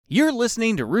You're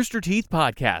listening to Rooster Teeth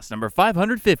Podcast number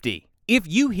 550. If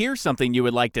you hear something you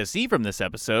would like to see from this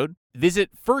episode, visit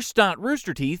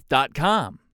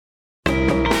first.roosterteeth.com.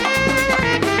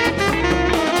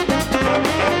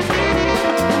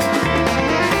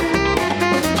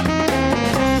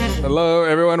 Hello,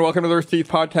 everyone. Welcome to the Rooster Teeth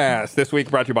Podcast. This week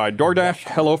brought to you by DoorDash,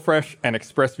 HelloFresh, and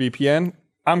ExpressVPN.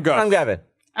 I'm Gus. I'm Gavin.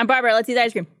 I'm Barbara. Let's eat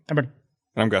ice cream. And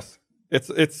I'm Gus.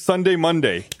 It's Sunday,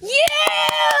 Monday.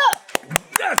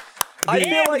 Yeah! I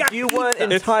feel like you weren't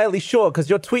entirely sure because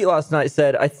your tweet last night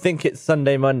said, I think it's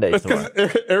Sunday, Monday. That's because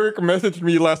Eric messaged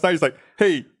me last night. He's like,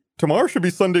 hey, tomorrow should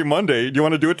be Sunday, Monday. Do you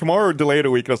want to do it tomorrow or delay it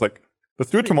a week? And I was like, let's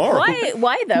do it tomorrow.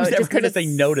 Why though? Who's ever Just gonna because say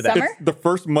it's no to that? summer? It's the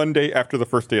first Monday after the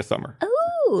first day of summer.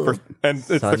 Ooh. And it's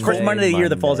the Sunday. First Monday of the year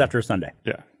that falls Monday. after a Sunday.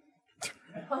 Yeah. Is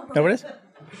that what it is?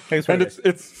 Thanks for And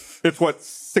it's what,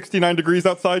 69 degrees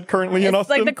outside currently in It's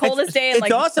Austin? like the coldest day in It's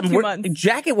like awesome. 2 We're months.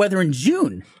 jacket weather in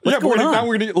June. What's Yeah, going but on? now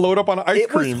we're going to load up on ice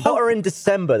It was cream. hotter in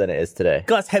December than it is today.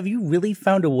 Gus, have you really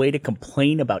found a way to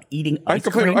complain about eating I ice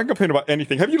complain cream? about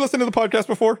anything. Have you listened to the podcast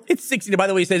before? It's 60. By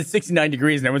the way, you said it's 69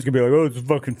 degrees, and everyone's gonna be like, "Oh, it's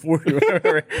fucking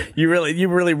 40." you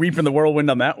really reaping the whirlwind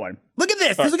on that one. Look at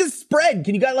this. Look at this spread.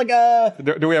 Can you got like a?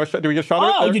 Do we have a shot? Do we get a shot of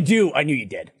it Oh, there? you do. I knew you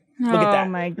did. Look at that. Oh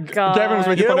my god. Gavin was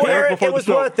making You fun know of what, Eric Eric? before It was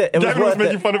the show. worth it. It was Gavin was worth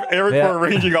making it. fun of Eric Yeah. for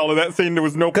arranging all of that, saying there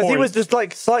was no point. Because he was just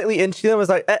like slightly inching them. Was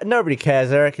like, nobody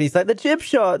cares, Eric. And he's like, the jib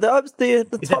shot, the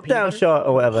top down peanut shot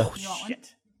or whatever.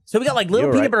 Shit. So we got like little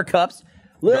You're peanut right. butter cups.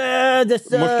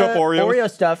 This Mushed up Oreos. Oreo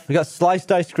stuff. We got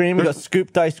sliced ice cream. We got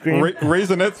scooped ice cream.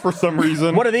 Raisinets for some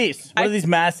reason. What are these? What are these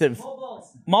massive?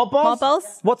 Malt balls. Malt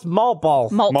balls? What's malt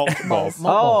balls? Malt. Malt balls.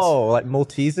 Oh, like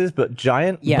Maltesers, but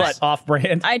giant? Yes. But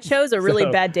off-brand. I chose a really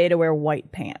So- bad day to wear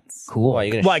white pants. Cool. Why,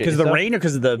 Why? Because of the rain or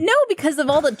because of the? No, because of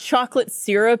all the chocolate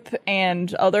syrup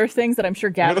and other things that I'm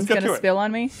sure Gavin's get going to to it. spill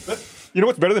on me. You know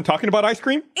what's better than talking about ice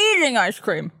cream? Eating ice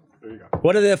cream.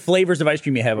 What are the flavors of ice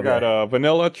cream you have? We over got there?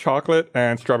 vanilla, chocolate,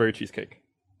 and strawberry cheesecake.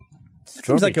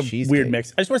 Seems like a cheesecake. weird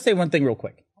mix. I just want to say one thing real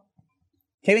quick.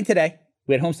 Came in today.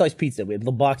 We had home slice pizza. We had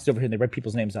little boxes over here, and they write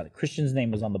people's names on it. Christian's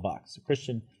name was on the box. So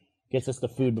Christian gets us the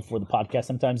food before the podcast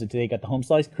sometimes, and today got the home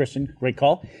slice. Christian, great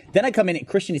call. Then I come in, and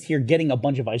Christian is here getting a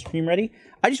bunch of ice cream ready.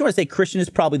 I just want to say Christian is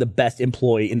probably the best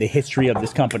employee in the history of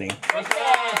this company.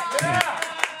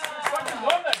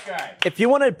 If you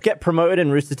want to get promoted in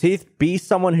Rooster Teeth, be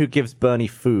someone who gives Bernie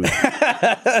food.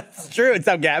 It's true. It's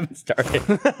how Gavin started.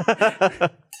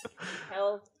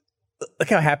 Look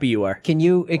how happy you are. Can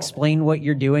you explain what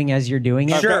you're doing as you're doing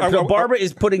it? Sure. I- So Barbara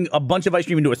is putting a bunch of ice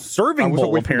cream into a serving I was bowl,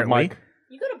 away from the apparently. mic.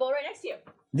 You got a bowl right next to you.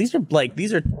 These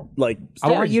are like.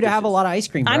 I want you to have a lot of ice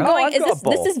cream, bro. I'm going. I've Is got a this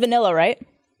bowl. is vanilla, right?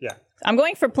 Yeah. I'm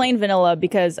going for plain vanilla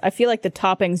because I feel like the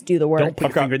toppings do the work. Don't put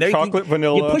I've got your finger there. chocolate,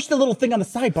 vanilla. You push the little thing on the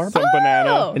side, Barbara. Some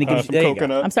banana, And you can- some there you go.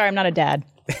 coconut. I'm sorry, I'm not a dad.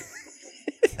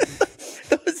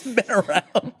 Those have been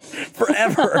around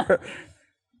forever.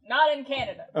 Not in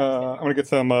Canada. I'm going to get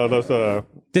some those...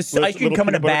 Does little- ice cream little come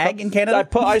in a peanut butter bag cups. in I Canada?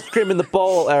 put ice cream in the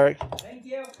bowl, Eric.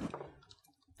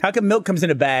 How come milk comes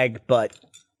in a bag, but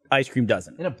ice cream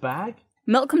doesn't? In a bag?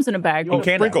 Milk comes in a bag. In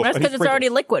Canada. Sprinkles. That's I need because it's already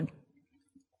sprinkles. liquid.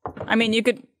 I mean,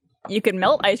 you could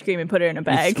melt ice cream and put it in a You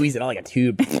bag. squeeze it out like a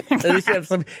tube. They should have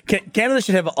some, Canada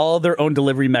should have all their own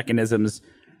delivery mechanisms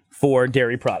for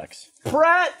dairy products.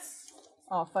 Pretz!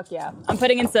 Oh fuck yeah! I'm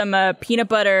putting in some peanut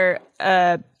butter.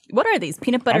 What are these?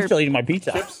 Peanut butter I'm still eating my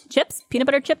pizza. chips? Peanut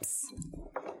butter chips?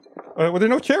 Well, there are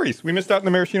no cherries. We missed out on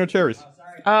the maraschino cherries.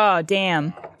 Oh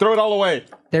damn! Throw it all away.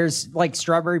 There's like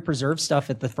strawberry preserve stuff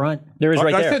at the front. There is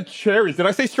right I there. said cherries. Did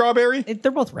I say strawberry?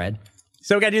 They're both red.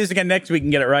 So we got to do this again next week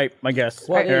and get it right, I guess.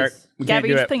 What Eric, is? we Gabby, can't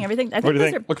you're do just it. putting everything. I What think do you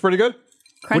those think? are Looks pretty good.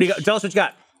 What do you got? Tell us what you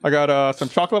got. I got some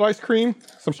chocolate ice cream,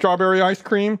 some strawberry ice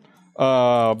cream,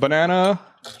 banana,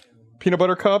 peanut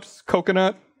butter cups,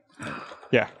 coconut.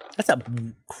 Yeah. That's a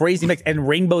crazy mix. And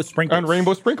rainbow sprinkles. And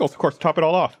rainbow sprinkles, of course, top it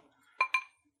all off.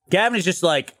 Gavin is just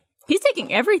like, He's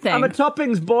taking everything. I'm a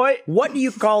toppings boy. what do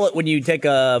you call it when you take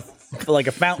a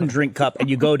fountain drink cup and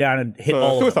you go down and hit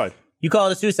all of them? Suicide. You call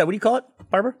it a suicide. What do you call it,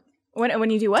 Barbara? when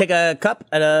you do what? Take a cup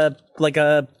at a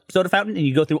soda fountain and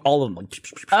you go through all of them. Like,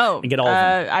 oh, and get all of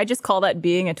them. I just call that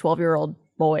being a 12-year-old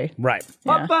boy. Right.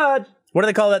 Yeah. Not bad. What do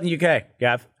they call that in the UK,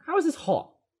 Gav? How is this hot?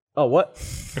 Oh, what?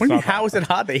 What do you mean, how is it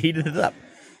hot? They heated it up.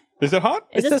 Is it hot?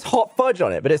 It says hot fudge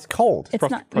on it, but it's cold. It's not.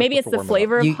 probably Maybe it's supposed the to warm it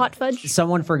flavor of You- hot fudge.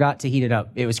 Someone forgot to heat it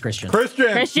up. It was Christian.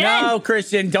 Christian. Christian. No,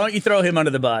 Christian, don't you throw him under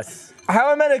the bus.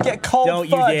 How am I meant to get cold Don't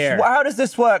you fudge? dare. How does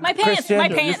this work, My pants. Christian? My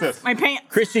use pants. this. My pants.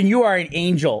 Christian, you are an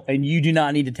angel, and you do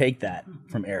not need to take that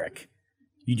from Eric.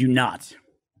 You do not.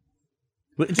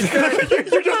 Just You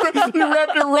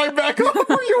wrapped it right back up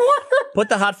where you were. put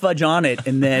the hot fudge on it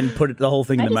and then put the whole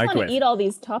thing in I the just want microwave. to eat all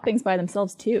these toppings by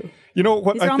themselves too. You know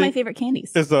what These I are all my think favorite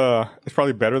candies. is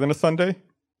probably better than a sundae?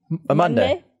 A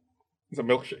Monday. It's a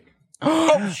milkshake.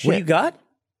 Oh shit! What you got?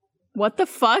 What the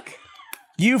fuck?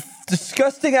 You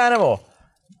disgusting animal.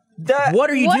 That What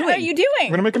are you What doing? are you I'm doing?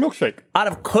 gonna make a milkshake. Out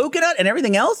of coconut and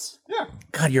everything else? Yeah.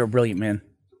 God, you're a brilliant man.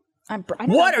 I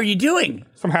What are you doing?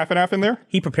 Some half and half in there.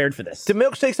 He prepared for this. do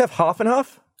milkshakes have half and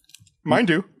half? Mine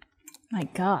do. My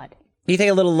God. You take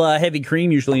a little heavy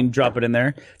cream usually and drop it in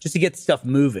there just to get stuff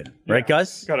moving, right,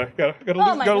 Gus? Gotta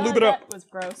Oh my God, lube it up. that was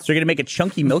gross. So you're gonna make a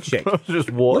chunky milkshake. Just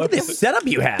water. Look at this setup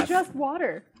you have. Just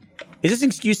water. Is this an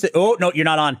excuse to? Oh no, you're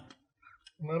not on.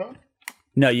 Not on?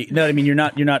 No, no. I mean, you're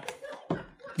not. You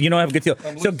don't have a good feel.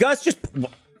 So Gus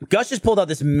just pulled out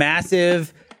this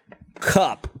massive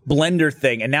cup blender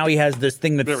thing, and now he has this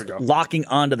thing There that's we go. locking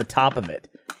onto the top of it.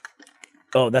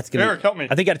 Oh, that's gonna. Eric, help me.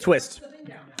 I think you got a twist.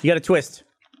 You got a twist.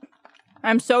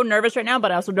 I'm so nervous right now,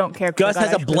 but I also don't care. Gus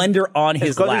has a blender on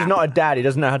his Because lap. he's not a dad, he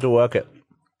doesn't know how to work it.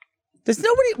 Does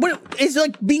nobody? What is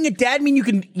like being a dad mean? You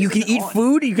can eat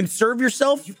food. You can serve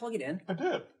yourself. Plug it in. I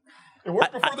did. It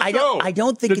worked before the I show.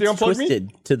 don't think Did they it's unplug me?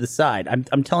 twisted to the side.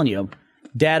 I'm telling you,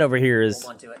 Dad over here is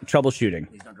Hold on to it. troubleshooting.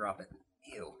 Please don't drop it.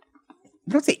 Ew.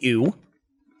 Don't say ew.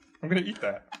 I'm gonna eat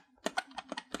that.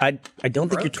 I don't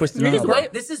think you're twisting You're it. just all.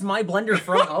 wait- This is my blender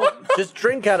from home. Just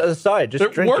drink out of the side. Just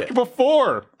It drink worked it.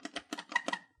 before.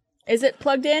 Is it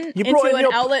plugged in You brought into in an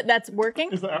your- outlet that's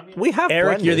working? Is that? We have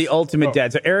Eric, you're blenders. the ultimate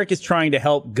dad. So Eric is trying to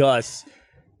help Gus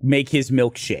make his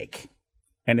milkshake,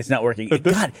 and it's not working. this-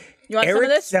 God, You want some Eric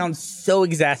of this? sounds so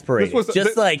exasperated.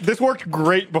 This worked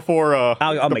great before I'll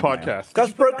the make mine. podcast.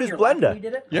 Gus broke his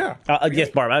blender. Yeah,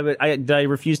 yes, Barb. Did I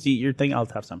refuse to eat your thing? I'll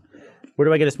have some. Where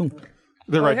do I get a spoon?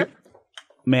 they're right here. here.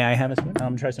 May I have a spoon? I'm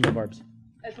gonna try some of Barb's.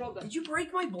 Did you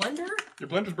break my blender? Your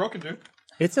blender's broken, dude.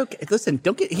 It's okay. Listen,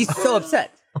 don't get. He's so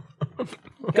upset.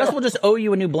 Gus will just owe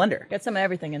you a new blender. Get some of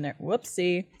everything in there.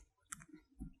 Whoopsie.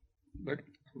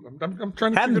 I'm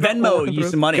trying to Have figure it out. Venmo you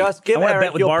some money. Gus, give I want to Eric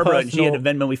bet with your Barbara, and she had to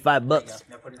personal- Venmo me $5.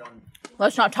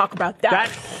 Let's not talk about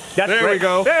that. That's There we great.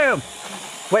 go. Damn,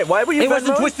 Wait, why were you it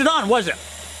wasn't Venmoing? twisted on, was it?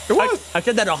 It was. I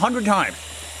said that 100 times.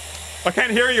 I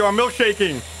can't hear you. I'm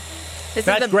milkshaking. This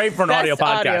That's is the great for an audio best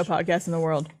audio podcast. podcast in the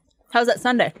world. How's that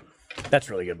Sunday? That's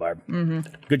really good, Barb. Mm-hmm.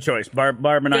 Good choice. Barb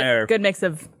and I are. Good mix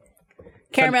of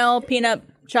caramel, peanut,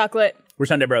 chocolate. We're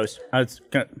Sunday bros.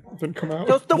 Didn't come out.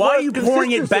 That's the Why are worst you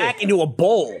pouring it consistency. back into a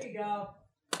bowl?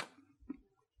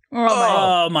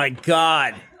 Oh my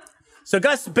God. So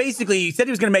Gus basically said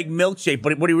he was going to make milkshake,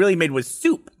 but what he really made was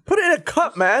soup. Put it in a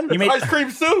cup, man. You made Ice cream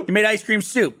soup. You made ice cream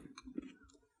soup.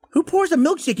 Who pours a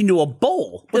milkshake into a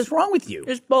bowl? What's wrong with you?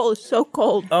 This bowl is so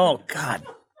cold. Oh God.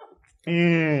 All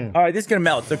right, this is gonna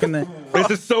melt. So can the This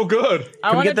is so good.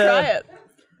 I want to get the- try it.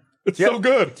 It's so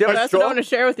good. Do you have a That's what I straw? want to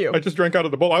share with you. I just drank out of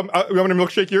the bowl. You want me to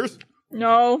milkshake yours? No.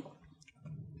 all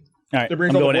right? It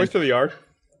brings I'm all the going in. boys to the yard.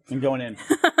 I'm going in.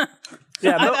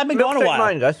 Yeah, I've been going a milkshake while.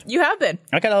 Mine, Gus. You have been.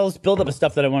 I got all this buildup of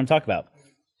stuff that I want to talk about.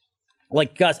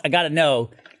 Like Gus, I gotta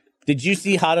know. Did you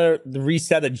see how to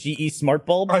reset a GE smart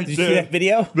bulb? I Did you see that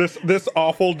video? This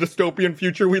awful dystopian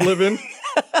future we live in.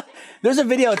 There's a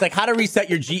video. It's like how to reset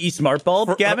your GE smart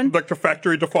bulb, Gavin. Like the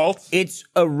factory defaults. It's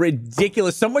a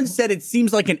ridiculous. Someone said it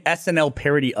seems like an SNL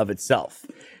parody of itself.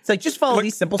 It's like just follow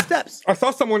these simple steps. I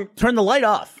saw someone. Turn the light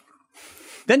off.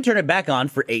 Then turn it back on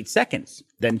for 8 seconds.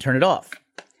 Then turn it off.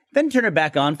 Then turn it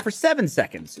back on for 7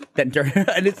 seconds. Then turn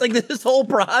and it's like this whole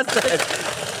process.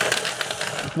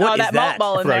 What is that malt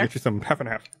ball in I'll there. get you some half and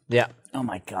half. Yeah. Oh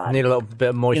my I God. need a little bit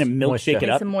of moisture. You're gonna milkshake it Need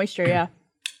up? some moisture, yeah.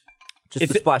 Just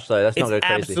It's- a splash though. That's not It's go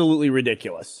crazy. absolutely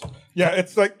ridiculous. Yeah,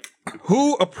 it's like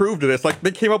who approved of this? Like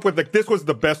they came up with like this was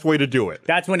the best way to do it.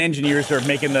 That's when engineers are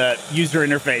making the user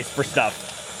interface for stuff.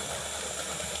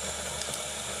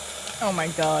 Oh my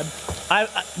God.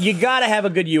 You gotta have a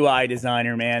good UI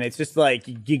designer, man. It's just like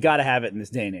you gotta have it in this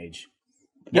day and age.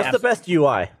 What's the best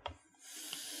UI?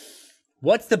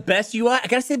 What's the best UI? I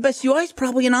gotta say, the best UI is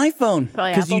probably an iPhone.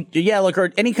 Probably you, Apple.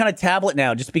 or any kind of tablet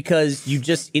now, just because you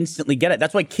just instantly get it.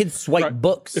 That's why kids swipe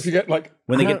books If you get like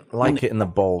when I they don't get. like it in the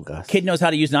bowl, Gus. Kid knows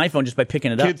how to use an iPhone just by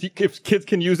picking it up. kids, if kids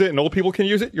can use it and old people can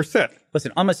use it, you're set.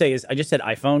 Listen, I'm gonna say is I just said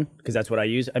iPhone because that's what I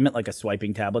use. I meant like a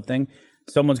swiping tablet thing.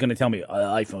 Someone's gonna tell me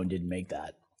iPhone didn't make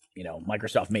that. You know,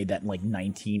 Microsoft made that in like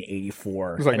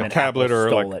 1984. It's like and a then tablet Apple or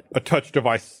stole like it. a touch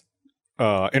device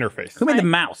interface. Who made the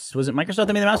mouse? Was it Microsoft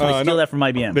that made the mouse? Or did they steal no. that from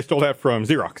IBM? They stole that from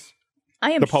Xerox.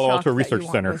 I am The Palo shocked Alto that Research you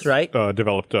want Center this. right.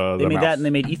 Developed the They made mouse. that and they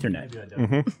made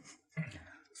Ethernet.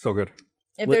 So good.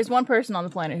 If there's one person on the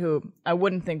planet who I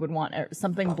wouldn't think would want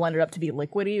something blended up to be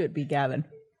liquidy, it would be Gavin.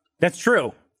 That's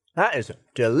true. That is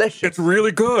delicious. It's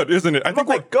really good, isn't it? I Oh think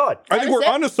my God. I think is we're it?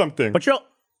 onto something. But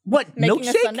what? Making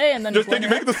a Milkshake? sundae and then Just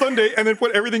make the sundae and then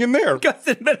put everything in there. Gus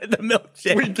invented the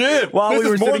milkshake. We did. While This we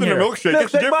were is more sitting than here. a milkshake.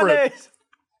 It's Milkshake different. Mondays.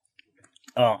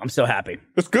 Oh, I'm so happy.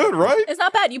 It's good, right? It's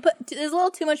not bad. You put there's a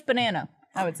little too much banana,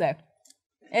 I would say.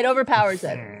 It overpowers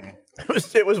it.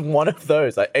 It was one of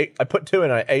those. I put two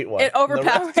and I ate one. It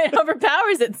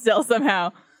overpowers it still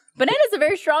somehow. Banana's a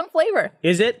very strong flavor.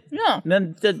 Is it? Yeah.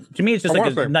 Then to me, it's just I like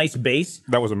wanna a say- nice base.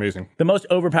 That was amazing. The most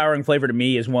overpowering flavor to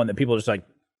me is one that people just like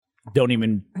don't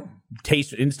even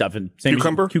taste in stuff. And same as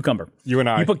Cucumber? cucumber. You and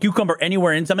I. You put cucumber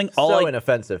anywhere in something. so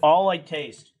inoffensive. All I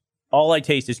taste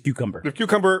is cucumber. The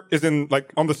cucumber is in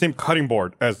like on the same cutting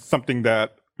board as something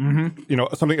that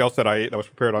something else that I ate that was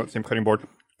prepared on the same cutting board.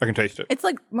 I can taste it, It's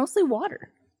like mostly water.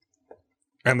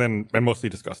 and mostly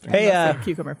disgusting. Hey,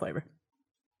 Cucumber flavor.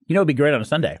 you know, it'd be great on a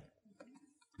Sunday.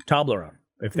 Toblerone.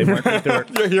 If they weren't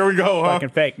Yeah, here we go. Huh? fucking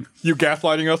fake. You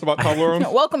gaslighting us about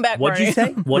Toblerones? Welcome back, What'd you Murray.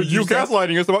 say? What did You you say?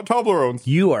 gaslighting us about Toblerones?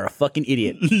 You are a fucking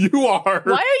idiot. You are.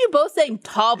 Why are you both saying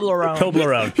Toblerone?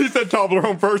 Toblerone. He said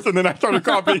Toblerone first, and then I started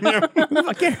copying him.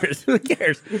 Who cares? Who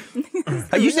cares?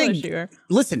 Are you saying? Sure.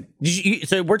 Listen.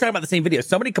 So we're talking about the same video.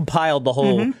 Somebody compiled the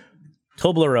whole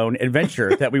Toblerone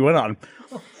adventure that we went on.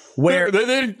 Where they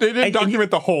didn't document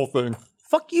the whole thing.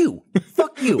 fuck you,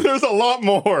 fuck you. There's a lot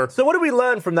more. So what did we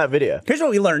learn from that video? Here's what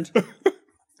we learned.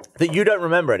 That you don't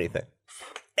remember anything.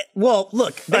 Well,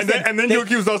 look. And then you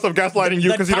accuse us of gaslighting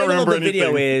you because you don't remember The title of the video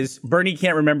anything. is Bernie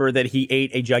can't remember that he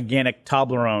ate a gigantic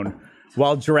Toblerone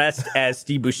while dressed as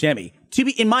Steve Buscemi.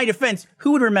 In my defense,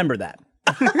 who would remember that?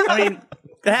 I mean,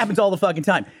 that happens all the fucking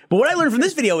time. But what I learned from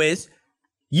this video is,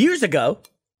 years ago,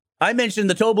 I mentioned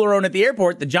the Toblerone at the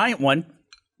airport, the giant one.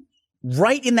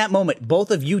 Right in that moment, both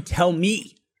of you tell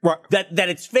me Right. that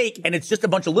it's fake and it's just a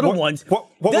bunch of little ones. what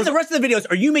Then was- the rest of the videos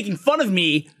are you making fun of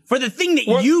me for the thing that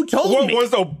you told me.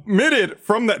 What was omitted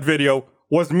from that video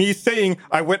was me saying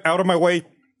I went out of my way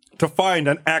to find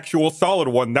an actual solid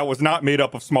one that was not made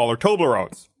up of smaller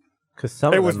Toblerones. Because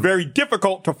some It of was them, very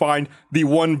difficult to find the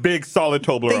one big solid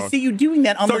They Toblerone. see you doing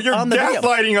that on So the you're video.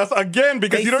 gaslighting us again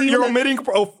because They you don't, see you're that- omitting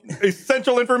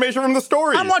essential information from the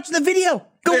story. I'm watching the video.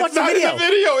 Go watch It's the not video. in the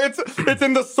video. It's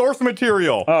in the source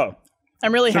material. Oh,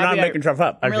 I'm really so happy. not making stuff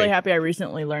up. I'm really Okay. happy I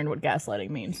recently learned what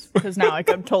gaslighting means because now I'm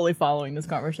totally following this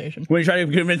conversation. When you try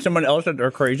to convince someone else that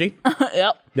they're crazy,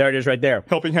 Yep. there it is right there.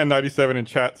 Helping Hand 97 in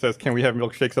chat says, "Can we have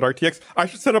milkshakes at RTX?" I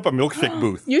should set up a milkshake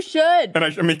booth. You should. And I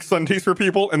should make sundaes for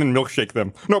people and then milkshake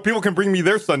them. No, people can bring me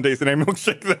their sundaes and I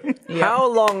milkshake them. how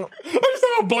long? I just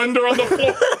have a blender on the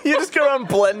floor. You just go around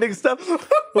blending stuff.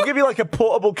 We'll give you like a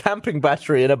portable camping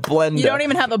battery and a blender. You don't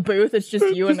even have a booth. It's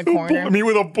just you in the corner. Me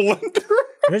with a blender.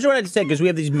 Here's what I'd say, because we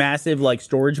have these massive like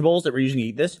storage bowls that we're using to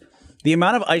eat this. The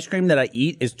amount of ice cream that I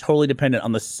eat is totally dependent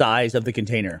on the size of the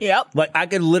container. Yep. Like I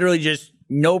could literally just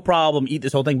no problem eat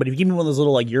this whole thing. But if you give me one of those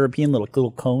little like European little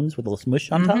cones with a little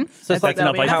smush on top, So it's that's like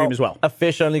enough ice how cream as well. A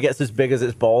fish only gets as big as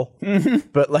its bowl,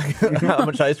 but like how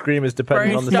much ice cream is depending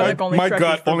Bernie's on the stomach size. only My stretches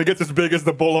gut from- only gets as big as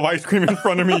the bowl of ice cream in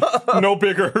front of me. No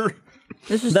bigger.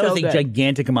 This is That so was a good.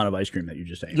 gigantic amount of ice cream that you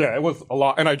just ate. Yeah, it was a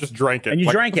lot. And I just drank it. And you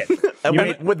Like- drank it. And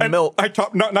You- with And milk. I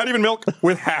topped, not even milk,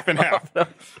 with half and half.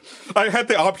 I had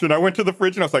the option. I went to the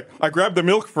fridge and I was like, I grabbed the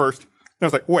milk first. And I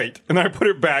was like, wait. And then I put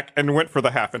it back and went for the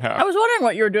half and half. I was wondering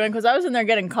what you were doing because I was in there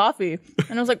getting coffee,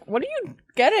 and I was like, "What are you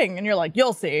getting?" And you're like,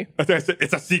 "You'll see." I said,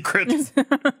 it's a secret.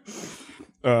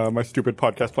 My stupid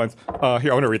podcast plans.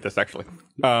 Here, I want to read this actually.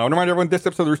 I want to remind everyone this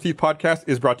episode of the Received Podcast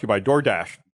is brought to you by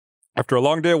DoorDash. After a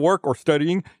long day of work or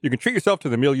studying, you can treat yourself to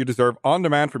the meal you deserve on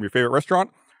demand from your favorite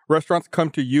restaurant. Restaurants come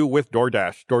to you with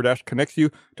DoorDash. DoorDash connects you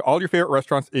to all your favorite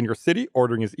restaurants in your city.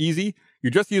 Ordering is easy.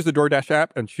 You just use the DoorDash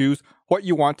app and choose what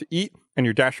you want to eat, and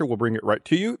your Dasher will bring it right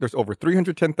to you. There's over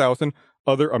 310,000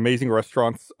 other amazing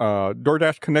restaurants.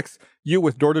 DoorDash connects you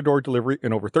with door-to-door delivery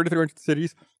in over 3,300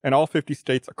 cities and all 50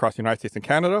 states across the United States and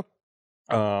Canada.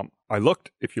 I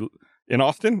looked, in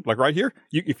Austin, like right here,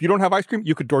 if you don't have ice cream,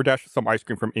 you could DoorDash some ice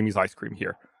cream from Amy's Ice Cream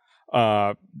here.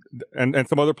 And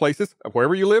some other places,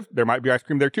 wherever you live, there might be ice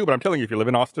cream there too. But I'm telling you, if you live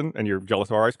in Austin and you're jealous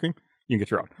of our ice cream, you can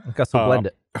get your own. Gus will blend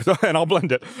it. And I'll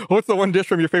blend it. What's the one dish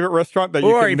from your favorite restaurant that you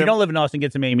Or can if you don't live in Austin,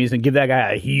 get some Amy's and give that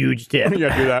guy a huge tip.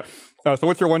 yeah, do that. So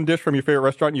what's your one dish from your favorite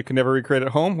restaurant you can never recreate at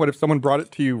home? What if someone brought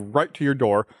it to you right to your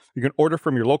door? You can order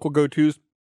from your local go-tos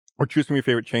or choose from your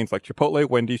favorite chains like Chipotle,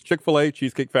 Wendy's, Chick-fil-A,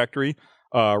 Cheesecake Factory.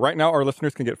 Right now, our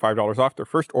listeners can get $5 off their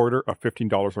first order of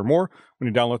 $15 or more when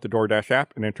you download the DoorDash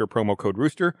app and enter promo code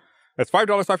Rooster. That's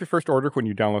 $5 off your first order when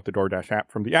you download the DoorDash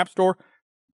app from the App Store.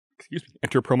 Excuse me.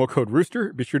 Enter promo code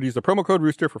Rooster. Be sure to use the promo code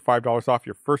Rooster for $5 off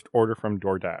your first order from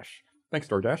DoorDash. Thanks,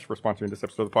 DoorDash, for sponsoring this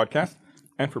episode of the podcast.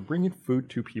 and for bringing food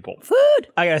to people. Food.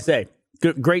 I gotta say,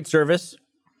 great service.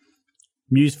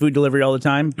 Use food delivery all the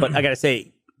time, but I gotta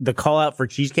say, the call out for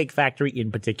Cheesecake Factory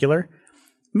in particular,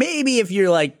 maybe if you're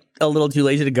like a little too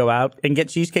lazy to go out and get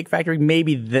Cheesecake Factory,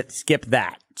 maybe skip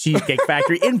that. Cheesecake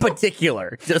Factory in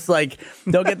particular. Just like,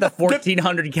 don't get the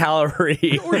 1,400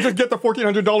 calorie. Or just get the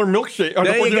 $1,400 milkshake, or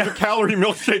the There you go. 1,400 calorie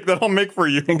milkshake that I'll make for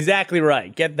you. Exactly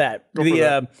right. Get that. Go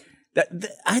for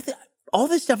that. All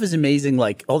this stuff is amazing.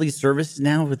 Like all these services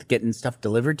now with getting stuff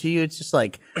delivered to you. It's just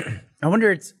like, I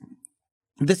wonder.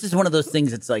 This is one of those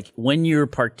things. It's like when you're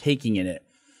partaking in it,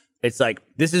 it's like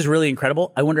this is really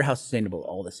incredible. I wonder how sustainable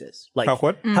all this is. Like How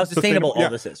what? How sustainable all Yeah.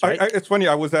 this is. Right. It's funny.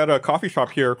 I was at a coffee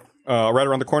shop here, right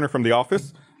around the corner from the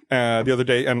office, the other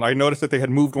day, and I noticed that they had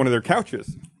moved one of their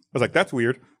couches. I was like, "That's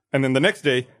weird." And then the next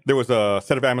day, there was a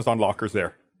set of Amazon lockers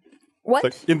there, What?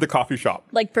 like in the coffee shop.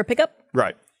 Like for pickup?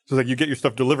 Right. So it's like you get your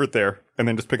stuff delivered there, and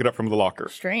then just pick it up from the locker.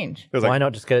 Strange. It was Why like,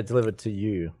 not just get it delivered to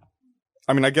you?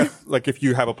 I mean, I guess like if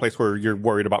you have a place where you're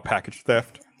worried about package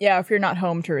theft. Yeah, if you're not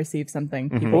home to receive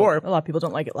something, Or- a lot of people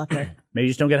don't like it left there. Maybe you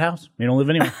just don't get a house. You don't live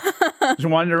anywhere. Just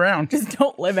wander around. Just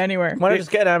don't live anywhere. Why not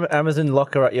just get an Amazon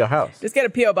locker at your house? Just get a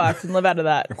PO box and live out of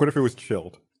that. What if it was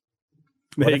chilled?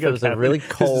 There What you if go. it was a Kevin. really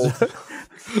cold?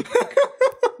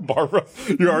 Barbara,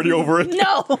 you're already over it.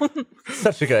 No,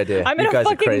 Such a good idea. I'm in you a guys are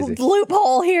fucking crazy.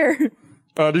 loophole here.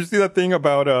 Did you see that thing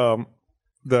about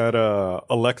that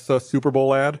Alexa Super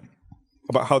Bowl ad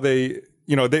about how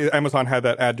Amazon had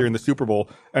that ad during the Super Bowl,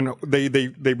 and they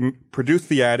produced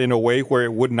the ad in a way where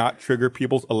it would not trigger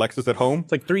people's Alexas at home.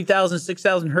 It's like 3,000,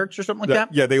 6,000 hertz or something like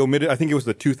that. Yeah, they omitted. I think it was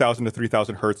the 2,000 to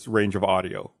 3,000 hertz range of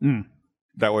audio.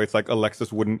 That way, it's like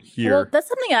Alexis wouldn't hear. Well, that's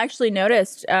something I actually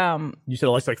noticed. You said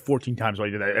Alexa like 14 times while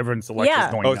you did that. Everyone's Alexa's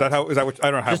Yeah. going Oh, is that nuts. how? Is that what?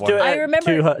 I don't have Just one. do it I at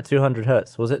remember- 200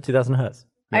 hertz. Was it 2,000 hertz?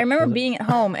 I remember being at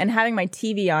home and having my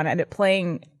TV on and it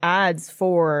playing ads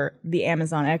for the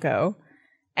Amazon Echo.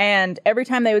 And every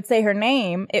time they would say her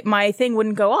name, my thing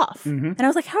wouldn't go off. And I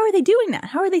was like, how are they doing that?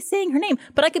 How are they saying her name?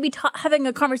 But I could be having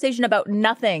a conversation about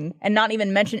nothing and not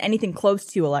even mention anything close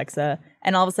to Alexa.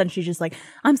 And all of a sudden she's just like,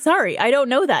 I'm sorry, I don't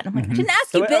know that. And I'm like, I didn't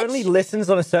ask So you, it bitch. only listens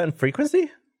on a certain frequency?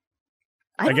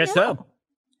 I I don't guess know. so.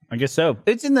 I guess so.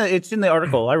 It's in the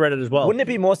article. I read it as well. Wouldn't it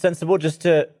be more sensible just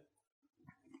to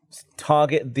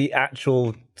target the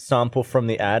actual sample from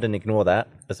the ad and ignore that,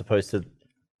 as opposed to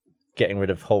getting rid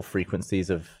of whole frequencies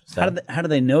of sound? How do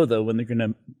they know though when they're going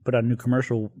to put out a new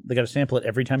commercial? They got to sample it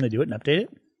every time they do it and update it.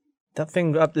 That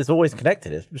thing up is always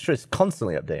connected. I'm sure it's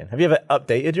constantly updating. Have you ever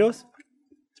updated yours?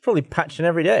 It's probably patching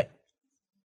every day.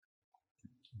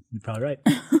 You're probably right.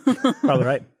 Probably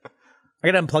right.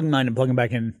 I got to unplug mine and plug them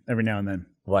back in every now and then.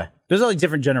 Why? There's all like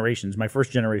different generations. My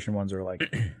first generation ones are like,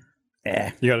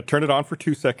 You got to turn it on for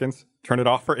 2 seconds, turn it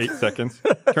off for 8 seconds.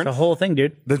 the whole thing,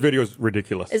 dude. This video is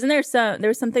ridiculous. Isn't there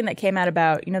was something that came out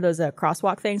about, those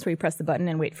crosswalk things where you press the button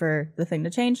and wait for the thing to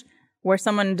change? Where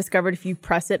someone discovered if you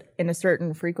press it in a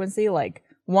certain frequency, like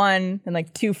 1 and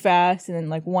like 2 fast and then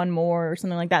like 1 more or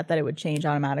something like that, that it would change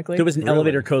automatically. There was an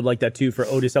elevator code like that too for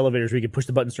Otis elevators where you could push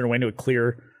the button a certain way and it would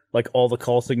clear like all the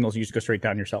call signals. You just go straight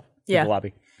down yourself. to Yeah. The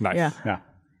lobby. Nice. Yeah. Yeah.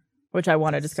 Which I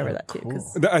want to discover that too.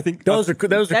 'Cause I think Those are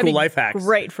that'd cool be life hacks.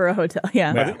 Great for a hotel.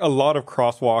 Yeah. I think a lot of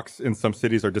crosswalks in some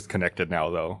cities are disconnected now,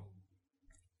 though.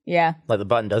 Yeah. Like the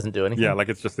button doesn't do anything? Yeah, like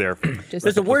it's just there. Just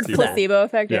There's a word for that. placebo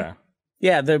effect. Yeah,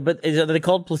 Yeah, but are they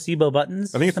called placebo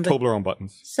buttons? I think it's Something? Toblerone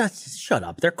buttons. Shut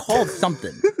up. They're called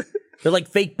something. They're like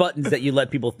fake buttons that you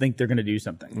let people think they're going to do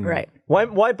something. Right.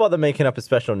 Why bother making up a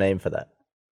special name for that?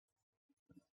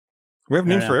 We have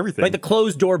names I for know. everything. Like the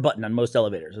closed door button on most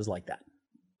elevators is like that.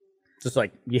 Just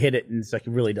like you hit it and it's like it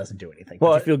really doesn't do anything.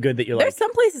 Well, but you feel good that you're There's like,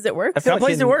 some places it works. I feel Some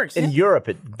places it works. In Europe,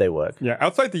 they work. yeah,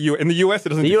 outside in the U.S. it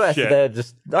doesn't The do US, shit. they're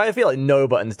just. I feel like no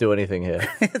buttons do anything here.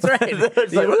 that's right.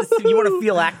 It's like- you want to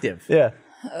feel active. Yeah.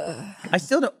 I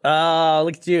still don't.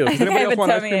 Look at you. Does anybody I have else a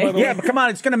want ice tummy cream, by the way? Yeah, but come on,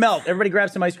 it's going to melt. Everybody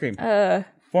grab some ice cream.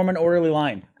 Form an orderly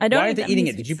line. I don't Why aren't eat they that eating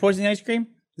many it? Did you poison the ice cream? Is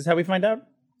this how we find out?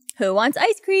 Who wants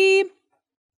ice cream?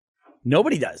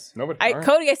 Nobody does. Nobody. all right.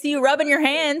 Cody, I see you rubbing your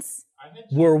hands.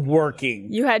 We're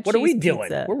working. You had What are we cheese doing?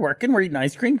 pizza. We're working. We're eating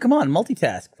ice cream. Come on,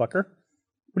 multitask, fucker.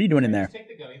 What are you doing in there? Take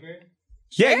the gummy bear.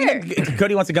 Yeah, you can have,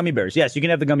 Cody wants the gummy bears. Yes, you can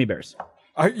have the gummy bears.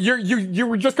 You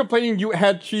were just complaining you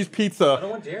had cheese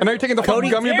pizza, and now you're taking the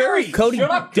fucking gummy bears. Cody,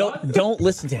 don't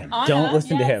listen to him. Don't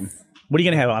listen to him. What are you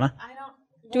gonna have, Anna?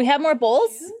 Do we have more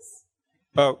bowls?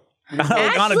 Oh, Anna,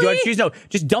 do you want cheese? No,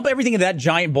 just dump everything in that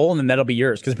giant bowl, and then that'll be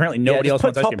yours. Because apparently nobody just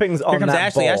else put wants ice cream. toppings on Here comes that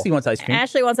Ashley. bowl. Ashley wants ice cream.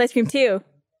 Ashley wants ice cream too.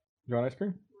 you want ice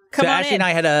cream? Come So on Ashley in. and I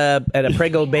had a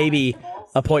Prego baby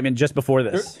appointment just before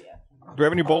this. Do we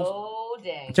have any bowls? Oh,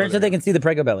 day. Turn so they can see the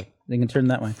Prego belly. They can turn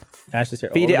that way. Ashley's here.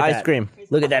 Feed look it at ice that. cream.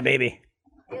 Look at that baby.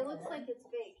 It looks like it's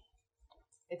fake.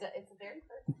 It's a very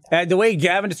perfect. The way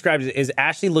Gavin describes it is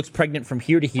Ashley looks pregnant from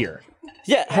here to here.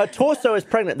 Yeah, her torso is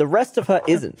pregnant. The rest of her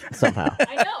isn't somehow.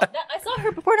 I know. I saw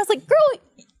her before and I was like,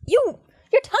 girl,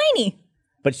 you're tiny.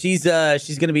 But she's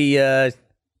gonna be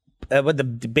what the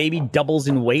baby doubles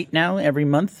in weight now every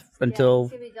month until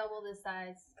It's gonna be double this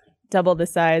size Double the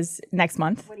size next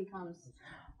month. when he comes.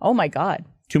 Oh my God.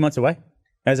 2 months away,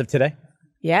 as of today.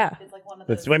 Yeah.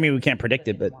 That's I mean we can't predict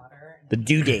it, but the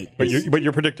due date. But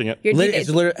you're predicting it. Your due It's date's-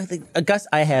 literally, I think, Gus,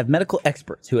 I have medical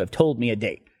experts who have told me a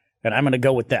date, and I'm going to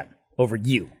go with them over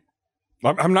you.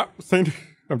 I'm not saying.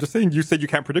 I'm just saying. You said you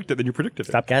can't predict it, then you predicted it.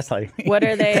 Stop gaslighting me. What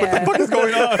are they? What is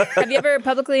going on? Have you ever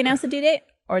publicly announced a due date?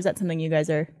 Or is that something you guys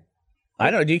are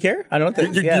I don't know. Do you care? I don't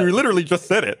think. You Yeah. literally just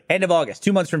said it. End of August,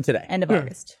 2 months from today. end of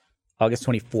August? August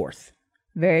 24th.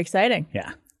 Very exciting.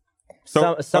 Yeah.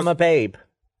 So Summer babe.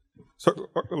 So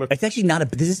let's, It's actually not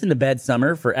this isn't a bad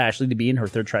summer for Ashley to be in her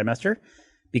third trimester,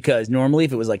 because normally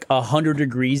if it was like 100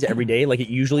 degrees every day, like it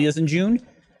usually is in June,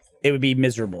 it would be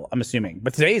miserable, I'm assuming.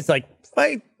 But today it's like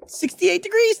 68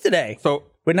 degrees today. so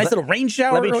With a nice little rain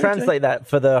shower. Let me earlier today. translate that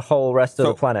for the whole rest of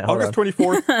the planet. Hold August on.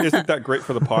 24th isn't that great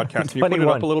for the podcast. Can you put it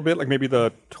 21. up a little bit, like maybe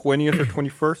the 20th or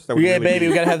 21st? That would Yeah, really baby,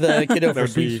 we got to have the kiddo that for would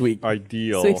Sweet be Week.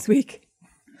 ideal. Sweet week.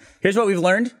 Here's what we've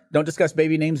learned. Don't discuss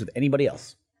baby names with anybody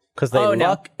else. Because they Oh, no.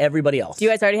 Fuck everybody else. Do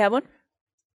you guys already have one?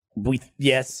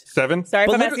 Yes. 7. Sorry if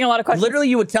But I'm asking a lot of questions. Literally,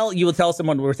 you would tell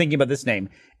someone we're thinking about this name,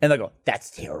 and they'll go, "That's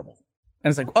terrible." And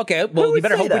it's like, okay, well, you would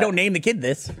better say hope we that? don't name the kid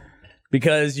this,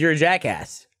 because you're a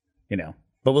jackass, you know.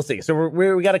 But we'll see. So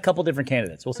we got a couple different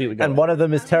candidates. We'll see what we got. And one of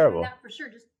them is terrible. That for sure,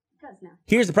 just because now.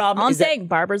 Here's the problem: All I'm is that saying,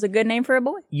 Barbara's a good name for a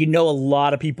boy. you know a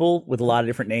lot of people with a lot of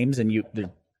different names, and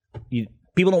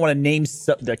people don't want to name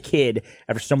the kid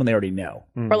after someone they already know.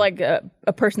 Or like a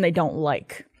person they don't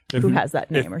like who has that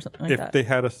name or something like If that. they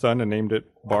had a son and named it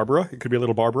Barbara, it could be a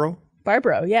little Barbaro.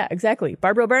 Barbaro. Yeah, exactly.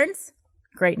 Barbaro Burns.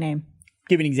 Great name.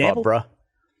 Give an example. Bruh.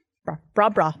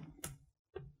 Bra.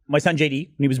 My son JD,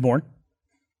 when he was born,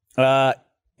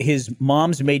 his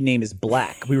mom's maiden name is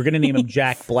Black. We were going to name him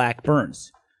Jack Black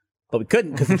Burns, but we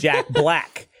couldn't because of Jack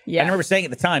Black. Yeah. I remember saying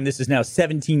at the time, this is now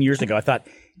 17 years ago, I thought,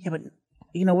 yeah, but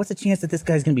you know, what's the chance that this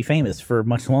guy's going to be famous for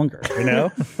much longer, you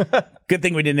know? Good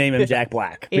thing we didn't name him Jack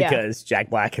Black, Yeah. because Jack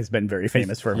Black has been very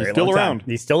famous for a very still long around. time.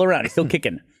 He's still around. He's still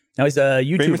kicking. Now he's a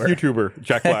YouTuber. Famous YouTuber,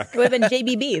 Jack Black. It would have been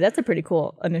JBB. That's a pretty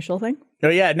cool initial thing. Oh,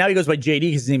 yeah, now he goes by JD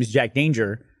because his name is Jack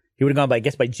Danger. He would have gone by, I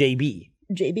guess, by JB,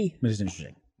 JB. which is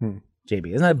interesting. JB.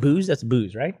 Isn't that a booze? That's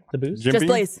booze, right? The booze? Jim Just Beam?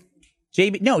 Blaze.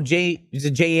 JB, no, it's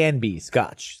a JNB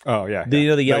Scotch. Oh yeah. You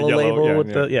know the That yellow label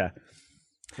with the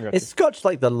I got Is Scotch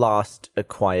like the last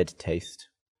acquired taste?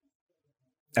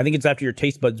 I think it's after your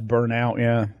taste buds burn out.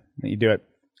 Yeah, that you do it.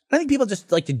 I think people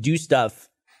just like to do stuff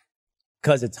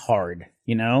because it's hard.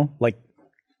 You know, like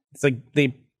it's like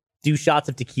they do shots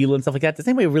of tequila and stuff like that. Does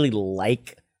anybody really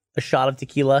like a shot of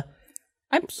tequila?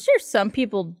 I'm sure some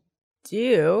people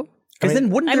do. Because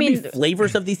then wouldn't I there mean, be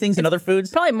flavors of these things in other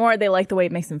foods? Probably more they like the way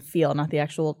it makes them feel, not the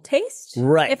actual taste.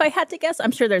 Right. If I had to guess,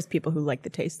 I'm sure there's people who like the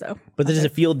taste though. But does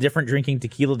it feel different drinking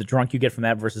tequila, the drunk you get from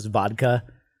that versus vodka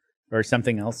or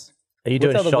something else? Are you What's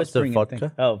doing all the shots of whispering and thing?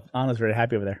 vodka? Oh, Anna's very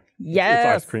happy over there. It's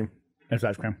Yes. ice cream. There's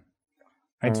ice cream.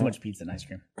 I had too much pizza and ice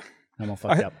cream. I'm all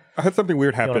fucked up. I had something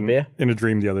weird want a happen beer? in a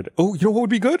dream the other day. Oh, you know what would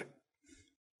be good?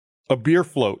 A beer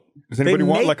float. Does anybody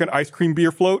want make- like an ice cream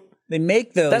beer float? They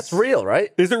make those. That's real,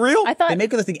 right? Is it real? I thought They make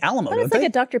those thing Alamo, I thought don't it's like they? a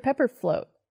Dr. Pepper float.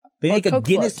 They make a Coke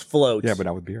Guinness float. yeah, but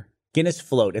not with beer. Guinness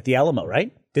float at the Alamo,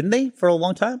 right? Didn't they for a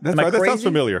long time? That's Am I right. That sounds crazy?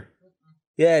 familiar.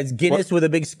 Yeah, it's Guinness with a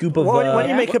big scoop of. Why do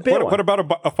you make a beer What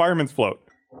about a fireman's float?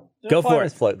 Go for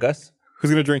Fireman's it. float, Gus. Who's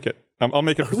gonna drink it? I'll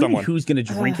make it for Who do you mean someone. who's going to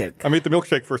drink it? I made the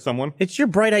milkshake for someone. It's your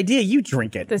bright idea. You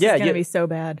drink it. This Yeah, is gonna you- be so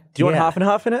bad. Do you want Yeah. half and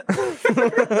half in it?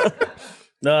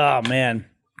 Oh man,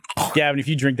 Gavin, if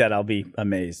you drink that, I'll be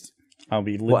amazed. I'll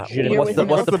be What- legitimately. what's the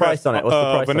What's price best? on it? What's the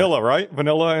price on it? Vanilla, right?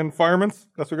 Vanilla and fireman's.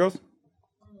 That's what goes.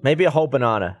 Maybe a whole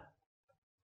banana.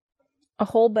 A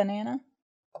whole banana?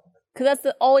 Because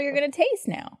that's all you're gonna taste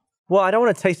now. Well, I don't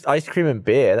want to taste ice cream and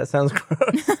beer. That sounds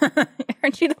gross.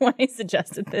 Aren't you the one who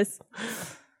suggested this?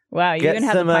 Wow, you Get even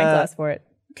have a some, pint glass for it.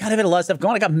 God, I've had a lot of stuff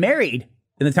going. I got married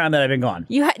in the time that I've been gone.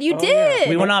 You did.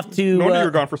 We went off to. No wonder you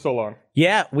were gone for so long.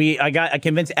 Yeah, I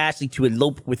convinced Ashley to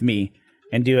elope with me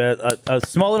and do a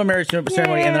small little marriage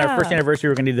ceremony, and then our Yeah. first anniversary,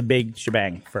 we're gonna do the big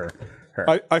shebang for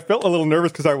her. I felt a little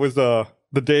nervous because I was the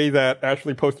day that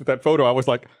Ashley posted that photo. I was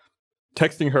like,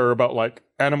 texting her about like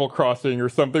Animal Crossing or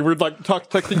something. We're like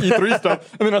texting E3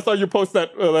 stuff, and then I saw you post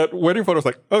that wedding photo. I was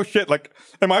like, oh shit! Like,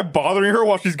 am I bothering her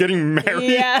while she's getting married?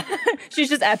 Yeah. She's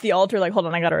just at the altar, like, hold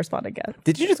on, I gotta respond again.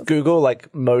 Did you just Google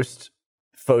like most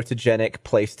photogenic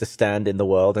place to stand in the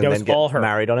world and That then was get all her.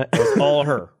 married on it? All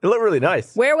her. It looked really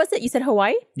nice. Where was it? You said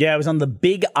Hawaii? Yeah, it was on the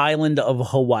big island of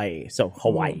Hawaii. So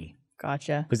Hawaii,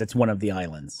 Gotcha. because it's one of the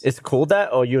islands. It's called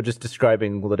that, or you're just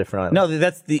describing all the different islands? No,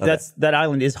 that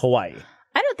island is Hawaii.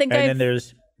 I don't think And I've... then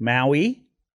there's Maui,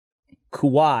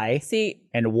 Kauai, See,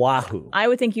 and Oahu. I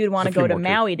would think you'd want to There's a go few to more,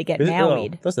 too. Maui to get Those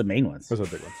married. are the main ones. Those are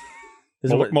the big ones.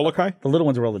 Those are what- Molokai? the little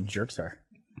ones are where all the jerks are.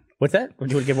 What's that?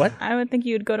 Would you get what? I would think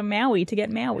you'd go to Maui to get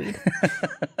married.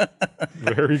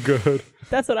 Very good.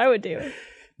 That's what I would do.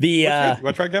 The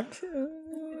What try again?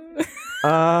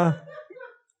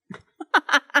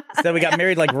 so we got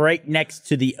married like right next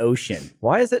to the ocean.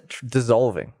 Why is it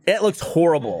dissolving? It looks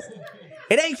horrible.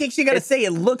 It ain't actually gotta say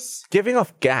it looks Giving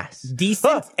off gas.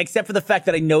 decent, except for the fact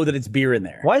that I know that it's beer in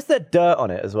there. Why is there dirt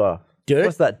on it as well? Dirt?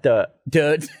 What's that dirt?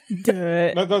 Dude,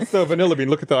 That's the vanilla bean.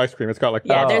 Look at the ice cream. It's got like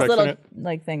Yeah, there's specks in little it.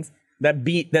 like things. that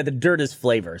the dirt is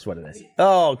flavor is what it is.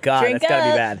 Oh god, Drink that's gotta be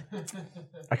up.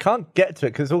 bad. I can't get to it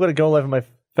because it's all going to go all over my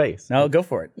face. No, go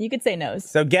for it. You could say nose.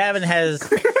 So Gavin has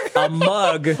a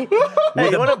mug. Hey,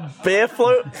 you want a beer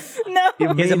float? No.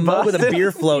 You He has a mean mug with a bastard?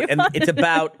 beer float, and it's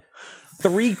about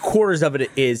 3/4 of it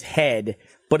is head,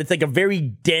 but it's like a very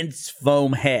dense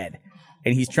foam head,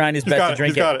 and he's trying his He's best got to it.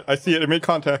 drink He's got it. I see it. It made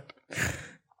contact.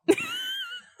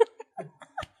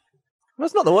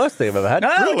 That's not the worst thing I've ever had. Oh,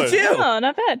 look at Really? you. Oh,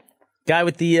 not bad. Guy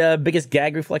with the biggest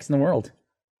gag reflex in the world.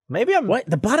 Maybe I'm What?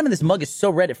 The bottom of this mug is so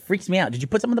red, it freaks me out. Did you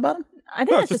put some on the bottom? I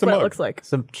think No, that's it's just just a what it mug. looks like.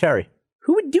 some cherry.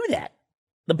 Who would do that?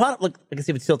 The bottom, look, I can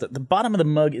see if it's tilted. The bottom of the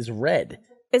mug is red.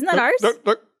 Isn't that ours?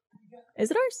 Look.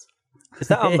 Is it ours? Is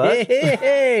that on merch?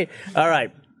 Hey. All right.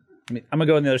 I'm going to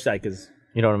go on the other side because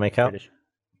You don't want to make out? British.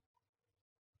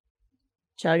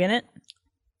 Chugging it.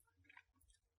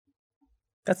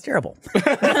 That's terrible.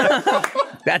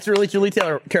 That's really, truly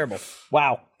terrible.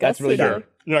 Wow. That's really pretty bad.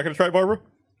 You're not going to try it, Barbara?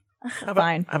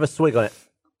 Fine. Have a swig on it.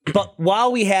 But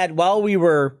while we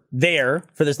were there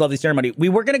for this lovely ceremony, we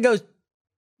were going to go That's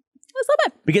not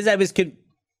bad. because I was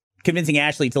convincing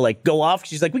Ashley to like go off.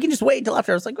 She's like, we can just wait until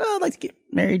after. I was like, well, I'd like to get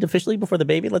married officially before the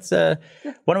baby. Let's why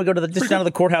don't we go to just down to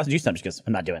the courthouse and do something? She goes,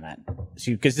 I'm not doing that.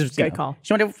 Because this was Good call.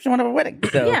 She wanted a wedding.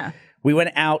 So Yeah. we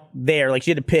went out there, like she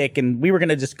had to pick, and we were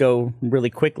gonna just go really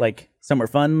quick, like somewhere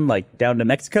fun, like down to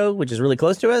Mexico, which is really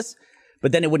close to us.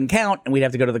 But then it wouldn't count, and we'd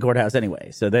have to go to the courthouse anyway.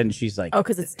 So then she's like, Oh,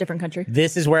 because it's a different country.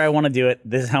 this is where I want to do it.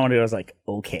 This is how I want to do it. I was like,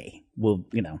 okay, well,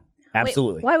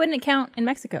 absolutely. Wait, why wouldn't it count in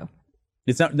Mexico?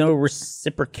 It's not no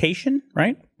reciprocation,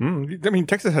 right? I mean,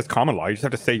 Texas has common law. You just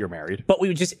have to say you're married. But we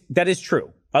would just, that is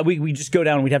true. We just go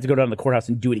down, and we'd have to go down to the courthouse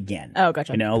and do it again. Oh,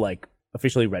 gotcha. Like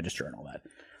officially register and all that.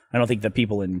 I don't think the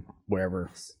people in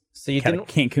wherever So you kind of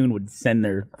didn't, Cancun would send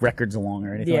their records along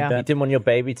or anything Yeah. like you that. didn't want your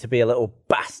baby to be a little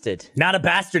bastard. Not a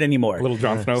bastard anymore. Little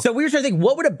Jon Snow. So we were trying to think,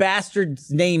 what would a bastard's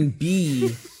name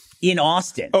be in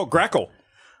Austin? Oh, Grackle.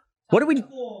 What did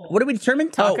we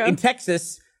determine? Taco? Oh, in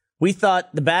Texas, we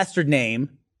thought the bastard name,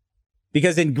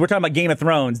 because we're talking about Game of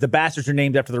Thrones, the bastards are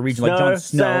named after the region, like Jon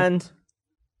Snow. Sand,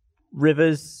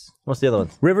 rivers. What's the other one?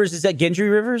 Rivers, is that Gendry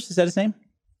Rivers? Is that his name?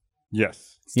 Yes.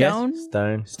 Stone?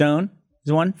 Stone. Stone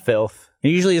is one. Filth. It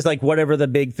usually is like whatever the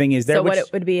big thing is there. So what which-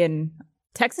 it would be in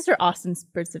Texas or Austin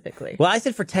specifically? well, I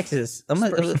said for Texas. I'm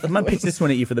gonna pitch this one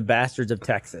at you for the bastards of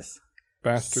Texas.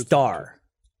 Bastards. Star.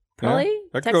 Probably Yeah,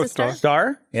 that could go Texas Star.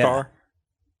 Star? Yeah. Star.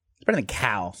 It's better than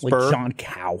Cow. Spur. Like John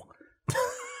Cow.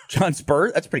 John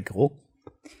Spur? That's pretty cool.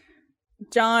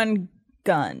 John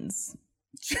Guns.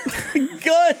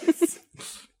 Guns!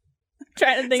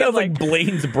 Trying to think Sounds of like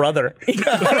Blaine's brother.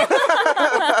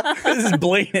 This is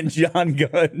Blaine and John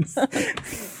Guns.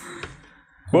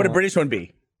 What would a British one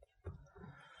be?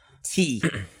 T.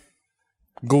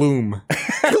 Gloom.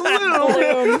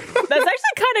 Gloom. That's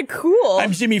actually kind of cool.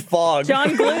 I'm Jimmy Fogg.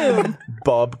 John Gloom.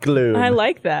 Bob Gloom. I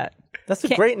like that. That's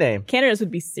a great name. Canada's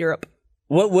would be syrup.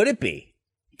 What would it be?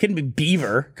 Couldn't be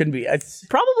Beaver. Couldn't be.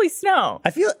 Probably snow.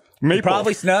 I feel Maple.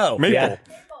 probably snow. Maple. Yeah.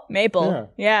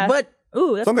 Maple. Yeah. But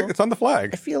Ooh, that's It's on, cool. it's on the flag.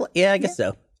 I feel, yeah, I guess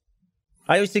so.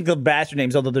 I always think of bastard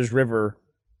names, although there's rivers.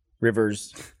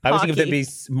 I always think of them Hockey. be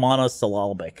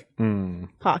monosyllabic.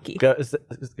 Hockey. Go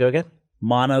again.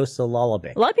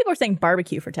 Monosyllabic. A lot of people are saying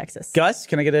barbecue for Texas. Gus,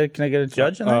 can I get a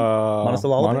judge on that?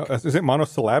 Monosyllabic. Is it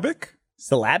monosyllabic?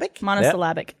 Syllabic?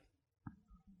 Monosyllabic.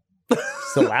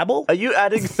 Syllable? Are you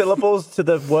adding syllables to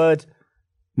the word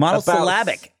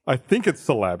Monosyllabic. I think it's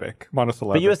syllabic.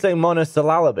 Monosyllabic. But you were saying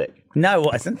monosyllabic. No, it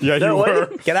wasn't. Yeah, you No, were.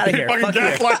 what? Get out of here. Fucking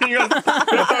Fuck you. gaslighting us.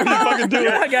 That's how you fucking do You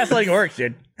know it. how gaslighting works,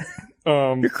 dude.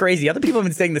 You're crazy. Other people have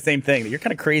been saying the same thing. You're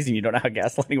kind of crazy and you don't know how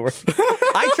gaslighting works.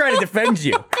 I try to defend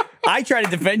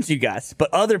you. Gus,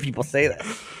 but other people say that.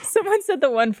 Someone said the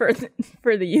one for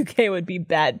the UK would be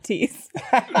bad teeth.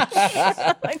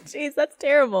 Like, jeez, that's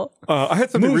terrible. I had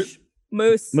something.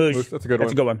 Moose. Moosh. That's a good one.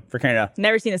 That's a good one for Canada.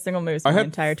 Never seen a single moose in my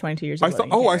entire 22 years. Of living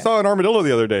in I Canada. saw an armadillo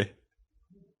the other day.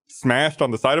 Smashed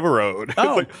on the side of a road.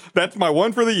 Oh. It's like, that's my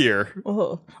one for the year.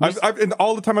 Oh. In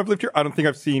all the time I've lived here, I don't think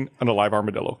I've seen an alive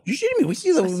armadillo. You shitting me? We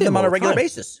see them them on all a the regular time.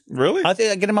 basis. Really? I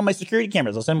think I get them on my security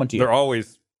cameras. I'll send one to you. They're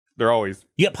always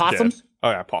You get possums? dead. Oh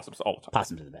yeah, possums all the time.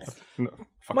 Possums are the best. No,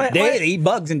 fucking- My- They eat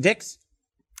bugs and dicks.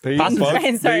 they eat possums- bugs,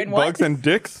 Sorry, they eat and what? bugs and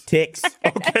dicks. Ticks.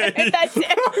 Okay. That's it.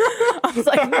 I was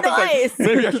like, nice.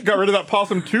 Maybe I got rid of that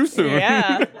possum too soon.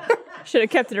 Yeah. Should have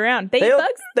kept it around. They eat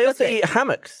bugs? They also eat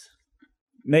hammocks.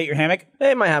 Mate, your hammock?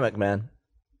 Hey, my hammock, man.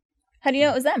 How do you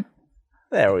know it was them?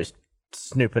 They're always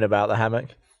snooping about the hammock.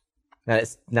 And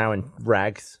it's now in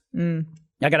rags. I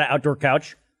got an outdoor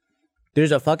couch.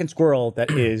 There's a fucking squirrel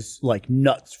that is like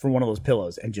nuts for one of those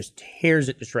pillows and just tears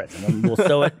it to shreds. And then we'll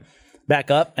sew it back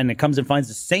up, and it comes and finds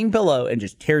the same pillow and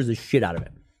just tears the shit out of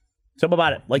it. Something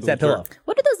about it, likes that pillow.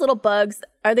 What are those little bugs?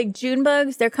 Are they June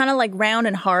bugs? They're kind of like round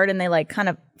and hard, and they like kind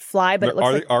of fly, but it looks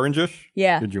Are like they orangish?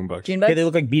 yeah, The June bugs. June Okay, bugs. they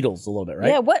look like beetles a little bit, right?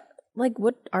 Yeah. What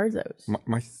are those?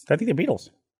 My, I think they're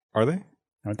beetles, are they?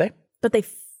 aren't they? But they.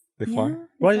 They fly? Yeah,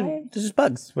 Why? they fly. This is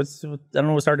bugs. I don't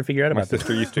know what's hard to figure out My about this.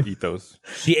 sister used to eat those.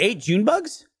 She ate June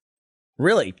bugs?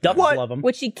 Really? Ducks love them.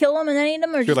 Would she kill them and then eat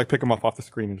them, or She'd like pick them off the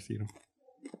screen and just eat them.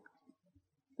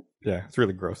 Yeah, it's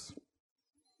really gross.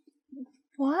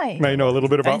 why? Now you know a little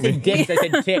bit I about didn't me. say dicks, I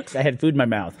said ticks. I had food in my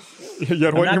mouth. You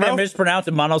had I'm what in not your going to mouth? mispronounce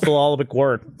a monosyllabic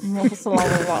word.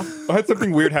 I had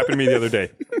something weird happen to me the other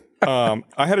day.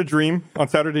 I had a dream on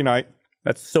Saturday night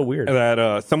That's so weird.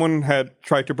 that someone had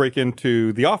tried to break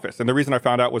into the office. And the reason I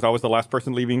found out was I was the last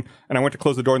person leaving, and I went to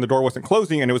close the door, and the door wasn't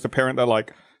closing, and it was apparent that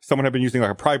like someone had been using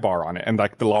like a pry bar on it, and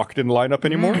like the lock didn't line up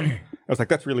anymore. I was like,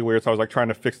 that's really weird. So I was like trying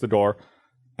to fix the door,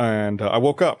 and I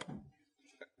woke up,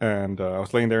 and I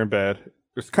was laying there in bed.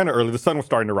 It was kind of early. The sun was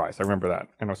starting to rise. I remember that.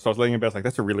 And so I was laying in bed. I was like,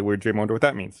 that's a really weird dream. I wonder what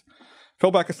that means. Fell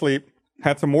back asleep,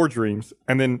 had some more dreams.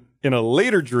 And then in a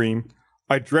later dream,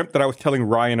 I dreamt that I was telling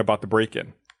Ryan about the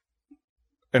break-in.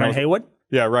 And I Ryan was, Haywood?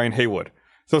 yeah, Ryan Haywood.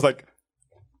 So it's like,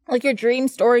 Like your dream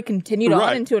story continued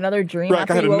Right. on into another dream. right,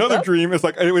 after I had you woke another up? dream. It's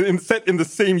like it was set in the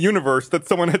same universe that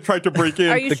someone had tried to break in.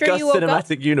 Are you The sure Gus you woke up?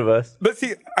 cinematic universe. But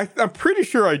see, I'm pretty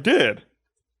sure I did.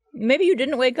 Maybe you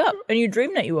didn't wake up and you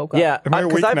dreamed that you woke up. Yeah, Am I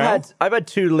because awake now? I've had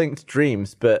two linked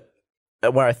dreams, but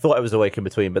where I thought I was awake in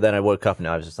between, but then I woke up and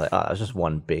I was just like, that was just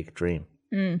one big dream.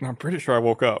 I'm pretty sure I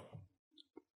woke up.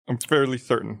 I'm fairly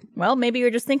certain. Well, maybe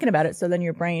you're just thinking about it, so then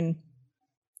your brain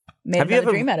made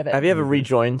another dream out of it. Have you ever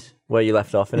rejoined where you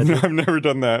left off in a dream? I've never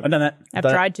done that. I've done that. I've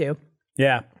done it. tried to.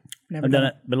 Yeah. Never I've done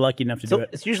it. Been lucky enough to do So it.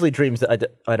 it's usually dreams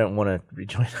that I don't want to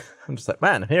rejoin. I'm just like,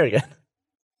 man, I'm here again.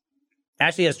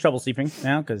 Ashley has trouble sleeping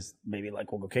now because baby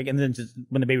like will go kick, and then just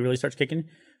when the baby really starts kicking,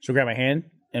 she'll grab my hand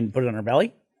and put it on her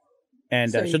belly,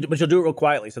 and So but she'll do it real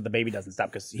quietly so the baby doesn't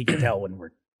stop because he can tell when we're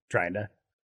trying to.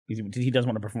 He doesn't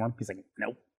want to perform. He's like,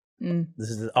 nope, this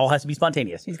is all has to be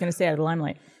spontaneous. He's going to stay out of the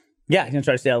limelight. Yeah, he's gonna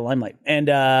try to stay out of the limelight, and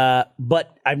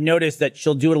but I've noticed that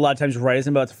she'll do it a lot of times right as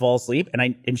I'm about to fall asleep,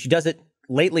 and she does it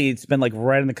lately. It's been like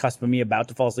right on the cusp of me about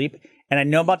to fall asleep, and I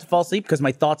know I'm about to fall asleep because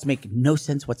my thoughts make no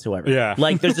sense whatsoever. Yeah.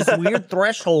 Like there's this weird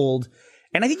threshold,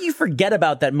 and I think you forget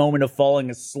about that moment of falling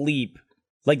asleep.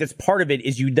 Like that's part of it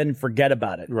is you then forget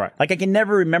about it. Right. Like I can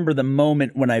never remember the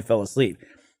moment when I fell asleep.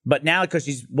 But now because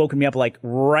she's woken me up like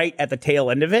right at the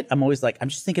tail end of it, I'm always like, I'm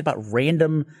just thinking about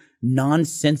random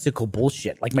nonsensical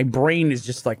bullshit. Like my brain is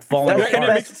just like falling That's And the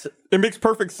apart. best. it makes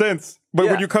perfect sense. But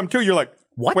when Yeah. you come to, you're like,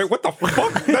 What? Wait, what the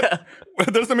fuck?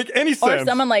 That doesn't make any Or sense. if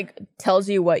someone like tells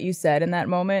you what you said in that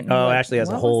moment. and Oh, you're like, Ashley has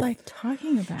a what whole- was I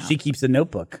talking about? She keeps a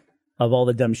notebook of all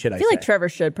the dumb shit I I feel say. like Trevor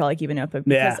should probably keep a notebook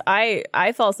Yeah. because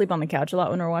I fall asleep on the couch a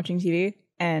lot when we're watching TV,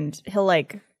 and he'll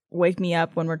like wake me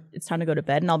up when it's time to go to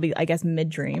bed, and I'll be, I guess, mid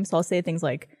dream. So I'll say things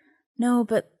like, "No,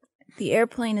 but the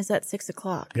airplane is at 6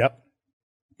 o'clock." Yep.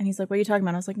 And he's like, "What are you talking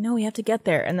about?" I was like, "No, we have to get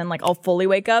there." And then like I'll fully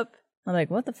wake up. I'm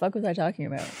like, "What the fuck was I talking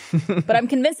about?" But I'm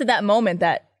convinced at that moment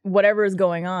that whatever is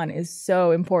going on is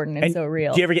so important and, so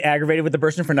real. Do you ever get aggravated with the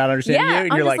person for not understanding Yeah, you?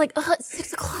 And I'm you're just like, like, "It's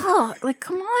 6 o'clock. Like,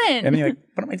 come on." and you're like,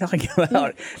 what am I talking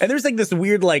about? And there's like this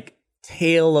weird like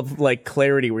tale of like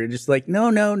clarity where you're just like, no,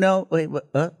 wait, what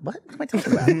am I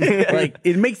talking about? Like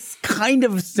it makes kind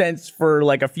of sense for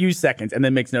like a few seconds and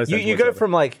then makes no sense. You go whatsoever.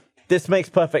 from like this makes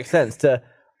perfect sense to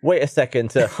wait a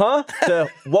second to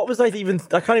what was I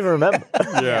can't even remember.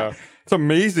 Yeah. It's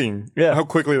amazing how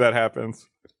quickly that happens.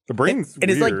 The brain's And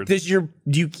it's weird. like,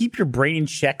 do you keep your brain in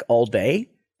check all day?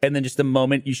 And then just the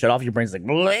moment you shut off, your brain's like,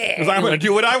 bleh. 'Cause I'm going to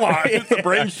do what I want. It's a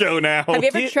brain show now. Have you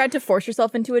ever tried to force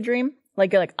yourself into a dream?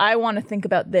 Like, you're like, I want to think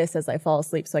about this as I fall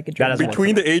asleep so I could dream. doesn't about it.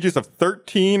 Between the ages of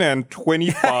 13 and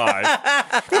 25.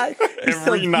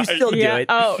 Every night. You still do Yeah. it.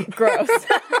 Oh, gross.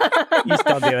 You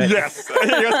still do it. Yes.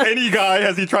 Yes. Any guy,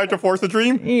 has he tried to force a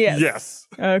dream? Yes. Yes.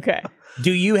 Okay.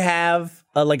 Do you have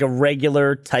a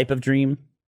regular type of dream?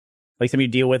 Like something you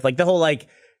deal with? Like the whole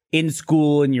in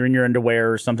school and you're in your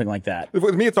underwear or something like that?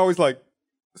 With me, it's always like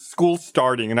school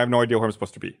starting and I have no idea where I'm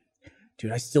supposed to be.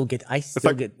 Dude, I still get It's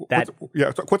like, get that.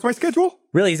 what's my schedule?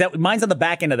 Really? Is that mine's on the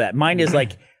back end of that? Mine is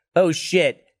like, oh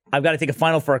shit, I've got to take a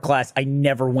final for a class I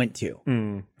never went to.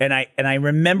 And I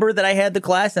remember that I had the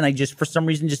class and I just for some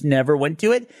reason just never went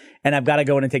to it. And I've got to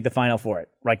go in and take the final for it.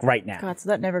 Like right now. God, so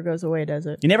that never goes away, does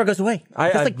it? It never goes away.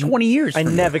 That's like 20 years. I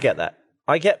never get that.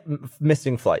 I get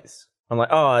missing flights. I'm like,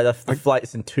 oh, the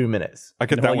flight's in 2 minutes. I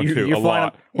get that one too, You're a flying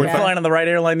lot. You're Yeah. flying on the right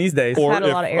airline these days. Or Had a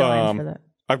if, lot of airlines for that.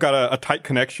 I've got a tight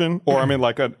connection, or I'm in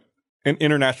like an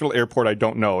international airport I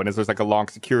don't know, and there's like a long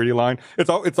security line. It's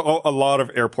a lot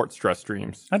of airport stress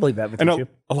dreams. I believe that with And you.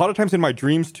 a lot of times in my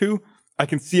dreams too, I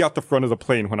can see out the front of the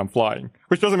plane when I'm flying,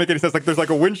 which doesn't make any sense. Like there's like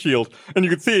a windshield, and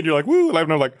you can see it, and you're like, woo! And I'm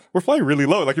like, we're flying really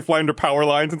low, like you're flying under power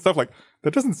lines and stuff. Like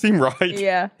that doesn't seem right.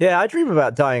 Yeah. Yeah, I dream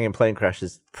about dying in plane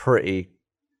crashes pretty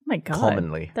Oh my God.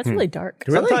 commonly. That's really dark.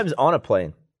 Sometimes on a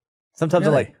plane. Sometimes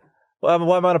I'm Really? like, well,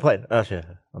 why am I on a plane? Oh, shit,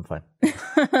 I'm fine.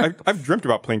 I've dreamt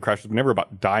about plane crashes, but never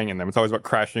about dying in them. It's always about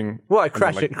crashing. Well, I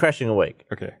and then, crashing awake.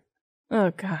 Okay.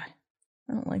 Oh God.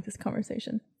 I don't like this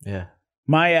conversation. Yeah.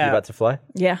 My You about to fly?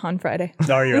 Yeah, on Friday.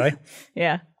 are you really?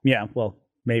 Yeah, Yeah, well,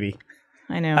 maybe.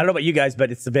 I know. I don't know about you guys,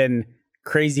 but it's been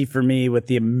crazy for me with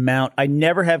the amount. I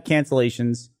never have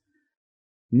cancellations,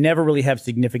 never really have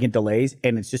significant delays,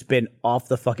 and it's just been off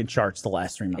the fucking charts the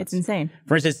last 3 months. It's insane.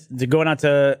 For instance, going out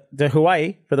to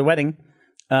Hawaii for the wedding,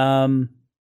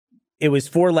 it was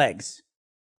 4 legs.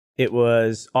 It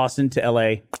was Austin to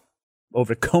LA,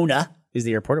 over Kona is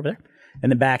the airport over there,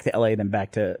 and then back to LA, then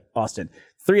back to Austin.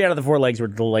 3 out of the 4 legs were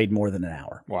delayed more than an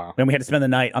hour. Wow. And we had to spend the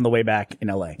night on the way back in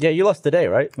LA. Yeah, you lost today,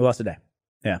 right? We lost a day.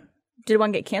 Yeah. Did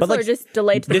one get canceled But, or just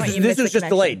delayed to the This, point is, you this missed was the just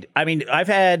connection? delayed. I mean, I've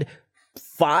had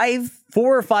 4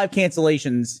 or 5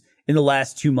 cancellations in the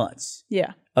last 2 months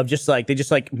Yeah. of just like, they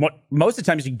just like, most of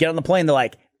the times you get on the plane, they're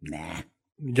like, nah,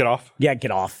 Get off. yeah,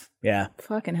 get off. Yeah.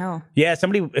 Fucking hell. Yeah,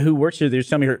 somebody who works here, they're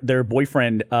telling me their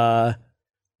boyfriend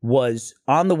was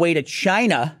on the way to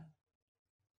China,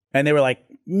 and they were like,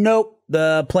 nope,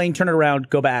 the plane turned around,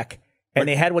 go back. And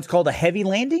they had what's called a heavy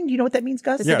landing. Do you know what that means,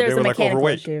 Gus? They Yeah, said there's they a were, like, mechanical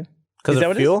overweight. issue. Because Is that of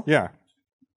what it is? fuel? Yeah.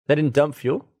 They didn't dump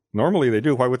fuel? Normally they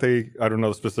do. Why would they? I don't know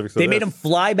the specifics of They made this. them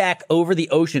fly back over the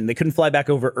ocean. They couldn't fly back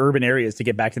over urban areas to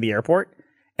get back to the airport.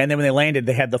 And then when they landed,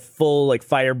 they had the full like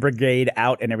fire brigade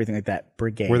out and everything like that.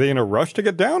 Brigade. Were they in a rush to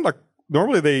get down? Like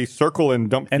normally they circle and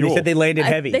dump and fuel. they said they landed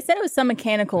heavy. They said it was some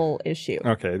mechanical issue.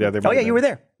 Okay, yeah, they. Oh yeah, you were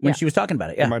there when Yeah. she was talking about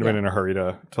it. They Yeah, might have been in a hurry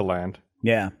to land.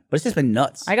 yeah. But it's just been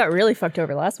nuts. I got really fucked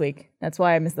over last week. That's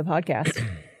why I missed the podcast.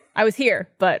 I was here,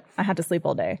 but I had to sleep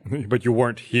all day. But you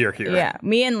weren't here. Yeah,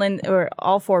 me and Lynn, or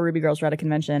all 4 Ruby girls were at a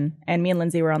convention, and me and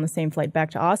Lindsay were on the same flight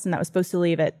back to Austin. That was supposed to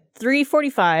leave at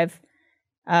 3:45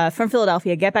 from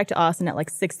Philadelphia, get back to Austin at like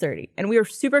 6:30. And we were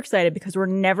super excited because we're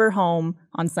never home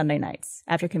on Sunday nights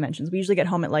after conventions. We usually get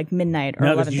home at like midnight or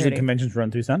No, because 11:30. usually conventions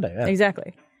run through Sunday. Yeah.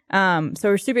 Exactly. So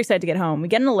we're super excited to get home. We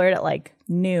get an alert at like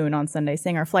noon on Sunday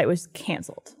saying our flight was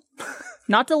canceled.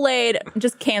 Not delayed,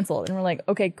 just canceled. And we're like,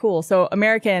 okay, cool. So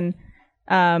American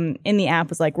in the app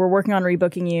was like, we're working on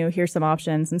rebooking you. Here's some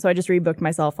options. And so I just rebooked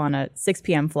myself on a 6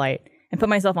 p.m. flight and put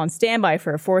myself on standby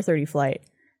for a 4:30 flight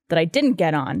that I didn't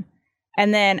get on.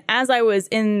 And then as I was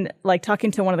in like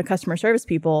talking to one of the customer service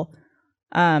people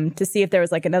to see if there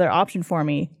was like another option for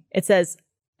me, it says,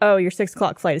 oh, your 6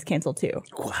 o'clock flight is canceled too.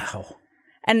 Wow.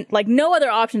 And like no other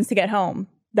options to get home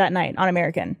that night on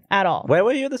American at all. Where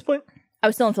were you at this point? I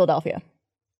was still in Philadelphia.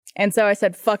 And so I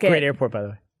said, fuck it. Great airport, by the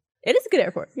way. It is a good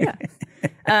airport. Yeah.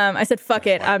 I said, fuck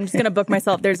it. I'm just going to book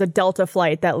myself. There's a Delta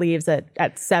flight that leaves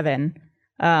at 7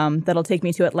 that'll take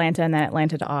me to Atlanta and then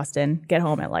Atlanta to Austin. Get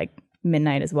home at like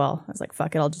midnight as well. I was like,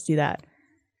 fuck it. I'll just do that.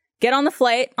 Get on the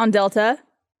flight on Delta.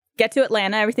 Get to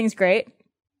Atlanta. Everything's great.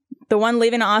 The one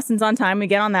leaving to Austin's on time. We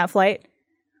get on that flight.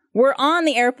 We're on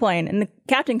the airplane and the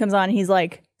captain comes on and he's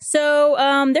like, So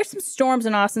there's some storms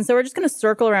in Austin, so we're just going to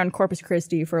circle around Corpus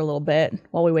Christi for a little bit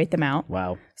while we wait them out.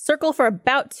 Wow. Circle for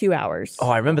about 2 hours. Oh,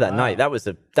 I remember that night. That was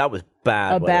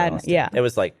bad. A weather bad- in Austin. yeah. It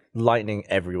was like lightning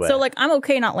everywhere. So like I'm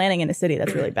okay not landing in a city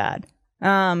that's really bad.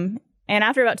 And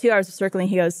after about 2 hours of circling,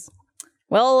 he goes,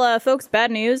 well, folks,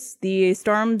 bad news. The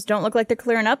storms don't look like they're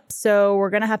clearing up, so we're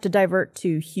going to have to divert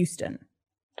to Houston.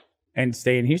 And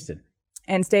stay in Houston.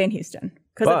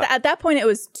 Because But- at that point, it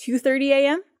was 2:30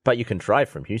 a.m. but you can drive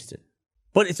from Houston.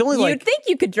 But it's only You'd like think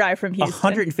you could drive from Houston.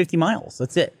 150 miles.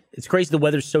 That's it. It's crazy. The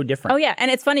weather's so different. Oh, yeah. And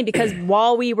it's funny because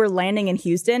while we were landing in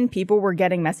Houston, people were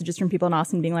getting messages from people in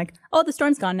Austin being like, oh, the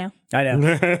storm's gone now. I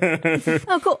know.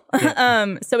 Oh,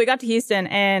 cool. So we got to Houston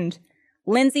and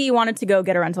Lindsay wanted to go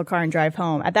get a rental car and drive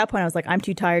home. At that point, I was like, I'm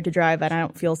too tired to drive and I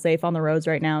don't feel safe on the roads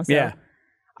right now. So Yeah.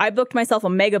 I booked myself a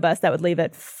megabus that would leave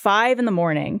at 5 in the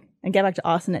morning and get back to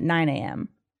Austin at 9 a.m.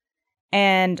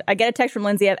 And I get a text from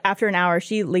Lindsay after an hour.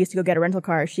 She leaves to go get a rental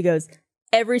car. She goes,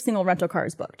 every single rental car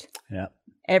is booked. Yeah.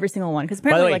 Every single one. Because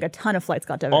apparently way, like a ton of flights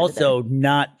got diverted. Also,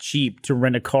 not cheap to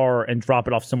rent a car and drop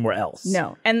it off somewhere else.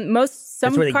 No. And some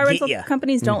That's where they car get rental ya.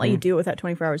 companies don't let you do it without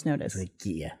 24 hours notice.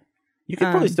 Yeah. You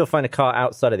could probably still find a car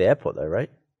outside of the airport, though, right?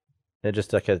 They're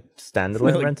just like a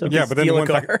standalone Like- rental. Yeah, but then the steal a ones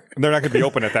like, car. they're not going to be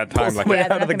open at that time. Like, Yeah,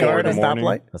 they're out of the not gonna car be at a in the morning.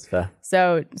 stoplight. That's fair.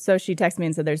 So she texted me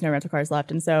and said there's no rental cars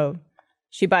left. And so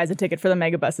she buys a ticket for the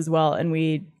megabus as well. And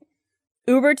we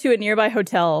Uber to a nearby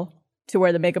hotel to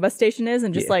where the megabus station is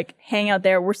and just like hang out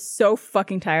there. We're so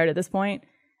fucking tired at this point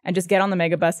and just get on the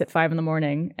megabus at 5 in the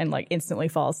morning and like instantly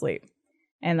fall asleep.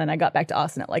 And then I got back to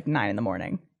Austin at like 9 in the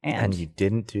morning. And you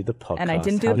didn't do the podcast. And I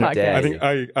didn't do How the podcast. dare I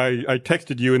you. think I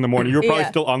texted you in the morning. You were probably Yeah.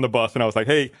 still on the bus, and I was like,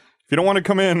 "Hey, if you don't want to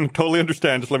come in, totally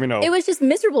understand. Just let me know." It was just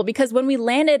miserable because when we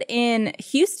landed in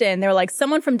Houston, they were like,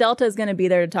 someone from Delta is going to be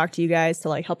there to talk to you guys to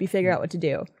like help you figure out what to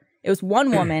do. It was one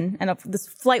woman and this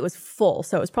flight was full.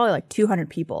 So it was probably like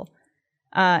 200 people.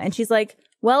 And she's like,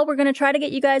 well, we're going to try to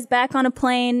get you guys back on a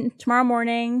plane tomorrow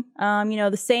morning.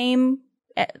 The same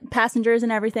passengers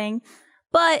and everything,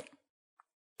 but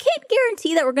can't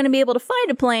guarantee that we're going to be able to find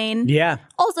a plane. Yeah.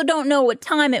 Also don't know what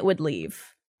time it would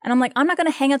leave. And I'm like, I'm not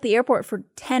going to hang at the airport for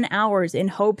 10 hours in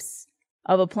hopes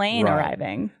of a plane Right.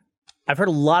 arriving. I've heard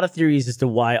a lot of theories as to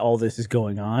why all this is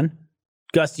going on.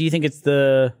 Gus, do you think it's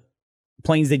the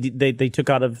planes they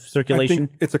took out of I circulation?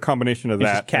 think it's a combination of It's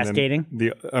that. just and then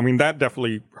cascading? that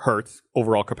definitely hurts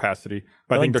overall capacity.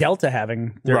 But I I like think there's- Delta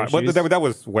having their right, but issues. that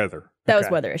was weather. That was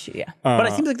Okay. weather issue, yeah. But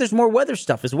it seems like there's more weather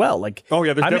stuff as well. Like, Oh,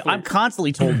 yeah, there's I'm definitely-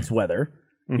 constantly told it's weather,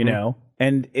 you know,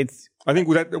 and it's. I think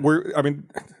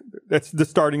that's the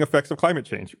starting effects of climate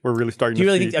change. We're really starting Do you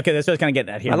to really see. think? Okay, that's what I was kind of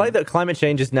getting at here. I like that climate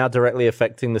change is now directly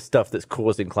affecting the stuff that's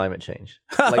causing climate change.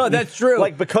 Oh, that's true.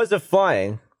 Like because of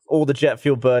flying, all the jet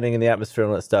fuel burning in the atmosphere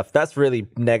and all that stuff, that's really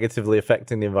negatively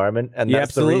affecting the Earth, and Yeah,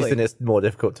 that's absolutely. the reason it's more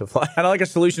difficult to fly. I like a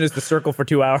solution is to circle for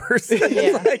 2 hours.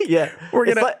 Like, Yeah, we're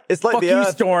gonna. It's like fuck the you,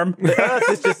 Earth. storm. The Earth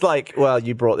is just like, well,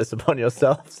 you brought this upon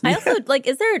yourselves. I also,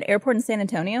 is there an airport in San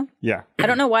Antonio? Yeah, I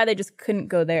don't know why they just couldn't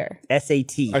go there.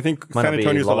 SAT. I think Might San not be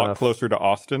Antonio's a long lot enough. closer to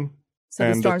Austin, So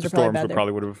the and storms the are probably storms bad would there.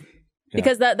 probably would have.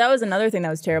 Because that was another thing that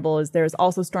was terrible is there's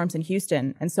also storms in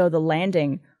Houston. And so the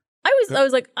landing, I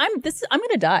was like, I'm going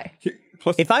to die.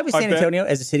 Plus, If I was San bet- Antonio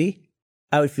as a city,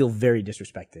 I would feel very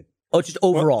disrespected. Oh, just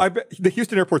overall. Well, I bet the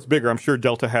Houston airport's bigger. I'm sure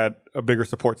Delta had a bigger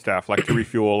support staff, like to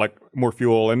refuel, like more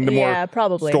fuel and Yeah, more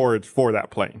probably. storage for that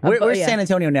plane. Where's yeah. San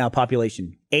Antonio now?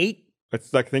 Population 8,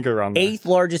 It's like think around there. 8th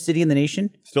largest city in the nation.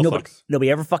 Still nobody, sucks.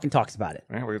 nobody ever fucking talks about it.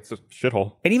 Yeah, well, it's a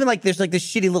shithole. And even like there's like this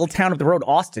shitty little town up the road,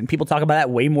 Austin. People talk about that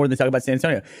way more than they talk about San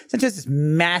Antonio. San Antonio's this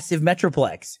massive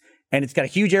metroplex, and it's got a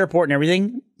huge airport and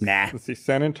everything. Nah, Let's see,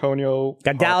 San Antonio.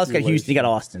 got Dallas, got Houston, you got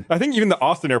Austin. I think even the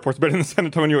Austin airport's better than the San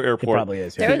Antonio airport. probably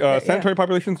is, yeah. See, There- San yeah. Antonio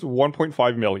population's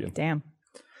 1.5 million. Damn.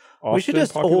 Austin We should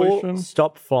just population, all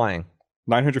stop flying.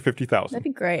 950,000. That'd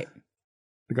be great.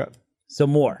 So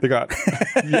more. They got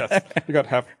yes, they got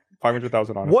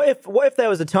 500,000 on it. What if there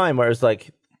was a time where it was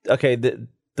like, okay, the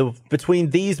between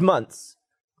these months,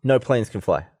 no planes can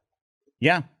fly.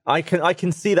 Yeah, I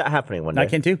can see that happening one day. I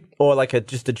can too. Or like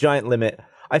just a giant limit.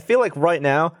 I feel like right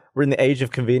now we're in the age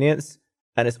of convenience,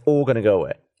 and it's all going to go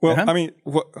away. Well, Uh-huh. I mean,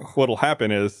 what'll happen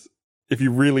is if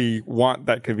you really want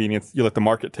that convenience, you let the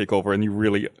market take over and you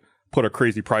really put a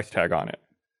crazy price tag on it.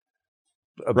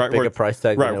 A Right, bigger where- price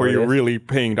tag. Right, than where it you're is. really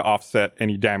paying to offset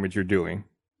any damage you're doing.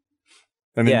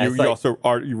 And then Yeah, you it's like- also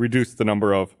you reduce the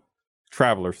number of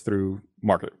travelers through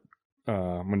market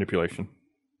manipulation.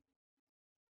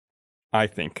 I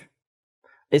think.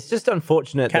 It's just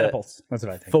unfortunate that Catapults. That's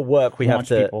what I think. for work we Launch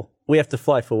have people. to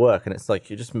fly for work, and it's like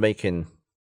you're just making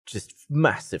just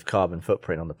massive carbon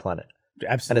footprint on the planet. and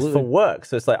Absolutely. it's for work.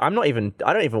 So it's like I don't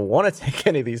even want to take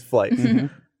any of these flights,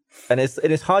 and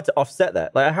it is hard to offset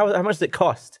that. Like how much does it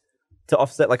cost to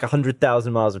offset like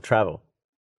 100,000 miles of travel?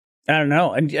 I don't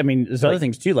know. And I mean, there's other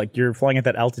things too. Like you're flying at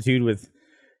that altitude with,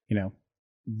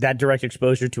 that direct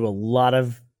exposure to a lot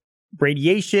of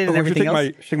radiation and everything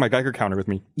else. Take my Geiger counter with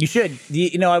me. You should.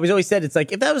 I was always said, it's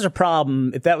like, if that was a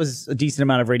problem, if that was a decent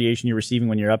amount of radiation you're receiving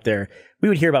when you're up there, we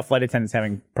would hear about flight attendants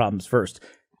having problems first.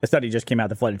 A study just came out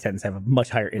that flight attendants have a much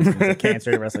higher incidence of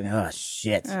cancer and wrestling. Oh,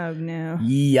 shit. Oh, no.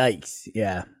 Yikes.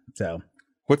 Yeah. So.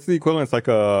 What's the equivalent? It's like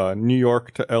a New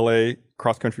York to LA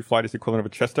cross-country flight is the equivalent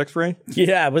of a chest x-ray?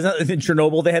 Yeah, wasn't it in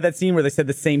Chernobyl they had that scene where they said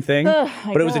the same thing? Oh,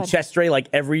 my but it was a God. chest ray like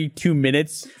every 2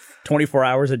 minutes, 24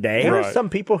 hours a day. There Right. are some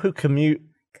people who commute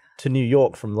to New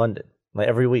York from London. Like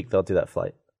every week they'll do that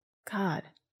flight. God.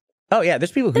 Oh, yeah,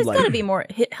 there's people who There's like got to be more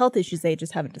health issues they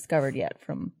just haven't discovered yet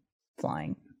from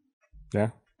flying. Yeah.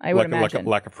 I would like imagine. a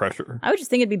lack of pressure. I would just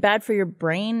think it'd be bad for your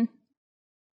brain.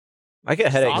 I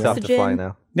get headaches after Oxygen? flying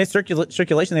now. There's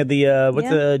circulation. They have the, what's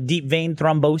Yeah. the deep vein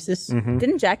thrombosis?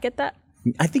 Didn't Jack get that?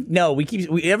 I think, no,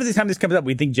 every time this comes up,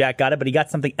 we think Jack got it, but he got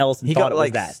something else and He thought got it was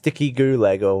like that. sticky goo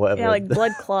leg or whatever. Yeah, like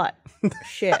blood clot.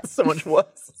 Shit. so much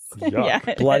worse. Yeah. Yuck.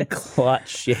 it Blood is. clot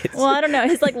shit. Well, I don't know.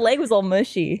 His leg was all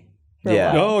mushy. for a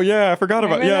Yeah. while. Oh yeah, I forgot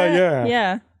about Remember that? yeah.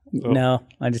 Yeah. No,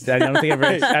 I don't think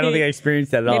I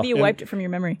experienced that at all. Maybe you wiped it from your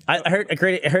memory. I heard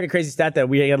a crazy stat that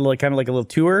we had a little, kind of like a little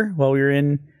tour while we were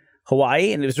in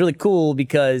Hawaii, and it was really cool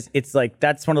because it's like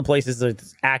that's one of the places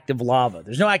that's active lava.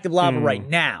 There's no active lava right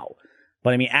now,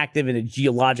 but I mean active in a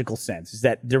geological sense. Is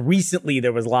that there was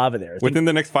lava there? I think- Within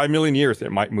the next 5 million years,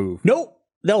 it might move.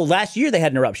 No, last year they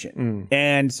had an eruption.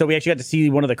 And so we actually got to see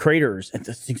one of the craters, and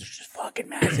those things are just fucking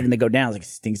massive, and they go down. It's like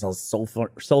stinks all sulfur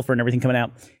and everything coming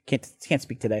out. Can't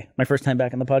speak today. My first time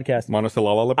back on the podcast.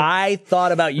 Monosilala. I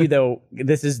thought about you though.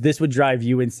 This would drive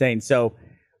you insane. So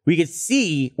we could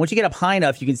see once you get up high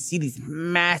enough, you can see these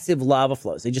massive lava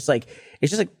flows. It's just like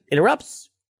it erupts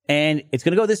and it's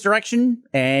going to go this direction,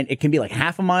 and it can be like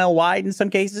half a mile wide in some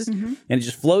cases, and it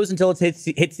just flows until it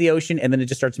hits the ocean, and then it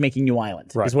just starts making new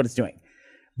islands. Right. Is what it's doing.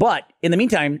 But in the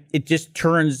meantime, it just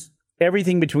turns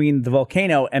everything between the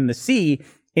volcano and the sea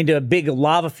into a big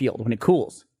lava field when it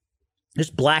cools.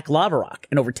 Just black lava rock.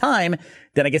 And over time,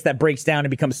 then I guess that breaks down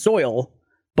and becomes soil,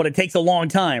 but it takes a long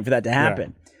time for that to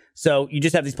happen. So you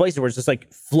just have these places where it's just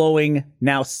like flowing,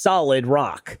 now solid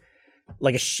rock,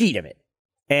 like a sheet of it.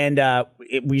 And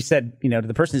we said, to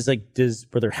the person, is like,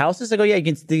 were there houses? I go, yeah,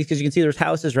 because you can see there's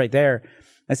houses right there.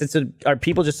 I said, so are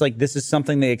people just like, this is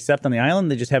something they accept on the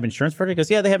island? They just have insurance for it? He goes,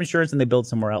 yeah, they have insurance and they build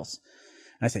somewhere else.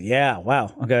 And I said, yeah, wow.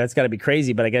 Okay, that's got to be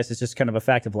crazy, but I guess it's just kind of a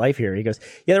fact of life here. He goes,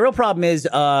 yeah, the real problem is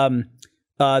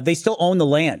they still own the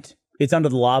land. It's under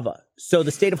the lava. So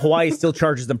the state of Hawaii still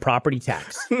charges them property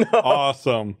tax.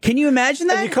 Awesome. Can you imagine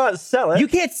that? And you can't sell it. You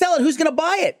can't sell it. Who's going to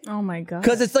buy it? Oh my God.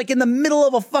 Because it's like in the middle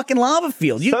of a fucking lava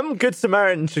field. Some good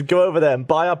Samaritan should go over there and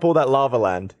buy up all that lava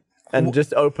land and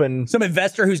just open. Some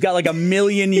investor who's got like a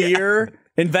million-year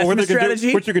investment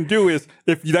strategy. What you can do is,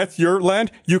 if that's your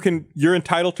land, you're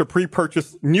entitled to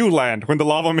pre-purchase new land when the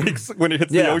lava when it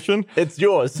hits the ocean. It's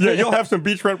yours. Yeah, you'll have some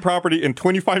beachfront property in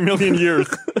 25 million years.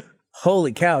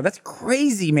 Holy cow, that's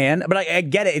crazy, man. But I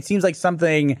get it. It seems like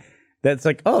something that's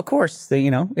like, oh, of course,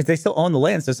 if they still own the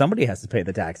land, so somebody has to pay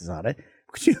the taxes on it.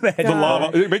 Could you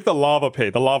imagine? Make the lava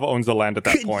pay. The lava owns the land at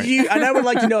that point. And I would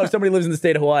like to know if somebody lives in the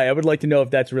state of Hawaii. I would like to know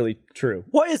if that's really true.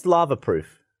 What is lava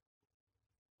proof?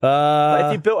 Like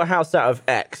if you built a house out of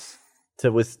X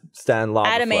to withstand lava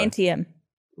flow. Adamantium.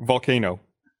 Volcano.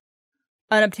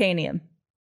 Unobtainium.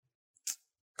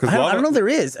 Because I don't know if there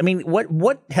is. I mean,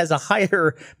 what has a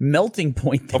higher melting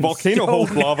point than a volcano stone?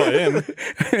 holds lava in.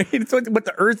 It's what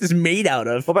the Earth is made out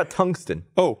of. What about tungsten?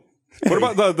 Oh, what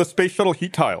about the space shuttle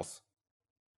heat tiles?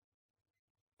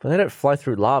 But they don't fly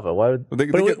through lava. Why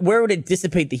would Where would it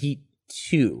dissipate the heat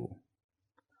to?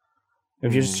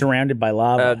 If you're just surrounded by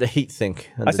lava. the heat sink?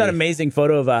 I saw an underneath. amazing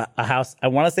photo of a house. I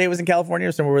want to say it was in California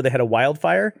or somewhere where they had a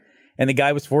wildfire, and the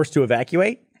guy was forced to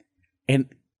evacuate. And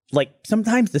like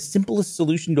sometimes the simplest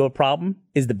solution to a problem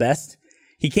is the best.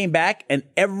 He came back and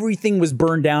everything was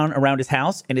burned down around his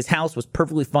house, and his house was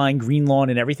perfectly fine, green lawn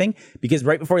and everything, because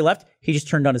right before he left, he just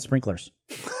turned on his sprinklers.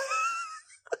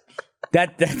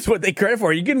 That's what they credit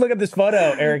for. You can look up this photo,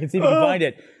 Eric, and see if you can find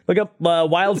it. Look up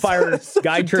wildfire.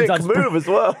 Guy turns on move as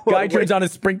well. Guy turns on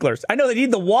his sprinklers. I know they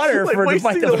need the water Like for to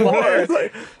fight wasting the fire. water.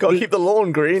 Like, gotta keep the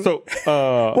lawn green. So,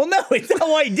 Well, no, it's not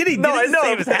why he did it. He No, did it I to know,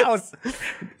 save his but- house.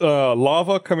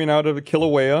 lava coming out of the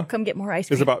Kilauea Come get more ice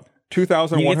cream. is about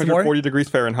 2,140 degrees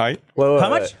Fahrenheit. How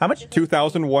much? How much?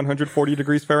 2,140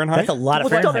 degrees Fahrenheit. That's a lot of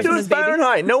Stop Fahrenheit. doing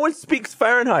Fahrenheit. No one speaks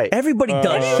Fahrenheit. Everybody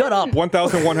does. Shut up.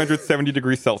 1,170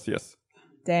 degrees Celsius.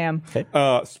 Damn.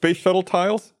 Space shuttle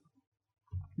tiles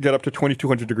get up to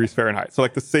 2,200 degrees Fahrenheit. So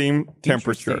like the same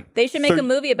temperature. They should make So- a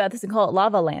movie about this and call it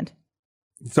Lava Land.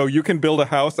 So you can build a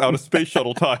house out of space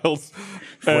shuttle tiles,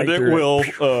 and it through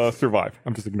will survive.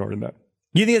 I'm just ignoring that.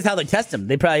 You think that's how they test them?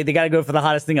 They got to go for the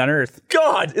hottest thing on Earth.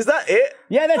 God, is that it?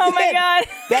 Yeah, that's Oh it. my god.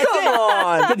 That's Come it.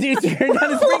 on. The dude turned on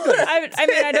his sprinkler. I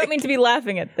mean, I don't mean to be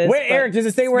laughing at this. Where, but Eric, does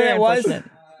it say it's where very that was?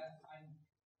 unfortunate.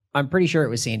 I'm pretty sure it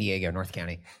was San Diego, North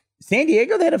County. San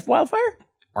Diego, they had a wildfire?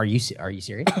 Are you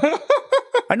serious?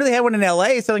 I know they had one in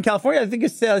LA, Southern California. I think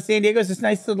it's San Diego's this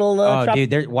nice little Oh, shop. dude,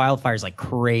 there's wildfires like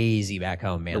crazy back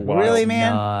home, man. Wild. Really,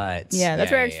 man? Nuts. Yeah,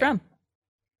 that's where Eric's from.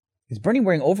 Is Bernie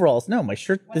wearing overalls? No, my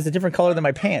shirt is a different color than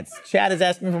my pants. Chad is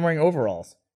asking if I'm wearing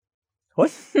overalls.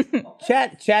 What?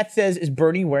 Chat says, is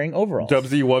Bernie wearing overalls?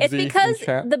 Dubsy Wubsy. It's because in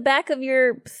chat. the back of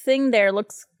your thing there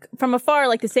looks from afar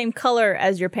like the same color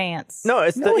as your pants. No,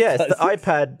 it's No, the it it's the doesn't.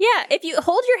 iPad. Yeah, if you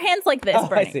hold your hands like this, Oh,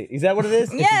 Bernie. I see. Is that what it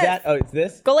is? Is Yes. that, oh, it's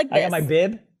this? Go like I got this. my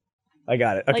bib. I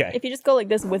got it. Okay. Like if you just go like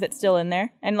this with it still in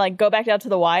there and like go back out to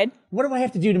the wide. What do I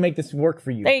have to do to make this work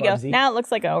for you? There you go. Bubsy? Now it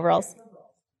looks like overalls.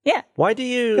 Yeah. Why do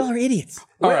you? Y'all are idiots.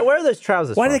 Where are those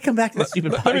trousers? Why did from? they come back to the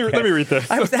stupid podcast? Let me read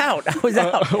this. I was out. I was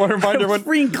out. I want to remind I was everyone.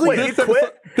 free and clear.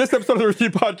 This episode of the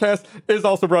Receipt Podcast is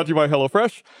also brought to you by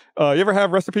HelloFresh. You ever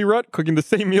have recipe rut, cooking the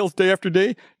same meals day after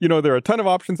day? You know there are a ton of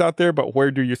options out there, but where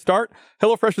do you start?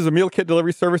 HelloFresh is a meal kit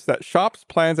delivery service that shops,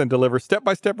 plans, and delivers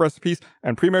step-by-step recipes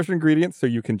and pre-measured ingredients so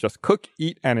you can just cook,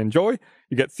 eat, and enjoy.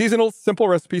 You get seasonal, simple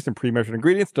recipes and pre-measured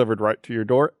ingredients delivered right to your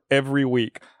door every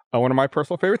week. One of my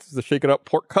personal favorites is the Shake It Up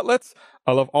pork cutlets.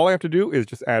 I love all I have to do is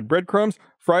just add breadcrumbs,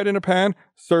 fry it in a pan,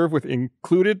 serve with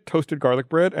included toasted garlic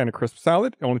bread and a crisp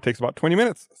salad. It only takes about 20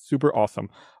 minutes. Super awesome.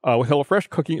 With HelloFresh,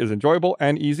 cooking is enjoyable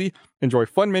and easy. Enjoy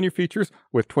fun menu features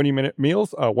with 20-minute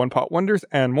meals, one-pot wonders,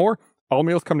 and more. All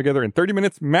meals come together in 30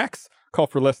 minutes max, call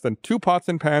for less than 2 pots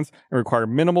and pans, and require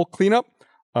minimal cleanup.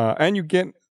 And you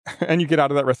get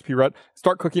out of that recipe rut.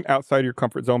 Start cooking outside your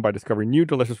comfort zone by discovering new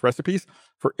delicious recipes.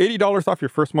 For $80 off your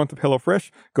first month of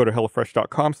HelloFresh, go to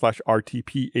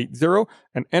HelloFresh.com/RTP80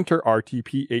 and enter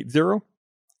RTP80.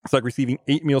 It's like receiving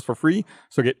 8 meals for free.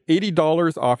 So get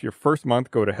 $80 off your first month.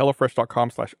 Go to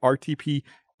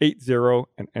HelloFresh.com/RTP80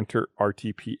 and enter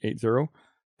RTP80.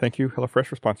 Thank you, HelloFresh,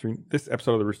 for sponsoring this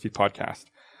episode of the Rooster Teeth Podcast.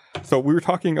 So we were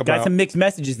talking about... Got some mixed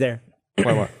messages there.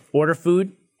 What? Order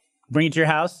food, bring it to your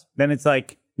house. Then it's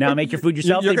like, now make your food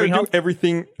yourself. You're They bring going home. to do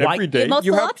everything Why- every You day. have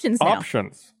multiple have options now.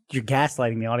 options. You're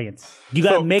gaslighting the audience. You got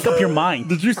to So- make up your mind.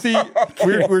 Did you see?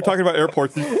 We were talking about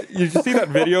airports. Did you see that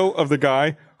video of the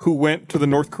guy who went to the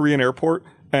North Korean airport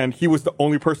and he was the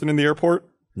only person in the airport?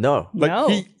 No. Like No.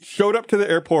 he showed up to the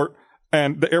airport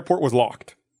and the airport was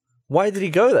locked Why did he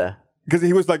go there? because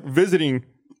he was like visiting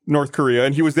North Korea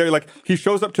and he was there. Like he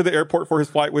shows up to the airport for his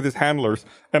flight with his handlers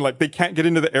and like they can't get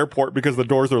into the airport because the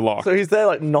doors are locked. So he's there,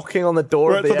 like knocking on the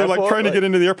door Right, of the so they're airport. like trying to get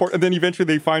into the airport, and then eventually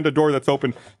they find a door that's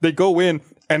open. They go in,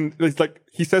 and it's like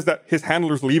he says that his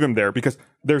handlers leave him there because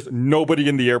there's nobody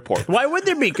in the airport. Why would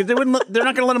there be? Because they're not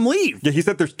going to let him leave. Yeah, he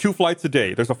said there's 2 flights a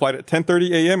day. There's a flight at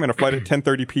 10:30 a.m. and a flight at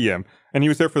 10:30 p.m. And he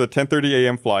was there for the 10:30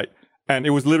 a.m. flight, and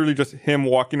it was literally just him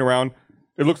walking around.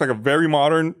 It looks like a very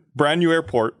modern, brand new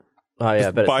airport Oh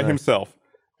yeah, but by himself.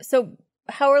 So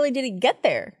how early did he get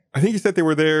there? I think he said they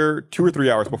were there 2 or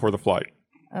 3 hours before the flight.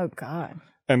 Oh God.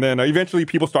 And then eventually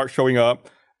people start showing up,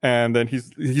 and then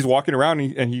he's walking around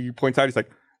and he points out, he's like,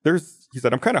 he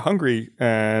said, I'm kind of hungry.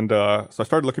 And so I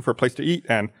started looking for a place to eat,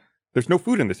 and there's no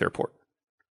food in this airport.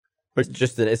 Like,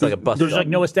 it's like a bus There's stop. like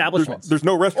no establishments. there's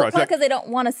no Well, restaurants. probably Like, because they don't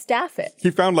want to staff it.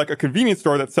 he found like a convenience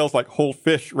store that sells like whole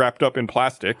fish wrapped up in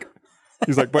plastic.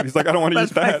 He's like, I don't want to eat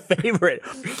That's my that. favorite.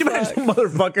 Can you imagine some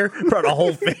motherfucker brought a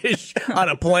whole fish on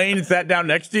a plane and sat down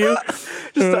next to you?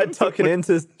 Just started tucking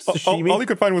into sashimi. All he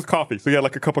could find was coffee. So he had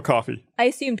like a cup of coffee. I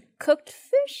assumed cooked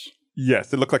fish.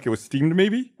 Yes, it looked like it was steamed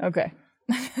able. Okay.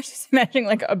 I was just imagining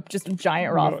like just a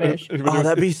giant raw fish. Oh,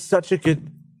 that'd be such a good.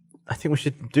 I think we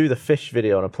should do the fish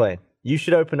video on a plane. You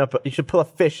should you should pull a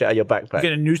fish out of your backpack.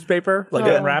 Get a newspaper, like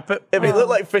Yeah. unwrap it. It look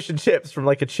like fish and chips from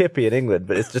like a chippy in England,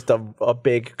 but it's just a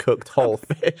big cooked whole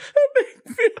fish.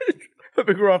 A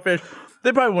big raw fish.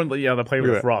 They probably wouldn't let you on the plane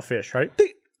with Yeah. raw fish, right?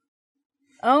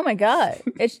 Oh my God.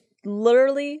 It's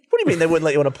literally. What do you mean they wouldn't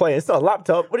let you on a plane? It's not a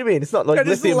laptop. What do you mean? It's not like I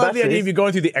just lithium love the idea batteries. of you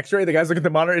going through the X-ray. The guys look at the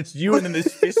monitor. It's you, and then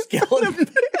this fish skeleton,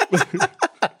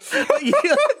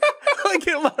 like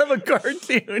out of a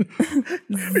cartoon.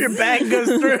 Your bag goes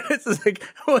through. It's just like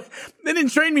they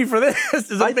didn't train me for this.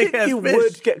 It's a I big think ass you fish.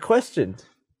 would get questioned.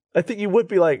 I think you would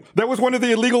be like That was one of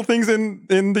the illegal things in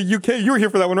the UK. You were here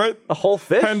for that one, right? a whole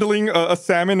fish. Handling a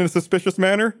salmon in a suspicious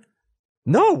manner.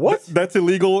 No, what? That's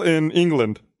illegal in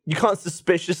England. You can't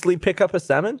suspiciously pick up a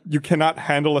salmon? You cannot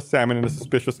handle a salmon in a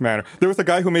suspicious manner. There was a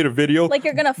guy who made a video. Like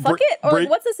you're gonna fuck it, or break-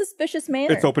 what's a suspicious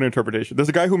manner? It's open interpretation. There's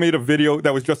a guy who made a video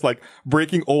that was just like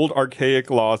breaking old archaic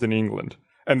laws in England,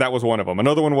 and that was one of them.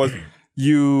 Another one was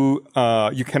you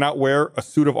cannot wear a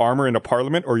suit of armor in a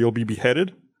parliament or you'll be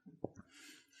beheaded.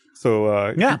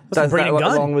 So Yeah, That's bring a that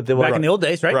gun. along with the Back in the old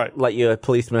days, right? right, Like your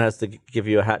policeman has to give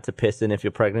you a hat to piss in if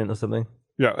you're pregnant or something.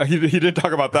 yeah, he did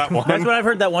talk about that one. That's what I've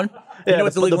heard. That one. You know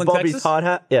what's illegal the in Bobby's Texas? hard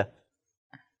hat. Yeah.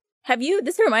 Have you?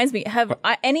 This reminds me. Have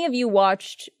any of you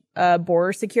watched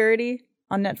Border Security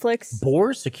on Netflix?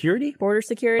 Border security. Border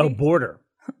Security. Oh, border.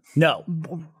 No.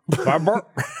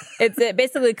 It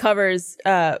basically covers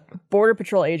border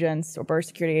patrol agents or border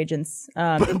security agents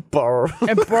Bar.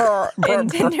 in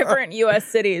different U.S.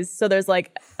 cities. So there's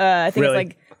like I think Really? it's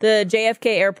like the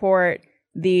JFK airport,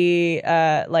 the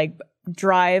like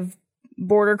Drive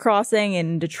border crossing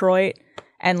in Detroit,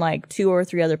 and like 2 or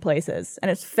 3 other places. And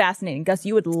it's fascinating. Gus,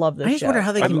 you would love this I just show. wonder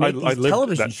how they I can make these lived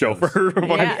television that show shows. for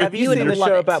Yeah. Have you You would seen the love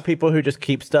show it. about people who just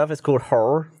keep stuff? It's called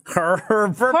Horror.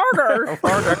 Harder.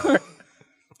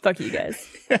 Fuck you guys.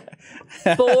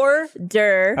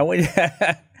 Border. I went.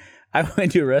 I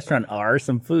went to a restaurant.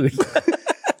 Some food.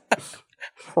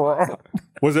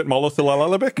 Was it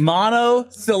monosyllabic?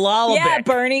 Monosyllabic. Yeah,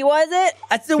 Bernie, was it?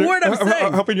 That's the word I'm I'm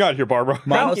saying. helping you out here, Barbara. You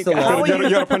Monosyllabic.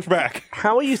 gotta punch back.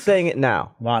 How are you saying it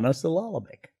now?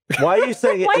 Monosyllabic. Why are you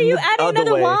saying it Why are in you the adding other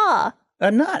another way? law?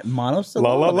 Not La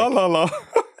monosyllabic. la la la la.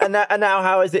 And now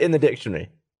how is it in the dictionary?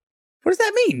 What does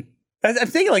that mean? I'm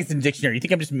saying it like it's in the dictionary. You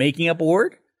think I'm just making up a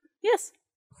word? Yes.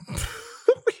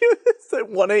 It's like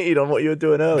 180 on what you were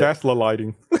doing earlier. Gasla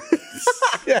lighting.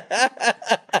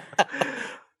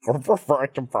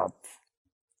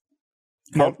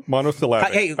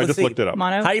 Monosyllabic. Hey, I let's just see. looked it up.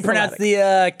 Mono. How do you pronounce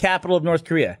the capital of North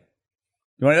Korea?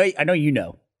 You want to? I know you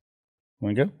know.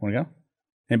 Want to go? Want to go?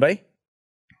 Anybody?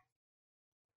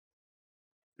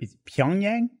 Is it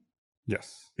Pyongyang?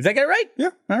 Yes. Is that guy right? Yeah.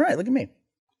 All right. Look at me.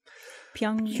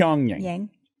 Pyongyang. Yang.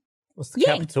 What's the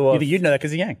Yang. capital You of, think you'd know that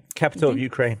because of Yang? capital of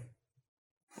Ukraine?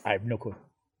 I have no clue.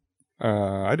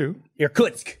 I do.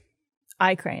 Irkutsk.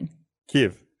 I crane.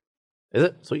 Kiev. Is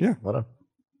it? Sweet. Yeah. Well done.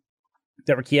 Is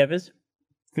that where Kiev is?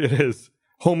 It is.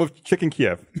 Home of Chicken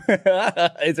Kiev.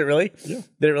 Is it really? Yeah.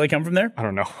 Did it really come from there? I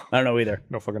don't know. I don't know either.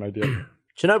 No fucking idea.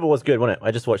 Chernobyl was good, wasn't it?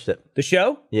 I just watched it. The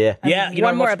show? Yeah. Yeah. You know,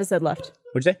 One more watched- episode left.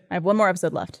 What'd you say? I have one more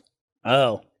episode left.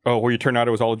 Oh. Oh, where you turned out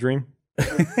it was all a dream?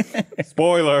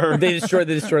 Spoiler. They destroy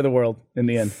the world in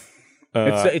the end.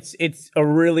 It's a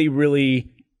really,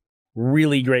 really,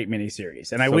 really great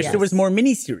miniseries. And I wish there was more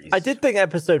miniseries. I did think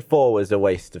episode 4 was a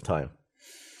waste of time.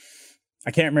 I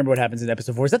can't remember what happens in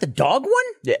episode 4. Is that the dog one?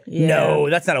 Yeah. No,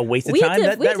 that's not a waste of We had time. to-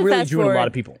 That we had to really fast drew in a lot forward.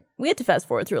 of people. We had to fast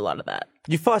forward through a lot of that.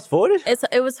 You fast forwarded?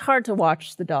 It was hard to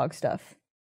watch the dog stuff.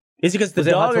 Is it because the Was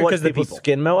it hard dog to or watch because of the people's people?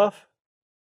 skin melt off?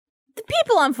 The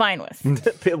people I'm fine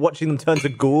with. Watching them turn to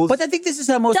ghouls? But I think this is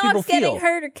how most people Dogs getting feel.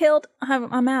 hurt or killed,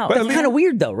 I'm out. But at That's least- kind of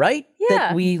weird though, right? Yeah.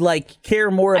 That we like care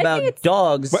more I about think it's-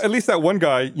 dogs. But at least that one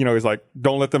guy, is like,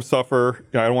 don't let them suffer.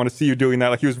 I don't want to see you doing that.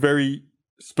 Like, he was very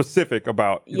specific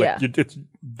about, Yeah. it's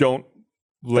don't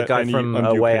the let guy any from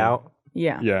undue Way pain. Out,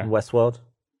 yeah. Yeah. Westworld.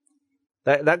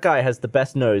 That guy has the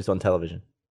best nose on television.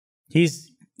 He's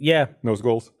Nose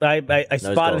goals. I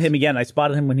spotted goals. him again. I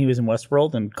spotted him when he was in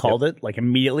Westworld and called it like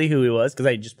immediately who he was because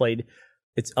I just played.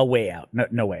 It's A Way Out,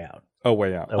 no Way Out. Oh,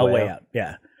 way out. A Way Out.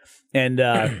 Yeah. And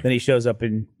then he shows up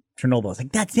in Chernobyl. I was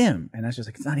like, that's him. And I was just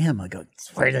like, it's not him. I go, I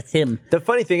swear that's him. The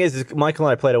funny thing is Michael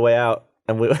and I played A Way Out,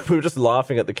 and we were just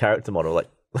laughing at the character model, like,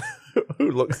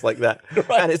 who looks like that?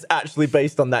 And it's actually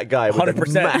based on that guy with 100%.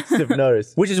 a massive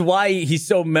nose. Which is why he's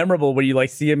so memorable when you like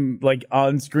see him like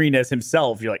on screen as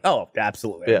himself. You're like, oh,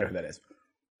 absolutely. I know who that is.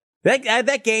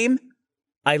 That game,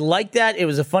 I liked that. It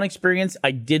was a fun experience.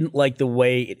 I didn't like the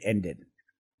way it ended.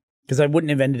 Because I wouldn't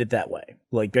have ended it that way.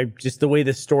 Like just the way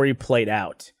the story played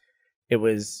out. It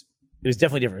was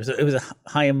definitely different. It was a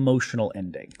high emotional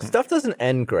ending. Stuff doesn't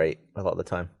end great a lot of the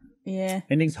time. Yeah.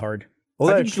 Ending's hard.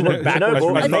 Although I think you should work backwards.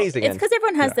 Chernobyl, I thought- amazing. It's end. because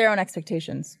everyone has their own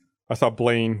expectations. I saw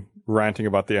Blaine ranting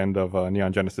about the end of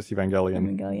Neon Genesis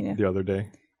Evangelion Yeah. the other day.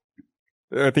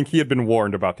 I think he had been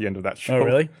warned about the end of that show. Oh,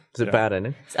 really? It's a bad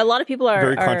ending. A lot of people are,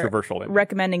 Very are controversial ending.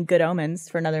 recommending Good Omens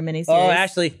for another miniseries. Oh,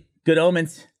 Ashley, Good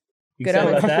Omens. You Good excited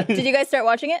Omens. about that? Did you guys start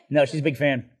watching it? No, she's a big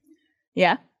fan.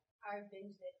 Yeah. I binged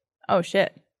it. Oh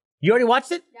shit. You already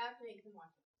watched it? Yeah, after you can watch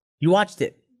it. You watched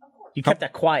it. You kept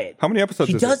that quiet. How many episodes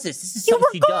She is does it? this. This is You something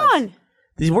were she gone.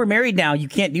 does. We're married now. You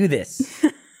can't do this.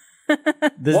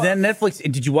 Netflix.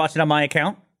 Did you watch it on my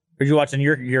account? Or did you watch it on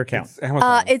your account? It's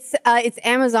Amazon. It's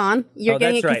Amazon. You're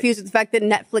getting that's it right. confused with the fact that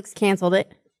Netflix canceled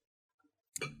it.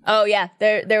 Oh yeah,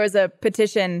 there was a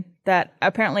petition that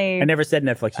apparently I never said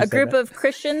Netflix. You a said group that. of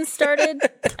Christians started,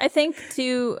 I think,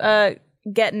 to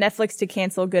get Netflix to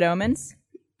cancel Good Omens,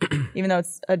 even though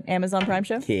it's an Amazon Prime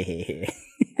show.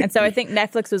 And so I think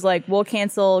Netflix was like, "We'll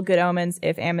cancel Good Omens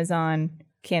if Amazon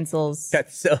cancels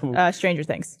That's so. Stranger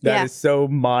Things." That is so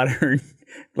modern,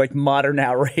 like modern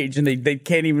outrage, and they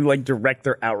can't even like direct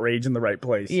their outrage in the right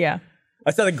place. Yeah.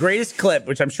 I saw the greatest clip,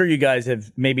 which I'm sure you guys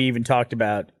have maybe even talked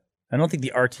about. I don't think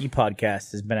the RT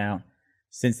podcast has been out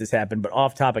since this happened, but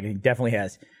off topic, I think definitely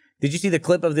has. Did you see the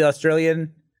clip of the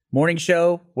Australian morning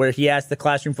show where he asked the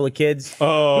classroom full of kids,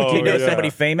 Oh, "Do you know yeah. somebody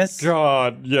famous?"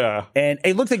 God, yeah. And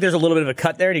it looks like there's a little bit of a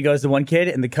cut there, and he goes to one kid,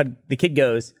 and the kid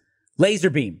goes,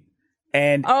 "Laserbeam."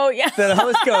 And Oh yeah. the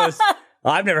host goes,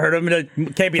 "I've never heard of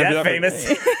him. Can't be that famous."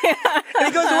 And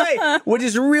he goes away, which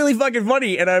is really fucking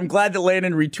funny. And I'm glad that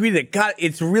Landon retweeted it. God,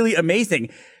 it's really amazing.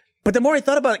 But the more I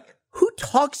thought about it, who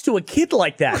talks to a kid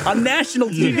like that on national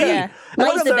TV? Yeah.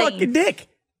 What a Laserbeam. fucking dick.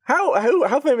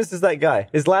 How famous is that guy?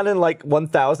 Is Landon like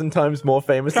 1,000 times more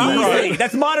famous than that? Easily.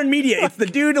 That's modern media. It's the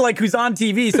dude like who's on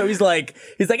TV. So he's like,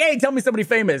 hey, tell me somebody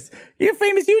famous. You're a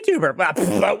famous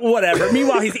YouTuber. Whatever.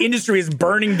 Meanwhile, his industry is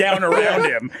burning down around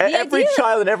him. Every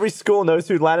child in every school knows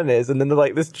who Landon is, and then they're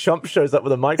like, this chump shows up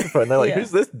with a microphone. They're like, Yeah.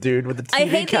 who's this dude with the TV I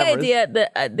hate cameras?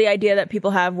 the idea that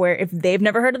people have where if they've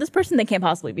never heard of this person, they can't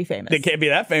possibly be famous. They can't be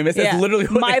that famous. That's Yeah. literally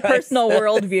what my the guy personal said.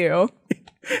 worldview.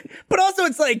 But also,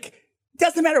 it's like,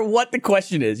 doesn't matter what the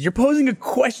question is. You're posing a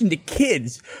question to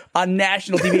kids on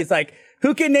national TV. It's like,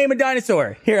 who can name a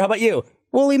dinosaur? Here, how about you?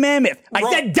 Woolly mammoth. I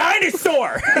said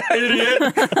dinosaur!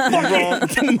 Idiot.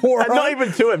 Fucking moron. And not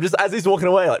even to him, just as he's walking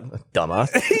away, like,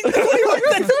 dumbass.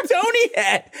 That's what Tony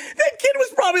had. That kid was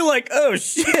probably like, oh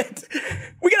shit.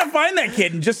 We gotta find that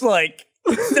kid and just like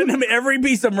send him every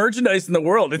piece of merchandise in the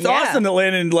world. It's Yeah. awesome that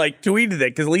Landon like tweeted it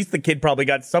because at least the kid probably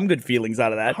got some good feelings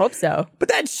out of that. Hope so. But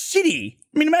that's shitty.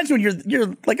 I mean, imagine when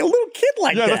you're like a little kid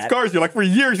like Yeah, that. that scars you. Like for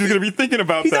years, he's gonna be thinking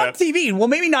about He's on that. TV. Well,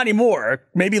 maybe not anymore.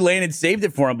 Maybe Landon saved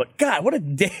it for him. But God, what a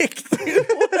dick, dude!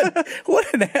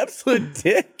 What an absolute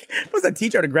dick! What was that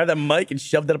teacher to grab that mic and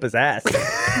shoved it up his ass?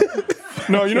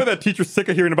 No, you know that teacher's sick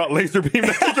of hearing about Laserbeam.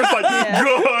 That teacher's like,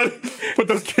 God, put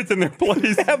those kids in their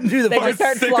place. Have him do the They fucking just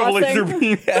start sick of flossing.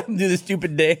 Laserbeam. have him do the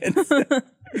stupid dance.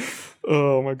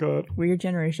 Oh my God. Weird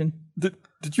generation.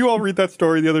 Did you all read that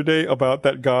story the other day about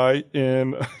that guy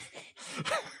in?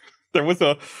 There was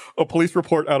a police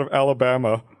report out of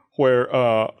Alabama where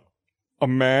a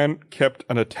man kept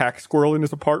an attack squirrel in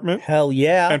his apartment Hell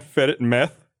yeah! and fed it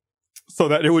meth so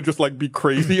that it would just like be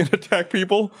crazy and attack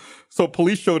people. So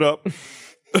police showed up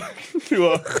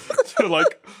to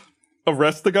like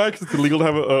arrest the guy because it's illegal to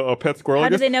have a pet squirrel. How I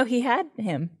did guess. they know he had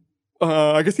him?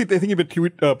 I think he'd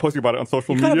been posting about it on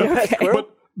social media, but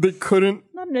they couldn't.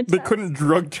 Not an They attack. couldn't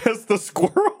drug test the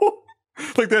squirrel.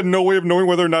 Like they had no way of knowing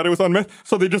whether or not it was on meth,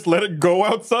 so they just let it go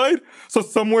outside. So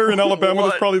somewhere in Alabama,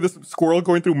 there's probably this squirrel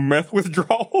going through meth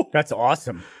withdrawal. That's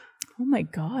awesome. Oh my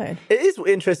god. It is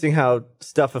interesting how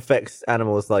stuff affects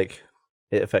animals like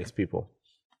it affects people.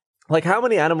 Like, how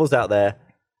many animals out there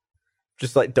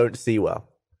just like don't see well?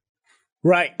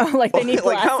 Right. Oh, like they need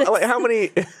like glasses. how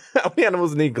many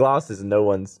animals need glasses and no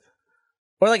one's?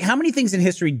 Or like, how many things in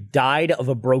history died of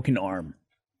a broken arm?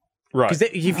 Right. Because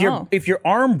if your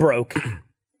arm broke,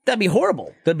 that'd be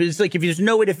horrible. It's like if there's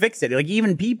no way to fix it. Like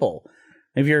even people,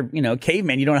 if you're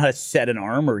caveman, you don't know how to set an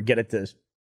arm or get it to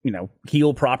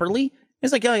heal properly.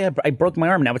 It's like, oh yeah, I broke my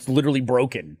arm. Now it's literally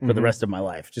broken for the rest of my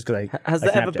life just because I Has I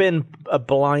there ever snapped it. been a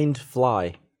blind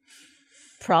fly?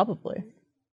 Probably.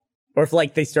 Or if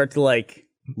like they start to like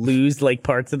lose like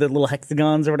parts of the little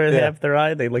hexagons or whatever they Yeah. have their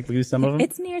eye, they like lose some of them.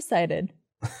 It's nearsighted.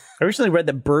 I recently read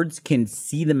that birds can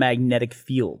see the magnetic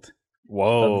field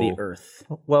Whoa. of the Earth.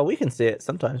 Well, we can see it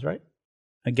sometimes, right?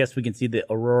 I guess we can see the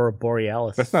aurora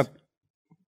borealis. That's not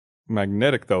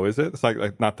magnetic, though, is it? It's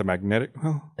like not the magnetic.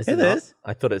 Well, Is It not? is.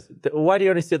 I thought it's. Why do you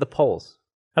only see the poles?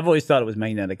 I've always thought it was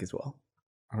magnetic as well.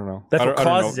 I don't know. That's I what don't- I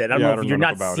don't causes know. it. I don't Yeah, know if you're enough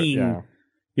not about it, seeing. yeah.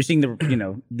 You're seeing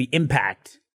the the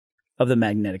impact of the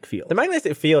magnetic field. The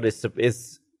magnetic field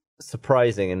is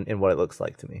surprising in what it looks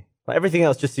like to me. Like everything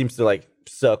else just seems to like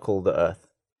circle the Earth.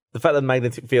 The fact that the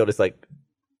magnetic field is like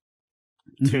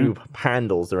two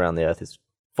handles around the Earth is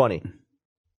funny.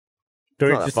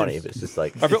 Very It's not that funny, interesting. but it's just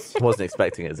like I feel- I wasn't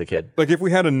expecting it as a kid. Like if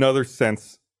we had another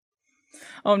sense,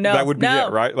 Oh no. that would be no.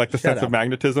 it, right? Like the Shut sense up. of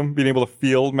magnetism, being able to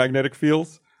feel magnetic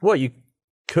fields. Well, you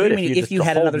could I mean, if just you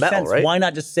had hold another metal, sense, right? why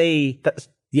not just say That's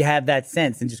you have that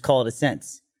sense and just call it a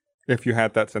sense? If you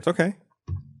had that sense, okay.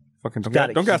 Fucking Got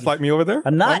it. don't gaslight me over there.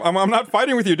 I'm not. I'm not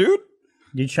fighting with you, dude.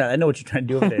 I know what you're trying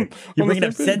to do over there. You're bringing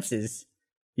up same page. senses.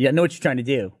 Yeah, I know what you're trying to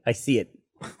do. I see it.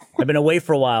 I've been away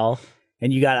for a while,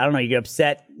 and you get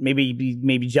upset,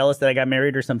 maybe jealous that I got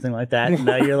married or something like that. And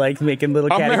now you're like making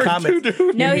little I'm catty married comments. too,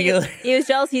 dude. No, he was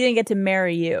jealous he didn't get to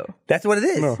marry you. That's what it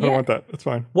is. No, I don't want that. That's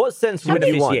fine. What sense would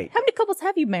you want? Initiate. How many couples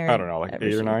have you married? I don't know, like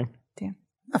 8 or 9. Damn. I'm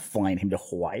not flying him to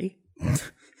Hawaii.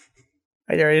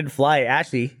 I didn't fly.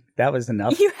 Ashley, that was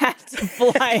enough. You had to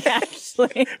fly,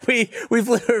 Ashley. we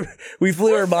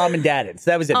flew her mom and dad in.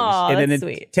 So that was it. Aw, and then that's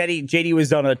sweet. JD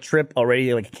was on a trip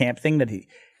already, like a camp thing that he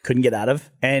couldn't get out of.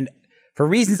 And for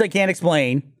reasons I can't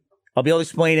explain, I'll be able to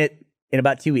explain it in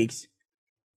about 2 weeks.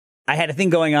 I had a thing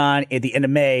going on at the end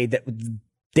of May that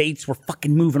dates were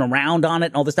fucking moving around on it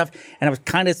and all this stuff. And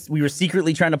we were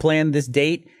secretly trying to plan this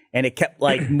date, and it kept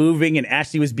like moving, and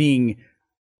Ashley was being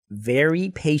very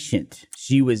patient.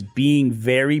 She was being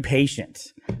very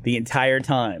patient the entire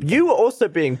time. You were also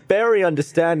being very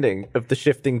understanding of the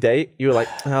shifting date. You were like,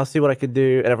 I'll see what I could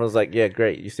do. And everyone's like, yeah,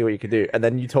 great. You see what you could do. And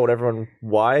then you told everyone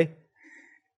why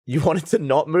you wanted to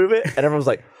not move it. And everyone's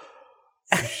like,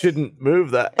 you shouldn't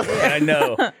move that. I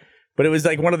know. But it was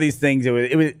like one of these things. It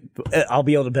was. I'll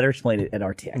be able to better explain it at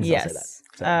RTX. I'll say that. Yes.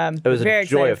 It was a very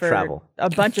joy excited of for travel. A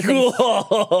bunch of things.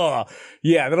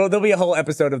 Yeah, there'll be a whole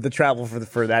episode of the travel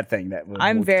for that thing.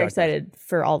 I'm very excited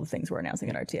for all the things we're announcing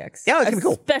at RTX. Yeah, it's gonna be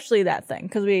cool. Especially that thing,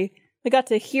 because we got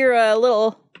to hear a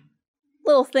little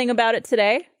thing about it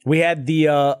today. We had the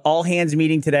all hands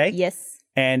meeting today. Yes.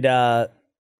 And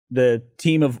the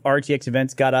team of RTX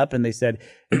events got up and they said,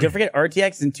 don't forget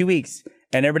RTX in 2 weeks.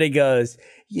 And everybody goes,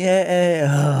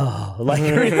 yeah. Like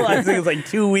realizing it's like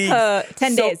 2 weeks.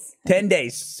 10 days. 10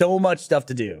 days. So much stuff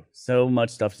to do.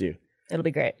 It'll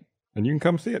be great. And you can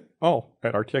come see it all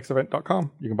at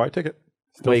rtxevent.com. You can buy a ticket.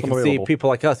 Still Where you some can available. see people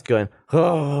like us going,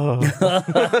 oh.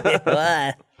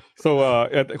 So,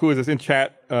 who is this in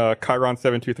chat?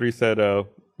 Chiron723 said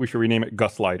we should rename it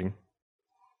Gus Lighting.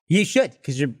 You should,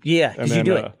 because you do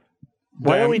it.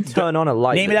 Why don't we turn on a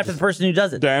light? Name it after the person who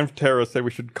does it. Dan Terra said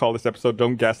we should call this episode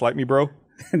 "Don't Gaslight Me, Bro."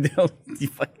 You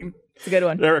fucking... It's a good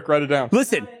one. Eric, write it down.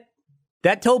 Listen,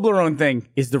 that Toblerone thing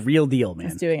is the real deal, man.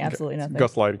 It's doing absolutely nothing.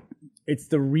 Gus Lighting It's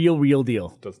the real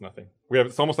deal. does nothing.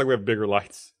 It's almost like we have bigger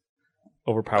lights,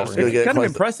 overpowering. gonna it. get Kind of closer.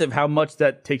 impressive how much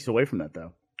that takes away from that,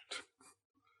 though.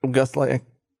 Gus lighting.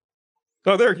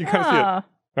 Oh, there you can kind of see it. Ah.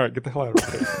 All right, get the hell out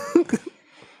of here.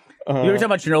 You ever talk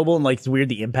about Chernobyl and like it's weird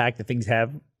the impact that things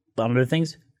have on other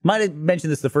things? Might have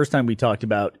mentioned this the first time we talked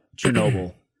about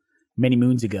Chernobyl many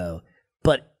moons ago,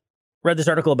 but read this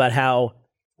article about how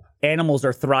animals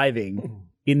are thriving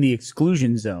in the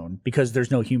exclusion zone because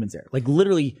there's no humans there. Like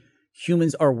literally,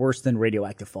 humans are worse than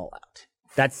radioactive fallout.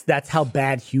 That's how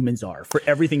bad humans are for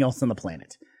everything else on the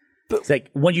planet. It's like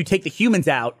when you take the humans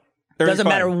out, doesn't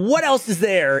matter what else is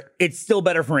there, it's still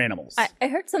better for animals. I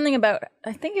heard something about,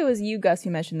 I think it was you, Gus, who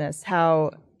mentioned this,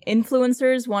 how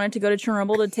influencers wanted to go to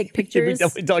Chernobyl to take pictures. We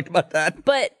definitely talked about that.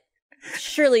 But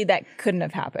surely that couldn't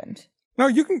have happened. No,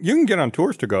 you can get on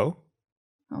tours to go.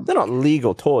 They're not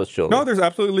legal tours, surely. No, there's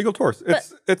absolutely legal tours.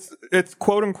 It's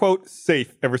quote unquote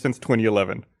safe ever since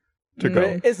 2011 to go.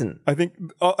 It isn't. I think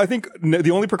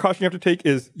the only precaution you have to take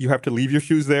is you have to leave your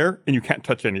shoes there and you can't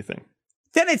touch anything.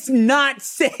 Then it's not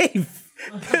safe.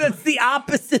 That's the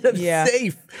opposite of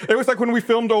safe. It was like when we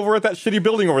filmed over at that shitty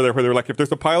building over there where they were like, if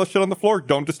there's a pile of shit on the floor,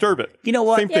 don't disturb it. You know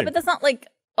what? Same Yeah, thing. but that's not like,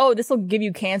 oh, this will give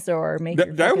you cancer or make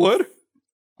you That would.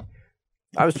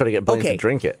 I was trying to get Blaine to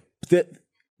drink it.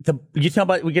 You talk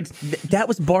about that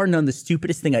was bar none the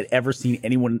stupidest thing I'd ever seen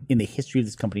anyone in the history of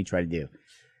this company try to do.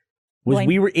 Was Blaine.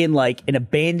 we were in like an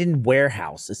abandoned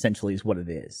warehouse, essentially is what it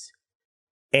is.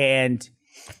 And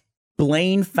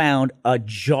Blaine found a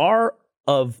jar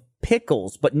of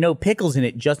pickles, but no pickles in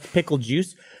it, just pickle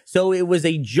juice. So it was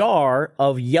a jar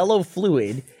of yellow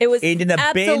fluid. It was in an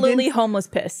absolutely homeless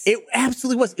piss. It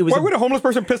absolutely was. It was. Why would a homeless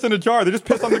person piss in a jar? They just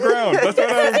piss on the ground. That's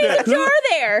what I don't get. There's a jar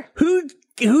there.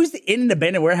 Who's in an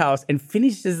abandoned warehouse and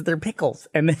finishes their pickles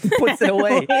and then puts it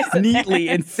away neatly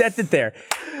and sets it there?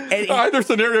 And either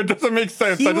scenario doesn't make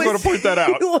sense. I just want to point that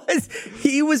out.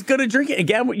 He was going to drink it.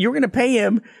 Again, you were going to pay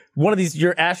him one of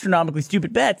your astronomically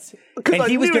stupid bets, and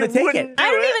he was going to take it.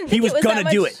 I don't even think He was it was going that to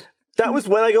do much- it. That was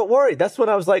when I got worried. That's when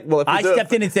I was like, well, if you I do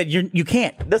stepped in and said, you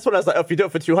can't. That's when I was like, if you do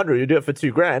it for 200, you do it for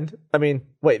 $2,000. I mean,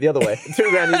 wait, the other way.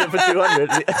 2,000, you do it for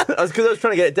 200. Because I was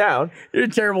trying to get it down. You're a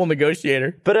terrible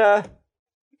negotiator. But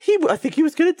I think he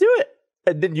was going to do it.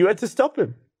 And then you had to stop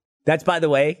him. That's, by the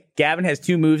way, Gavin has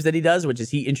two moves that he does, which is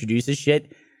he introduces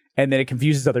shit, and then it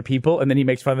confuses other people, and then he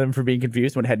makes fun of them for being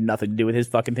confused when it had nothing to do with his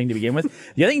fucking thing to begin with.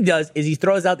 The other thing he does is he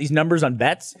throws out these numbers on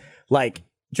bets, like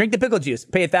drink the pickle juice,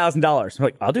 pay $1,000. I'm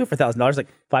like, I'll do it for $1,000. Like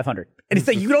 $500. And it's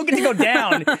like, you don't get to go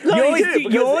down.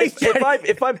 you always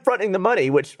if I'm fronting the money,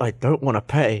 which I don't want to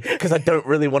pay because I don't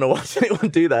really want to watch anyone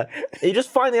do that, you're just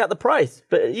finding out the price.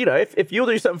 But you know, if you'll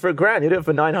do something for $1,000, you do it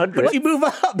for $900. But you move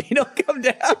up, you don't come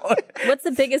down. What's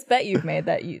the biggest bet you've made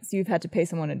that you've had to pay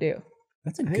someone to do?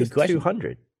 That's a good question.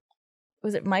 200.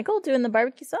 Was it Michael doing the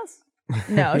barbecue sauce?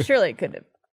 No, surely it could have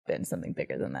been something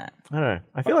bigger than that. I don't know.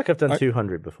 I feel like I've done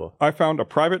 200 before. I found a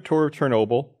private tour of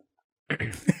Chernobyl.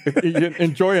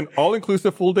 Enjoy an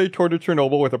all-inclusive full-day tour to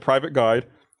Chernobyl with a private guide.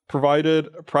 Provided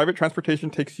private transportation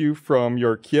takes you from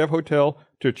your Kiev hotel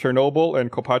to Chernobyl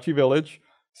and Kopachi village.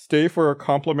 Stay for a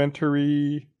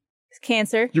complimentary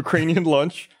Cancer. Ukrainian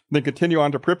lunch. Then continue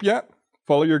on to Pripyat.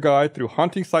 Follow your guide through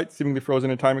haunting sites seemingly frozen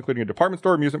in time, including a department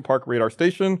store, amusement park, radar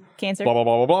station. Cancer. Blah, blah,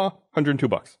 blah, blah, blah.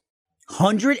 $102.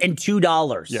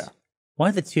 $102. Yeah.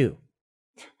 Why the two?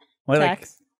 Why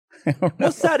Tax.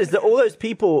 What's sad is that all those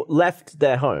people left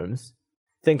their homes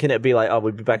thinking it'd be like, oh,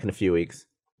 we'll be back in a few weeks.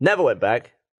 Never went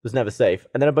back. Was never safe.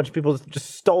 And then a bunch of people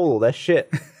just stole all their shit.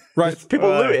 Right. Just people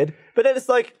looted. But then it's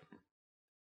like,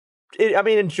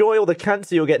 enjoy all the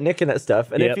cancer you'll get nicking that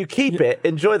stuff. And if you keep it,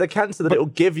 enjoy the cancer that it'll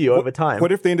give you over time.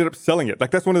 What if they ended up selling it?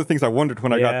 Like, that's one of the things I wondered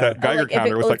when I got that Geiger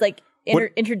counter. It was like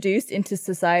introduced into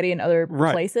society in other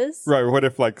places. Right. What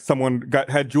if like someone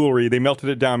had jewelry, they melted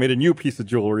it down, made a new piece of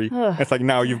jewelry. It's like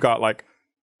now you've got like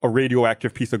a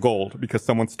radioactive piece of gold because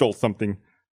someone stole something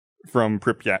from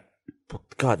Pripyat.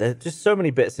 God, there's just so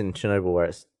many bits in Chernobyl where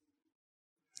it's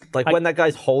like when that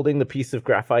guy's holding the piece of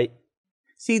graphite.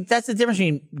 See, that's the difference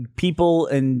between people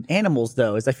and animals,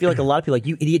 though, is I feel like a lot of people are like,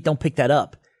 you idiot, don't pick that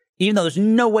up. Even though there's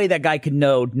no way that guy could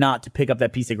know not to pick up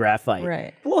that piece of graphite.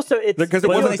 Right. Well, also, it's because it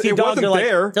wasn't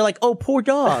there. They're like, oh, poor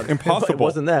dog. Impossible. It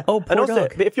wasn't there. Oh, poor and also,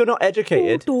 dog. if you're not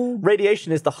educated,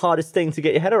 radiation is the hardest thing to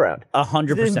get your head around.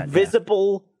 100%. It's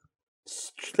invisible.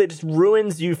 It just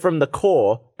ruins you from the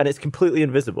core, and it's completely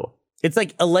invisible. It's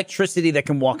like electricity that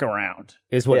can walk around,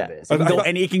 is what it is.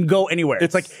 It can go anywhere.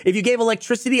 It's like if you gave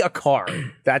electricity a car,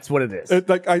 that's what it is.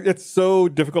 It's so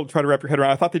difficult to try to wrap your head around.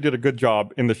 I thought they did a good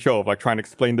job in the show of like trying to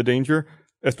explain the danger,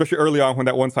 especially early on when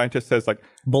that one scientist says like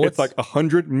bullets? It's like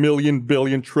 100 million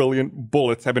billion trillion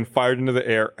bullets have been fired into the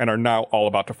air and are now all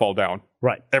about to fall down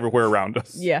everywhere around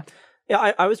us. Yeah.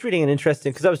 Yeah, I was reading an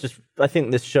interesting because I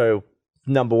think this show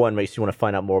number one makes you want to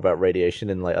find out more about radiation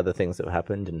and like other things that have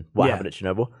happened and what happened at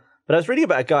Chernobyl. But I was reading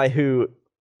about a guy who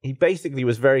he basically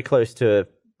was very close to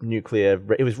nuclear.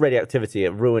 It was radioactivity.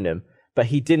 It ruined him, but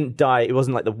he didn't die. It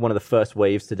wasn't like one of the first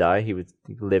waves to die. He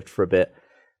lived for a bit.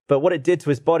 But what it did to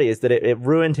his body is that it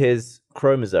ruined his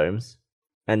chromosomes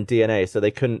and DNA, so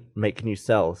they couldn't make new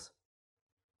cells.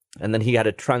 And then he had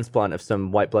a transplant of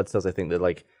some white blood cells, I think, that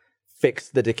like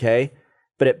fixed the decay.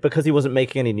 But because he wasn't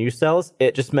making any new cells,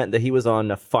 it just meant that he was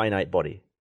on a finite body.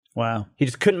 Wow. He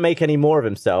just couldn't make any more of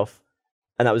himself.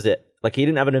 And that was it. Like, he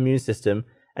didn't have an immune system,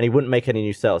 and he wouldn't make any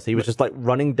new cells. He was just, like,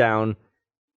 running down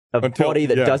a body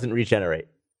that doesn't regenerate.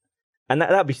 And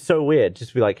that'd be so weird.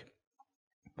 Just be like,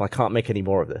 well, I can't make any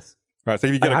more of this. Right, so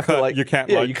if you get a cut, you can't,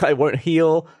 it won't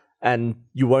heal, and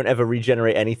you won't ever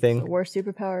regenerate anything. It's the worst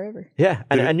superpower ever. Yeah,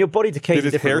 and your body decays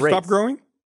at different rates. Did his hair stop growing?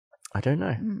 I don't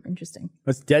know. Interesting.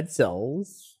 It's dead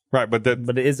cells. Right, but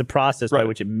it is a process by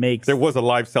which it makes... There was a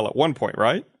live cell at one point,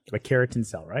 right? A keratin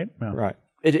cell, right? Well, right.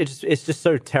 It's just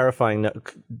so terrifying that,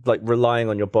 like, relying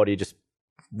on your body just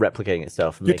replicating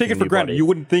itself. You take it for granted. You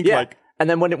wouldn't think like... And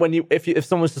then if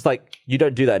someone's just like, you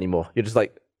don't do that anymore, you're just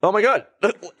like, oh my God,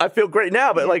 I feel great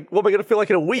now, but like, what am I going to feel like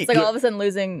in a week? It's like all of a sudden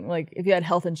losing, like, if you had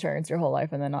health insurance your whole life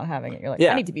and then not having it, you're like,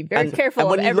 I need to be very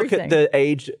careful of everything. And when you look at the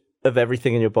age of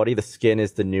everything in your body, the skin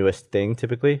is the newest thing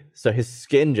typically. So his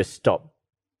skin just stopped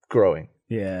growing.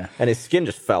 Yeah. And his skin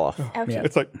just fell off. Yeah.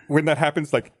 It's like when that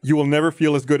happens, like you will never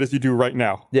feel as good as you do right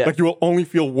now. Yeah. Like you will only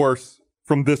feel worse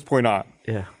from this point on.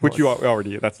 Yeah. Which you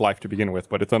already, that's life to begin with,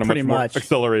 but it's on a much more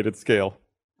accelerated scale.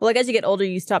 Well, like as you get older,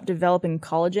 you stop developing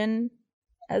collagen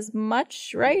as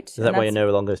much, right? Is that why you're no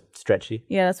longer stretchy?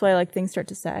 Yeah, that's why like things start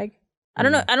to sag. I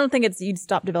don't know. I don't think it's you'd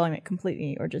stop developing it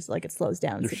completely or just like it slows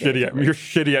down. You're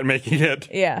shitty at making it.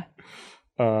 Yeah.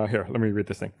 Here, let me read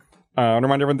this thing. I want to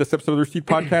remind everyone this episode of the Receipt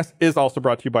Podcast is also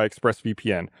brought to you by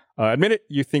ExpressVPN. Admit it,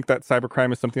 you think that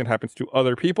cybercrime is something that happens to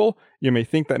other people. You may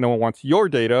think that no one wants your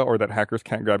data or that hackers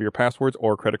can't grab your passwords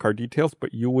or credit card details,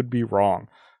 but you would be wrong.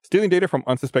 Stealing data from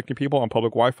unsuspecting people on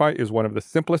public Wi-Fi is one of the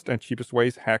simplest and cheapest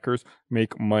ways hackers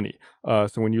make money.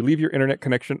 So when you leave your internet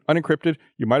connection unencrypted,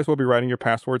 you might as well be writing your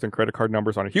passwords and credit card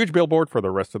numbers on a huge billboard for the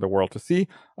rest of the world to see.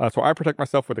 So I protect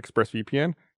myself with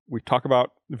ExpressVPN. We talk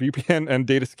about VPN and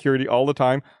data security all the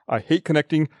time. I hate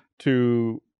connecting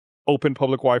to open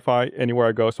public Wi-Fi anywhere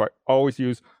I go. So I always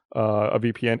use a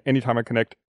VPN anytime I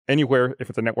connect anywhere. If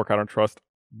it's a network I don't trust,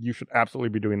 you should absolutely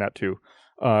be doing that too.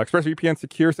 ExpressVPN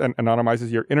secures and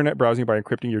anonymizes your internet browsing by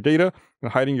encrypting your data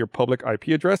and hiding your public IP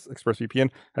address.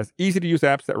 ExpressVPN has easy-to-use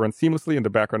apps that run seamlessly in the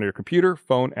background of your computer,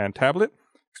 phone, and tablet.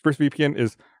 ExpressVPN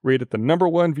is rated the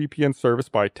 #1 VPN service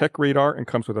by TechRadar and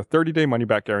comes with a 30-day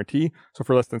money-back guarantee. So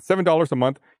for less than $7 a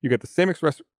month, you get the same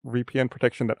ExpressVPN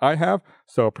protection that I have.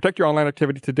 So protect your online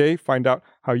activity today. Find out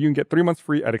how you can get 3 months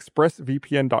free at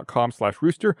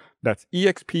expressvpn.com/rooster. That's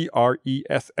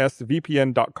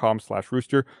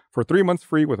expressvpn.com/rooster for 3 months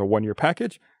free with a 1-year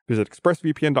package. Visit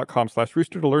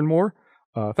expressvpn.com/rooster to learn more.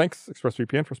 Thanks,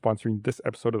 ExpressVPN, for sponsoring this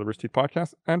episode of the Rooster Teeth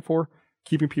Podcast and for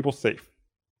keeping people safe.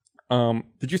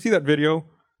 Did you see that video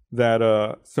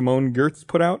that Simone Gertz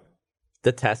put out?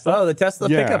 The Tesla? Oh, the Tesla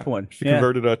pickup one. She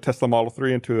converted a Tesla Model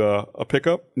 3 into a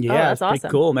pickup. Yeah, Oh, that's it's pretty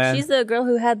awesome. cool, man. She's the girl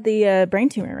who had the brain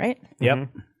tumor, right? Yep.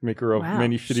 Maker of Wow.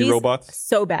 many shitty She's robots.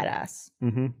 So badass.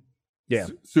 Mm-hmm. Yeah.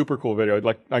 Super cool video.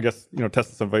 Like, I guess,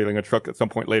 Tesla's unveiling a truck at some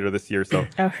point later this year, so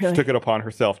Oh, she really? took it upon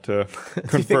herself to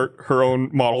convert her own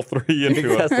Model 3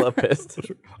 into a... Tesla pissed.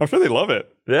 I'm sure they love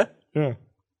it. Yeah. Yeah.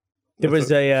 There That's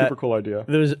was a super cool idea.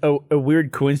 There was a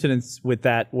weird coincidence with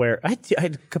that where I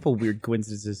had a couple of weird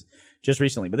coincidences just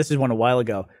recently, but this is one a while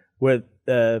ago where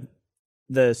the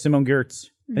Simone Gertz,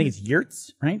 I think it's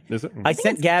Yurts, right? Is it? I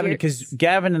sent it's Gavin Gertz. because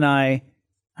Gavin and I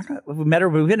don't know, we met her,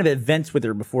 we've been at events with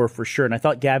her before for sure, and I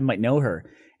thought Gavin might know her.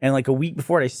 And like a week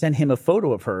before, I sent him a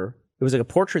photo of her. It was like a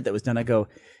portrait that was done. I go,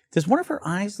 does one of her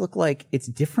eyes look like it's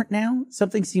different now?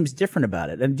 Something seems different about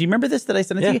it. And do you remember this that I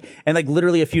sent it to you? And like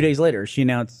literally a few days later, she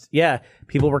announced,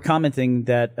 people were commenting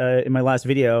that in my last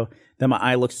video that my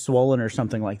eye looks swollen or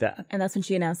something like that. And that's when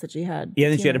she announced that she had. Yeah,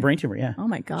 then she had a tumor. brain tumor. Yeah. Oh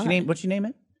my god. What'd she name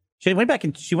it? She went back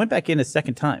in a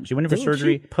second time. She went in for Didn't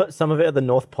surgery. she put some of it at the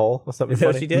North Pole or something Is that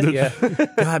what funny? she did? Yeah.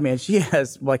 God, man, she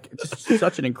has like just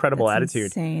such an incredible That's attitude.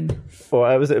 Insane.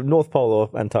 Or was it North Pole or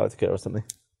Antarctica or something?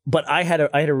 But I had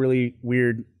a really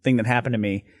weird thing that happened to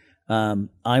me.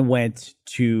 I went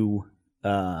to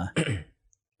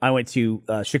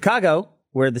Chicago,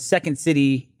 where the Second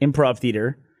City Improv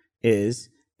Theater is,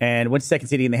 and went to Second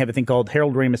City, and they have a thing called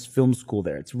Harold Ramis Film School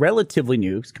there. It's relatively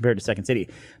new compared to Second City,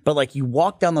 but like you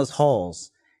walk down those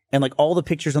halls, and like all the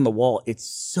pictures on the wall, it's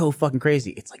so fucking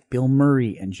crazy. It's like Bill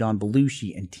Murray and John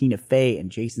Belushi and Tina Fey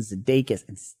and Jason Sudeikis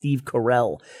and Steve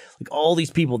Carell, like all these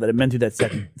people that have been through that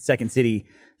Second City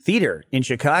Theater in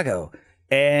Chicago.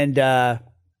 And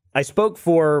I spoke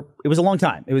for, it was a long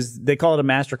time. They call it a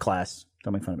master class.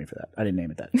 Don't make fun of me for that. I didn't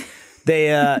name it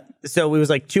that. So it was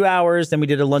like 2 hours, then we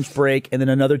did a lunch break, and then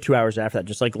another 2 hours after that,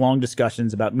 just like long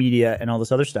discussions about media and all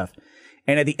this other stuff.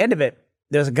 And at the end of it,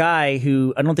 there's a guy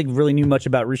who I don't think really knew much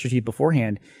about Rooster Teeth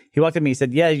beforehand. He walked up to me and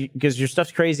said, yeah, because your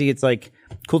stuff's crazy. It's like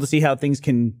cool to see how things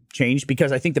can change,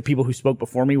 because I think the people who spoke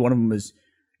before me, one of them was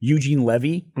Eugene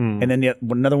Levy, and then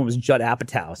another one was Judd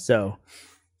Apatow. So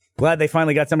glad they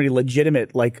finally got somebody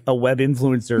legitimate, like a web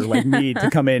influencer like me, to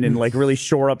come in and like really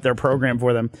shore up their program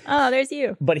for them. Oh, there's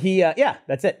you. But he,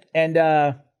 that's it. And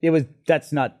that's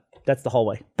the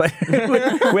hallway. But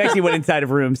we actually went inside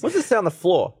of rooms. What's it say on the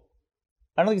floor?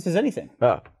 I don't think it says anything.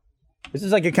 Oh. This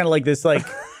is like a kind of like this, like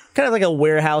kind of like a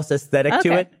warehouse aesthetic to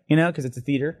Okay. it, because it's a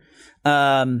theater.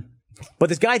 But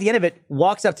this guy at the end of it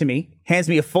walks up to me, hands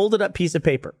me a folded up piece of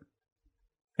paper,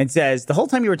 and says, the whole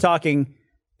time you were talking,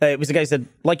 it was the guy who said,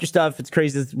 like your stuff, it's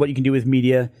crazy what you can do with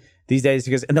media these days.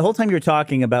 Because, and the whole time you were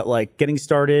talking about like getting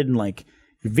started and like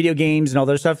your video games and all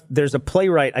that stuff, there's a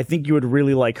playwright, I think you would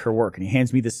really like her work. And he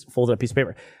hands me this folded up piece of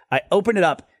paper. I opened it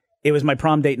up. It was my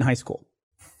prom date in high school.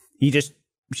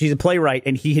 She's a playwright,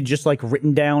 and he had just like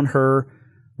written down her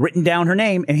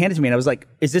name and handed it to me. And I was like,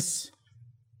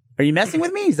 are you messing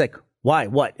with me? He's like, why?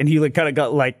 What? And he like kind of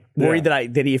got like worried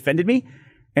that he offended me.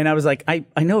 And I was like, I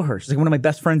know her. She's like one of my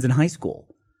best friends in high school.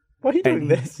 Why are you doing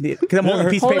this? Because I'm holding a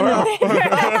piece of paper.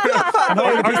 I'm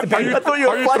holding a piece of paper. I thought you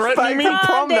were threatening me? flashbacks from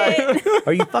prom night.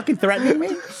 Are you fucking threatening me?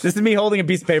 This is me holding a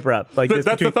piece of paper up. Like this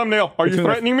That's the thumbnail. Are you between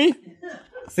my- threatening me?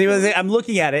 See, I'm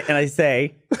looking at it and I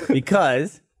say,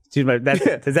 because, excuse me,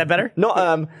 is that better?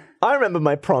 Not, I remember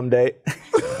my prom date.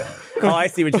 Oh, I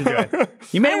see what you're doing.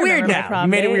 You made it weird remember my now. prom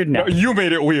You made it date. weird now. You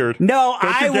made it weird. No,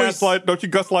 Don't you gaslight? Don't you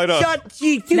gaslight us? Shut,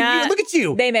 dude, Nah, look at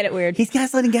you. They made it weird. He's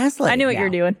gaslighting. I knew what now. you were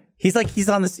doing. He's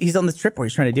on this trip where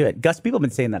he's trying to do it. Gus, people have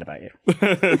been saying that about you.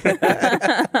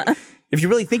 If you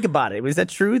really think about it, was that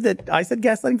true that I said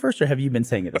gaslighting first, or have you been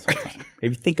saying it this whole time?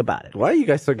 If you think about it. Why are you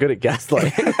guys so good at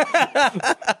gaslighting?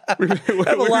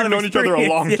 We've known each other a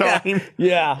long experience. time.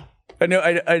 Yeah. I know,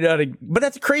 but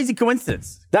that's a crazy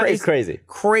coincidence. That is crazy.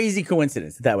 Crazy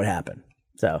coincidence that would happen.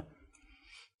 So,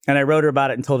 And I wrote her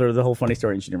about it and told her the whole funny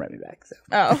story, and she didn't write me back. So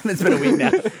Oh. it's been a week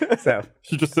now. So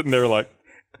She's just sitting there like,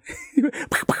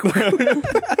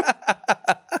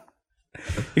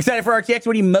 excited for RTX?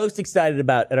 What are you most excited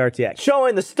about at RTX?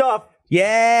 Showing the stuff.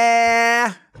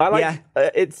 Yeah. I like Yeah.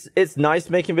 it's nice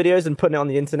making videos and putting it on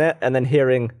the internet and then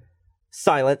hearing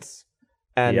silence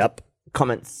and Yep.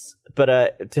 comments.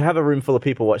 But to have a room full of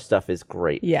people watch stuff is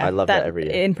great. Yeah. I love that every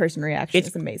year. In-person reaction It's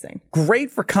is amazing. Great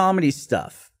for comedy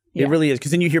stuff. Yeah. It really is,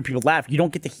 because then you hear people laugh. You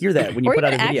don't get to hear that when you Or put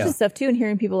out even a video. action stuff too, and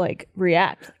hearing people like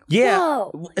react. Yeah.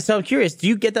 Whoa. So I'm curious, do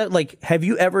you get that? Like, have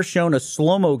you ever shown a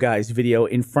slow-mo guys video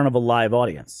in front of a live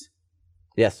audience?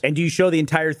 Yes. And do you show the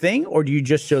entire thing, or do you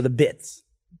just show the bits?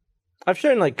 I've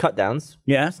shown like cut downs,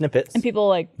 Yeah. snippets. And people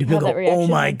like Do people have go, that reaction. "Oh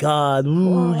my god,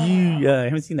 ooh, yeah"? I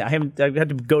haven't seen that. I had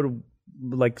to go to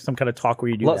like some kind of talk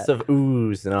where you do Lots that. of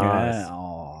oohs and ahs. Yeah.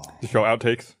 Aw. to show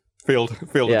outtakes, failed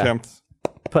Yeah. attempts.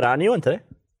 Put out a new one today.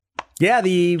 Yeah,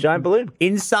 the Giant balloon.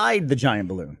 inside the giant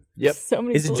balloon. Yep. So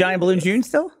many Is it Giant Balloon June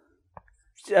still?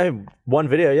 One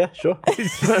video, yeah, sure.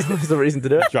 There's a reason to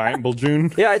do it. Giant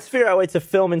balloon. Yeah, I had to figure out a way to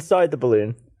film inside the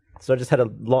balloon. So I just had a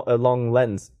long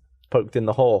lens poked in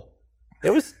the hole. It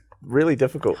was really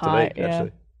difficult to Hot, make, yeah.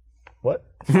 actually. What?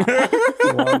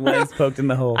 Long legs poked in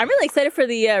the hole. I'm really excited for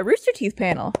the Rooster Teeth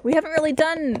panel. We haven't really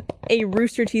done a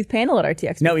Rooster Teeth panel at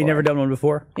RTX. No, we've before. never done one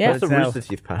before. Yeah. But What's a it's now- Rooster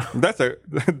Teeth panel?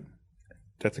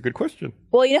 That's a good question.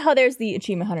 Well, you know how there's the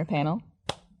Achievement Hunter panel,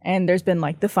 and there's been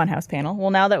like the Funhouse panel. Well,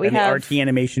 now that we and the have RT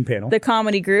animation panel. the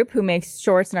comedy group who makes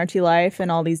shorts and RT Life and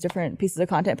all these different pieces of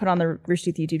content put on the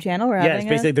Rooster Teeth YouTube channel. We're Yeah, it's having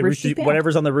basically a the Rooster Rooster Teeth panel.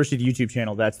 whatever's on the Rooster Teeth YouTube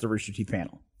channel. That's the Rooster Teeth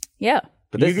panel. Yeah,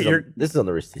 But this, You- this is on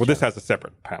the Rooster Teeth. Well, this has a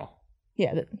separate panel.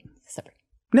 yeah, separate.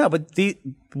 No, but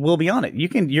we'll be on it. You're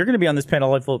going to be on this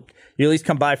panel. If you at least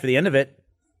come by for the end of it.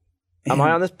 Am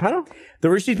I on this panel? The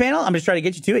Rooster Teeth panel. I'm just trying to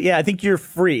get you to it. Yeah, I think you're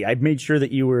free. I made sure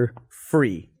that you were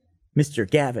free, Mr.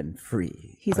 Gavin.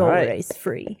 Free. He's All right. always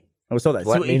free. Oh, so that.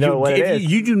 Let me know what it is.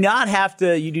 You do not have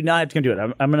to. You do not have to come do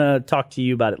it. I'm going to talk to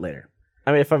you about it later.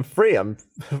 I mean, if I'm free,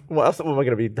 what else am I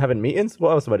going to be having meetings? What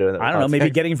else am I doing? I don't know. Maybe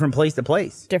getting from place to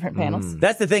place. Different panels.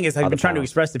 That's the thing is I've been trying to panels.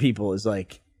 express to people is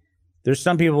like there's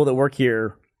some people that work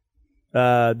here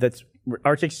that's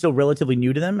RTX still relatively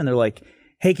new to them, and they're like,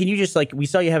 hey, can you just like we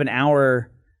saw you have an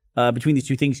hour between these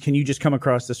two things. Can you just come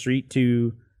across the street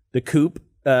to the Coop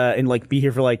and like be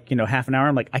here for like half an hour?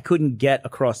 I'm like, I couldn't get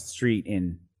across the street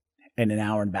in an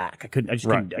hour and back. I couldn't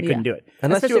Yeah. do it.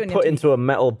 Unless you Especially were when you put have to into a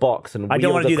metal box and I don't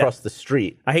wheeled wanna do that. across the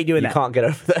street. I hate doing You that. can't get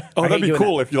over there. Oh, I that'd hate be doing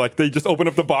cool if they just open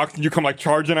up the box and you come like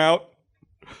charging out.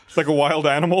 It's like a wild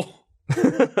animal.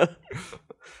 I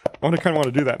kind of want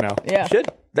to do that now. Yeah. Should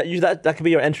that could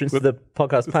be your entrance to the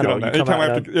podcast panel? on You that. come Anytime out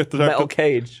I in have a to metal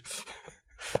cage.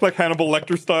 Like Hannibal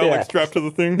Lecter style, Yeah. like strapped to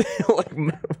the thing Like,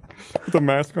 with the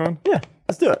mask on. yeah,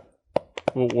 let's do it.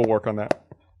 We'll work on that.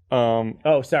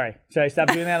 Oh, sorry. Should I stop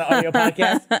doing that on audio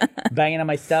podcast? Banging on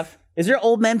my stuff. Is there an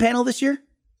old men panel this year?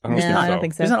 I don't No, think I so. don't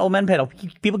think so. There's not an old men panel.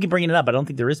 People keep bringing it up. I don't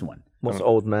think there is one. What's the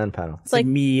old man panel? It's like like-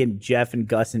 me and Jeff and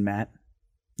Gus and Matt,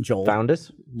 Joel.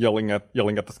 Founders, Yelling at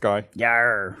the sky.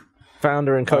 Yar.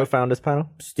 founder and co-founders panel.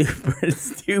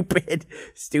 Stupid.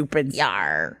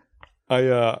 Yar.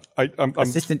 I'm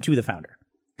Assistant to the founder.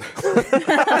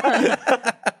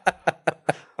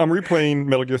 I'm replaying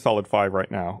Metal Gear Solid 5 right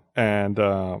now, and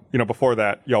before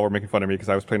that, y'all were making fun of me because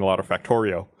I was playing a lot of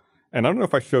Factorio. And I don't know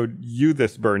if I showed you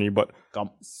this, Bernie, but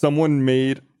someone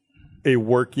made a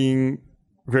working,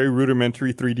 very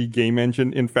rudimentary 3D game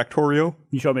engine in Factorio,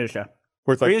 You showed me the show.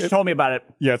 where it's You like just told me about it.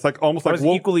 yeah, it's like almost I like was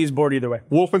equally as bored either way.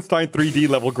 Wolfenstein 3D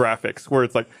level graphics, where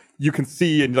it's like you can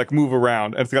see and like move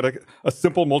around, and it's got a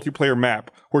simple multiplayer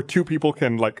map where two people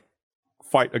can like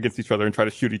fight against each other and try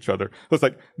to shoot each other. So it's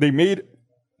like they made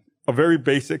a very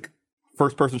basic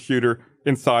first-person shooter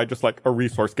inside just like a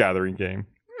resource gathering game,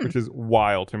 which is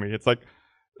wild to me. It's like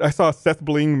I saw Seth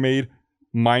Bling made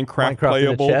Minecraft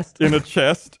playable in a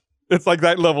chest. It's like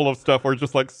that level of stuff where it's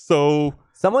just like so.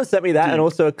 Someone sent me that and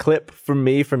also a clip from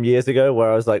me from years ago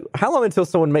where I was like, how long until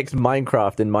someone makes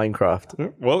Minecraft in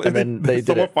Minecraft? Well, And then they did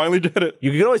someone it. finally did it.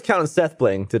 You can always count on Seth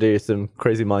Bling to do some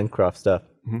crazy Minecraft stuff.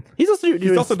 He's also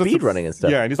doing done speed some- running and stuff.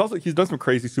 Yeah, and he's done some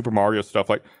crazy Super Mario stuff.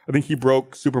 Like I think he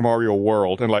broke Super Mario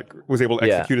World and like was able to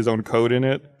Yeah. execute his own code in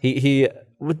it. He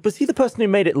was he the person who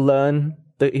made it learn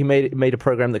that he made a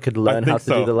program that could I learn think how to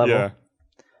so, do the level. Yeah.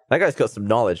 That guy's got some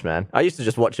knowledge, man. I used to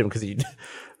just watch him because he's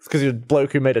a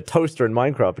bloke who made a toaster in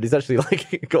Minecraft, but he's actually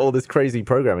like got all this crazy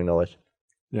programming knowledge.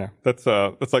 Yeah, that's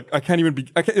like I can't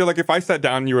like if I sat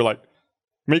down and you were like,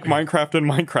 make Minecraft in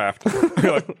Minecraft,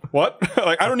 you're like, what?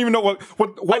 Like I don't even know what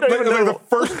don't even like, know. the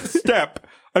first step.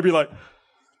 I'd be like,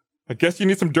 I guess you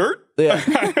need some dirt? Yeah.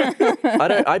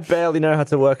 I barely know how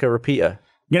to work a repeater.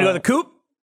 You gonna go to the coop?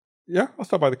 Yeah, I'll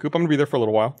stop by the coop. I'm going to be there for a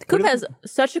little while. Coop has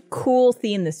such a cool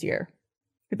theme this year.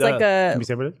 It's like a Can we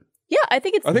say what it is? yeah. I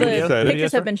think it's I think we the said it.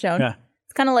 pictures have been shown. Yeah.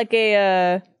 It's kind of like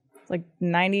a like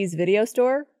 90s video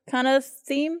store kind of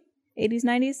theme, 80s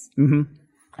 90s.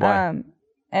 Mm-hmm.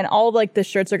 And all like the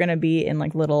shirts are going to be in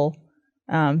like little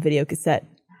video cassette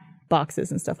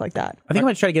boxes and stuff like that. I think I'm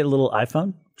gonna try to get a little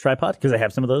iPhone tripod because I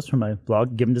have some of those from my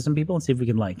blog. Give them to some people and see if we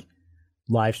can like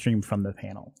live stream from the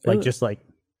panel, like just like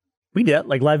we did,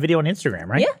 like live video on Instagram,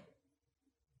 right? Yeah.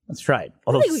 Let's try it.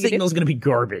 Although think we could signal's gonna be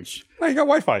garbage. Oh, you got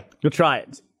Wi-Fi. You'll try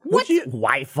it. What?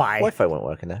 Wi-Fi? Wi-Fi won't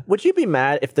work in there. Would you be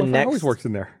mad if the Wi-Fi next always works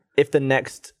in there. if the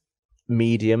next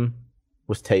medium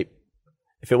was tape?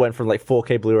 If it went from like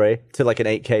 4K Blu-ray to like an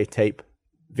 8K tape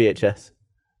VHS,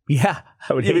 Yeah,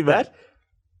 I would you'd be hate that. mad.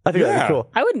 I think that'd Yeah. be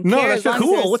cool. I wouldn't No, care. that's as long just as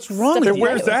cool. there's What's wrong stuff with It to you?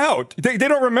 wears do. out. They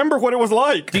don't remember what it was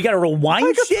like. Do you got to rewind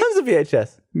I got shit? tons of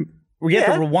VHS. We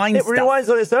have to rewind it stuff. rewinds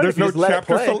on its own. There's if you no just let it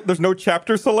chapter. play. There's no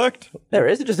chapter select. There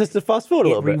is. It just has to fast forward a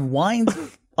It little bit.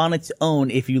 rewinds on its own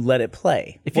if you let it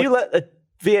play. If you let a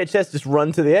VHS just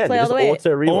run to the end, Play it all just the way.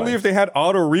 auto rewind. Only if they had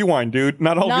auto rewind, dude.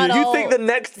 Not all Not VHS. You think the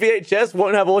next VHS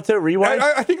won't have auto rewind?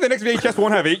 I think the next VHS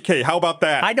won't have 8K. How about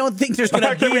that? I don't think there's going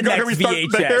to Can be we a go- can next we start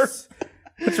there? VHS.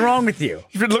 What's wrong with you?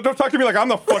 Don't talk to me like I'm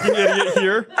the fucking idiot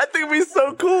here. I think it'd be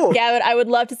so cool. Yeah, but I would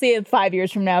love to see it 5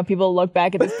 years from now. People look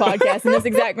back at this podcast in this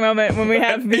exact moment when we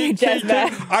have VHS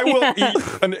back. I will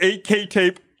eat an 8K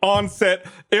tape on set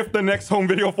if the next home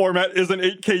video format is an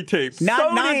 8K tape.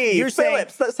 Sony, you're saying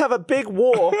Philips, let's have a big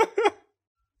war.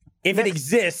 if it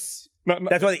exists. Not-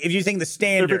 That's why if you're saying the if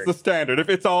standard. it's the standard.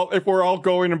 If we're all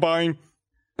going and buying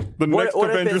the next what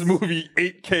if Avengers it's- movie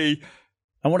 8K.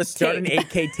 I want to start an Tape.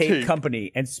 8K tape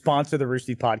company and sponsor the Rooster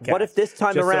Teeth podcast. What if this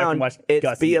time Just so I can around watch it's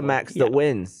Gus Evil? Betamax Yeah. that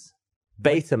wins?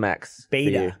 Betamax. for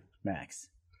you. Beta Max?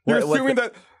 You're What- assuming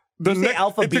that the Did you say next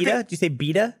alpha it's beta? gonna- Did you say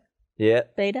beta? Yeah.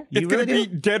 Beta. It's You going to really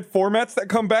be dead formats that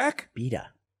come back? Beta.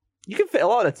 You can fit a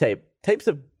lot on a tape. Tapes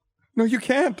are No, you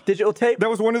can't. digital tape. That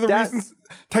was one of the That's- reasons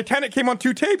Titanic came on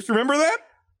 2 tapes. Remember that?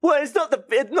 Well, it's not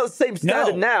the same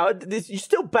standard now. You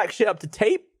still back shit up to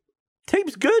tape.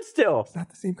 Tape's good still. Not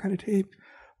the same kind of tape.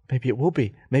 Maybe it will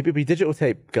be. Maybe it'll be digital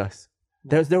tape, Gus.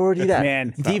 There's already that. Man,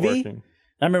 It's not DV. working.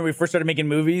 I remember we first started making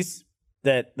movies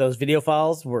that those video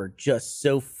files were just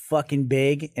so fucking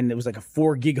big, and it was like a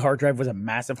 4 gig hard drive was a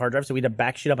massive hard drive, so we had to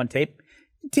back shit up on tape.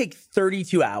 It'd take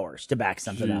 32 hours to back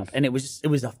something up, and it was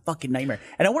a fucking nightmare.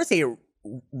 And I want to say it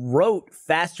wrote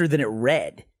faster than it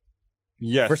read.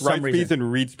 Yes, For some write reason. speeds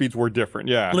and read speeds were different.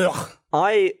 Yeah.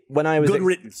 Ugh. When I was Good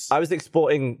riddance. I was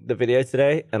exporting the video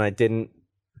today, and I didn't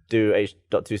do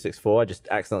H.264. I just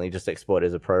accidentally just exported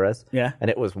as a ProRes. Yeah. And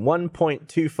it was 1.25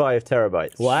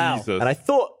 terabytes. Wow. Jesus. And I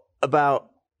thought about,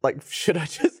 like, should I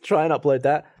just try and upload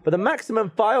that? But the maximum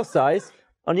file size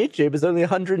on YouTube is only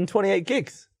 128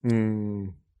 gigs.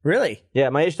 Really? Yeah,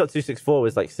 my H.264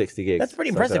 was like 60 gigs. That's pretty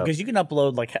So impressive I because you can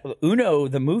upload like Uno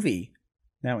the movie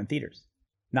now in theaters.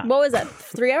 What was that?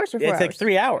 3 hours or 4 It's hours? like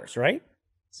 3 hours, right?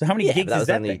 So how many yeah, gigs that is was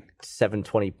that only thing?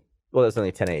 720. Well, that was only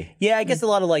 1080. Yeah, I guess a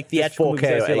lot of like theatrical 4K movies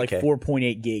I or say like 8K.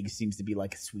 4.8 gigs seems to be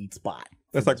like a sweet spot.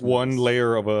 That's like one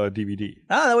layer of a DVD.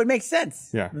 Oh, that would make sense.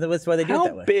 Yeah. That's why they do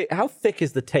it that way. How thick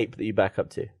is the tape that you back up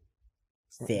to?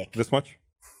 Thick. This much?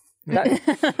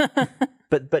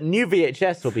 But new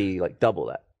VHS will be like double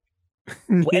that.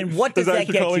 And what does Is that that what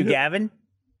you're get you, calling it? Gavin?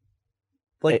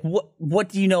 Like what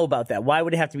do you know about that? Why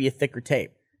would it have to be a thicker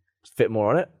tape? Fit more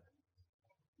on it.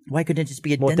 Why couldn't it just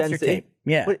be a More denser density. tape?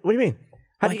 Yeah. What do you mean?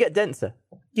 How do you get denser?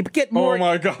 You get more. Oh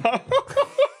my god.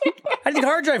 How did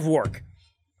hard drive work?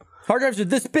 Hard drives are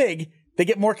this big. They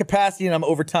get more capacity in them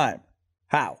over time.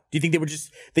 How? Do you think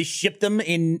they shipped them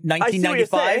in see what you're 1995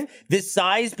 saying. this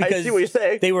size I because see what you're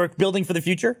saying. they were building for the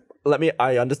future?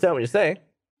 I understand what you're saying.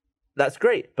 That's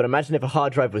great. But imagine if a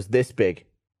hard drive was this big.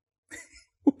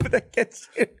 But that gets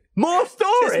you More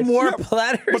storage. just more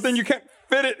platters. But then you can't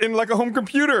fit it in like a home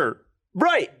computer.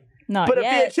 Right. Not But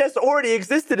yet. a VHS already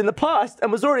existed in the past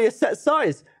and was already a set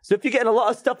size. So if you're getting a lot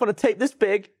of stuff on a tape this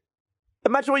big,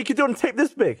 imagine what you could do on a tape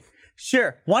this big.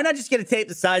 Sure. Why not just get a tape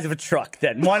the size of a truck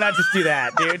then? Why not just do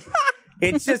that, dude?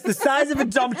 It's just the size of a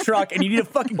dump truck and you need a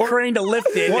fucking crane to lift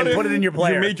it What and if put it in your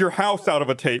player. You made your house out of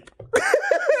a tape.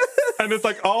 And it's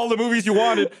like all the movies you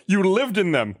wanted, you lived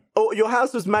in them. Oh, your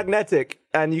house was magnetic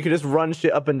and you could just run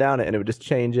shit up and down it and it would just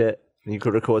change it. And you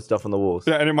could record stuff on the walls.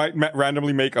 Yeah, and it might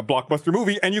randomly make a blockbuster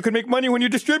movie, and you can make money when you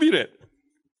distribute it.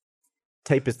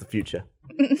 Tape is the future.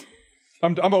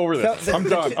 I'm over this. I'm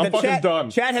done. I'm fucking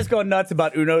done. Chat has gone nuts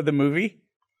about Uno the movie.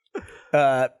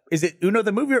 Is it Uno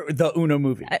the movie or the Uno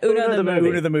movie? Uno the movie.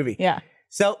 Uno the movie. Yeah.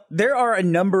 So there are a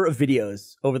number of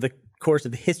videos over the course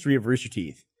of the history of Rooster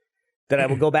Teeth that I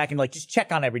will go back and like just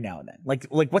check on every now and then.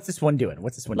 Like what's this one doing?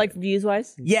 What's this one Like doing? views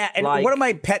wise? Yeah, and Like- one of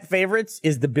my pet favorites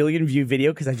is the 1 billion view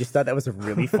video because I just thought that was a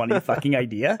really funny fucking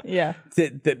idea. Yeah.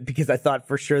 Because I thought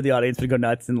for sure the audience would go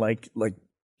nuts and like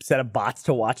set up bots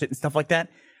to watch it and stuff like that.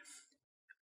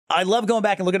 I love going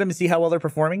back and look at them and see how well they're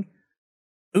performing.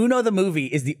 Uno the movie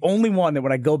is the only one that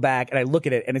when I go back and I look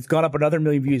at it and it's gone up another 1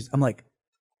 million views, I'm like,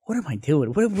 what am I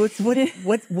doing?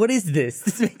 What is this?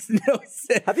 This makes no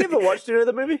sense. Have you ever watched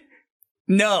the movie?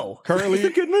 No. Currently, It's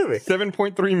a good movie.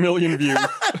 7.3 million views.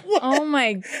 Oh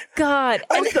my God.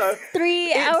 And Also,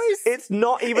 3 hours? It's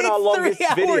not even our It's longest 3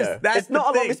 hours. video. That's It's not the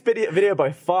our thing. longest video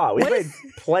by far. We've made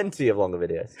plenty of longer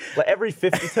videos. Like every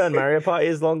 50-turn Mario Party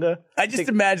is longer. I just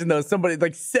imagine though, somebody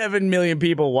like 7 million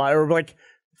people, or like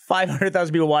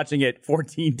 500,000 people watching it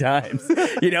 14 times,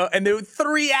 and they were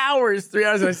 3 hours. 3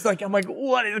 hours. And I'm like,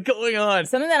 what is going on?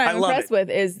 Something that I I'm love impressed it. with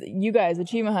is you guys,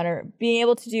 Achievement Hunter, being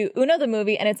able to do Uno the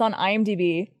movie and it's on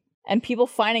IMDb and people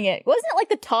finding it. Wasn't it like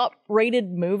the top rated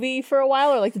movie for a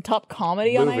while or like the top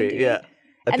comedy on Movie, IMDb? yeah.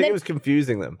 I think then- it was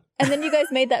confusing them. And then you guys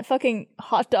made that fucking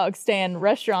hot dog stand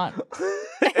restaurant.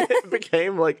 It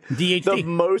became like DHT. the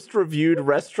most reviewed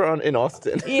restaurant in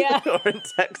Austin. Yeah. Or in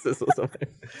Texas or something.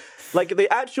 Like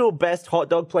the actual best hot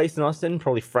dog place in Austin,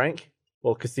 probably Frank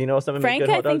or Casino or something. make Frank, good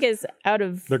I hot think, dogs. is out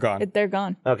of. They're gone. They're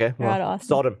gone. Okay, They're out of well, Austin.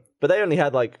 Sodom. But they only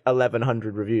had like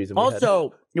 1,100 reviews. And we had-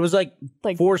 Also, it was like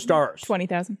Like 4 stars.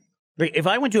 20,000. Like, if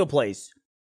I went to a place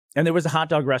and there was a hot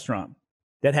dog restaurant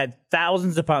that had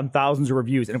thousands upon thousands of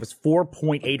reviews and it was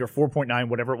 4.8 or 4.9,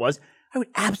 whatever it was, I would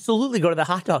absolutely go to the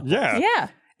hot dog. Yeah. Yeah.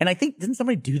 And I think, didn't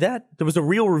somebody do that? There was a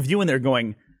real review in there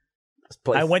going, this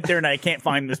place. I went there and I can't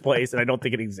find this place and I don't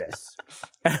think it exists.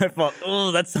 And I thought,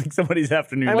 oh, that's like somebody's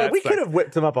afternoon. I'm like, That we sucks. could have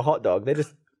whipped them up a hot dog. They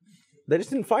just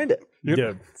didn't find it. Yep.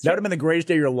 Dude, that would have been the greatest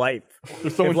day of your life.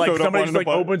 If someone If like showed up somebody wanting just to like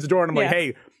buy- opens the door and I'm like, Yeah.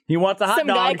 hey, he wants a hot Some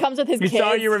dog. guy comes with his He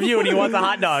saw kids. your review and he wants a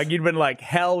hot dog. You'd been like,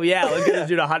 hell yeah, let's get this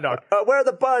dude a hot dog. Where are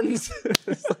the buns?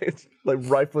 It's like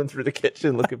rifling through the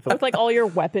kitchen looking for. With like all your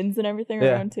weapons and everything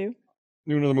Yeah. around too.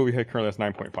 Uno the movie currently has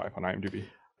 9.5 on IMDb.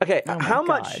 Okay, Oh my how God.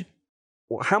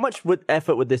 much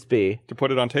effort would this be To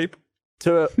put it on tape,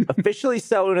 to officially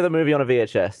sell another movie on a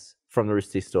VHS from the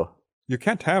Rooster Teeth store? you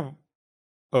can't have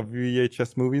a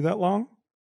VHS movie that long.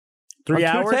 3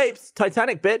 On 2 hours? tapes,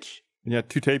 Titanic, bitch. Yeah,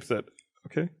 2 tapes that.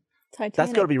 Okay. Titanic,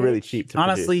 That's got to be really bitch. cheap to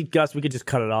Honestly, Gus, we could just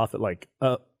cut it off at like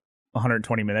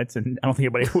 120 minutes and I don't think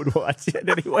anybody would watch it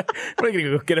anyway. We're going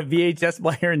to go get a VHS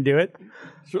player and do it.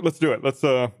 Sure, let's do it. Let's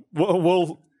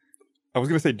we'll I was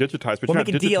gonna say digitize, but We'll you're make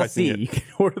a not digitizing DLC. it. You can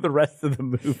order the rest of the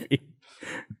movie.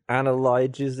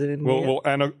 Analyzes it in here. We'll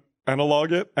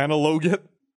analog it.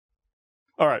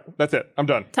 All right, that's it. I'm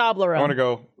done. Toblerone. I want to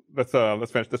go. Let's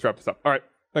finish. Let's wrap this up. All right.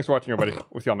 Thanks for watching, everybody.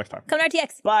 We'll see y'all next time. Come to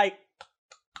RTX. Bye.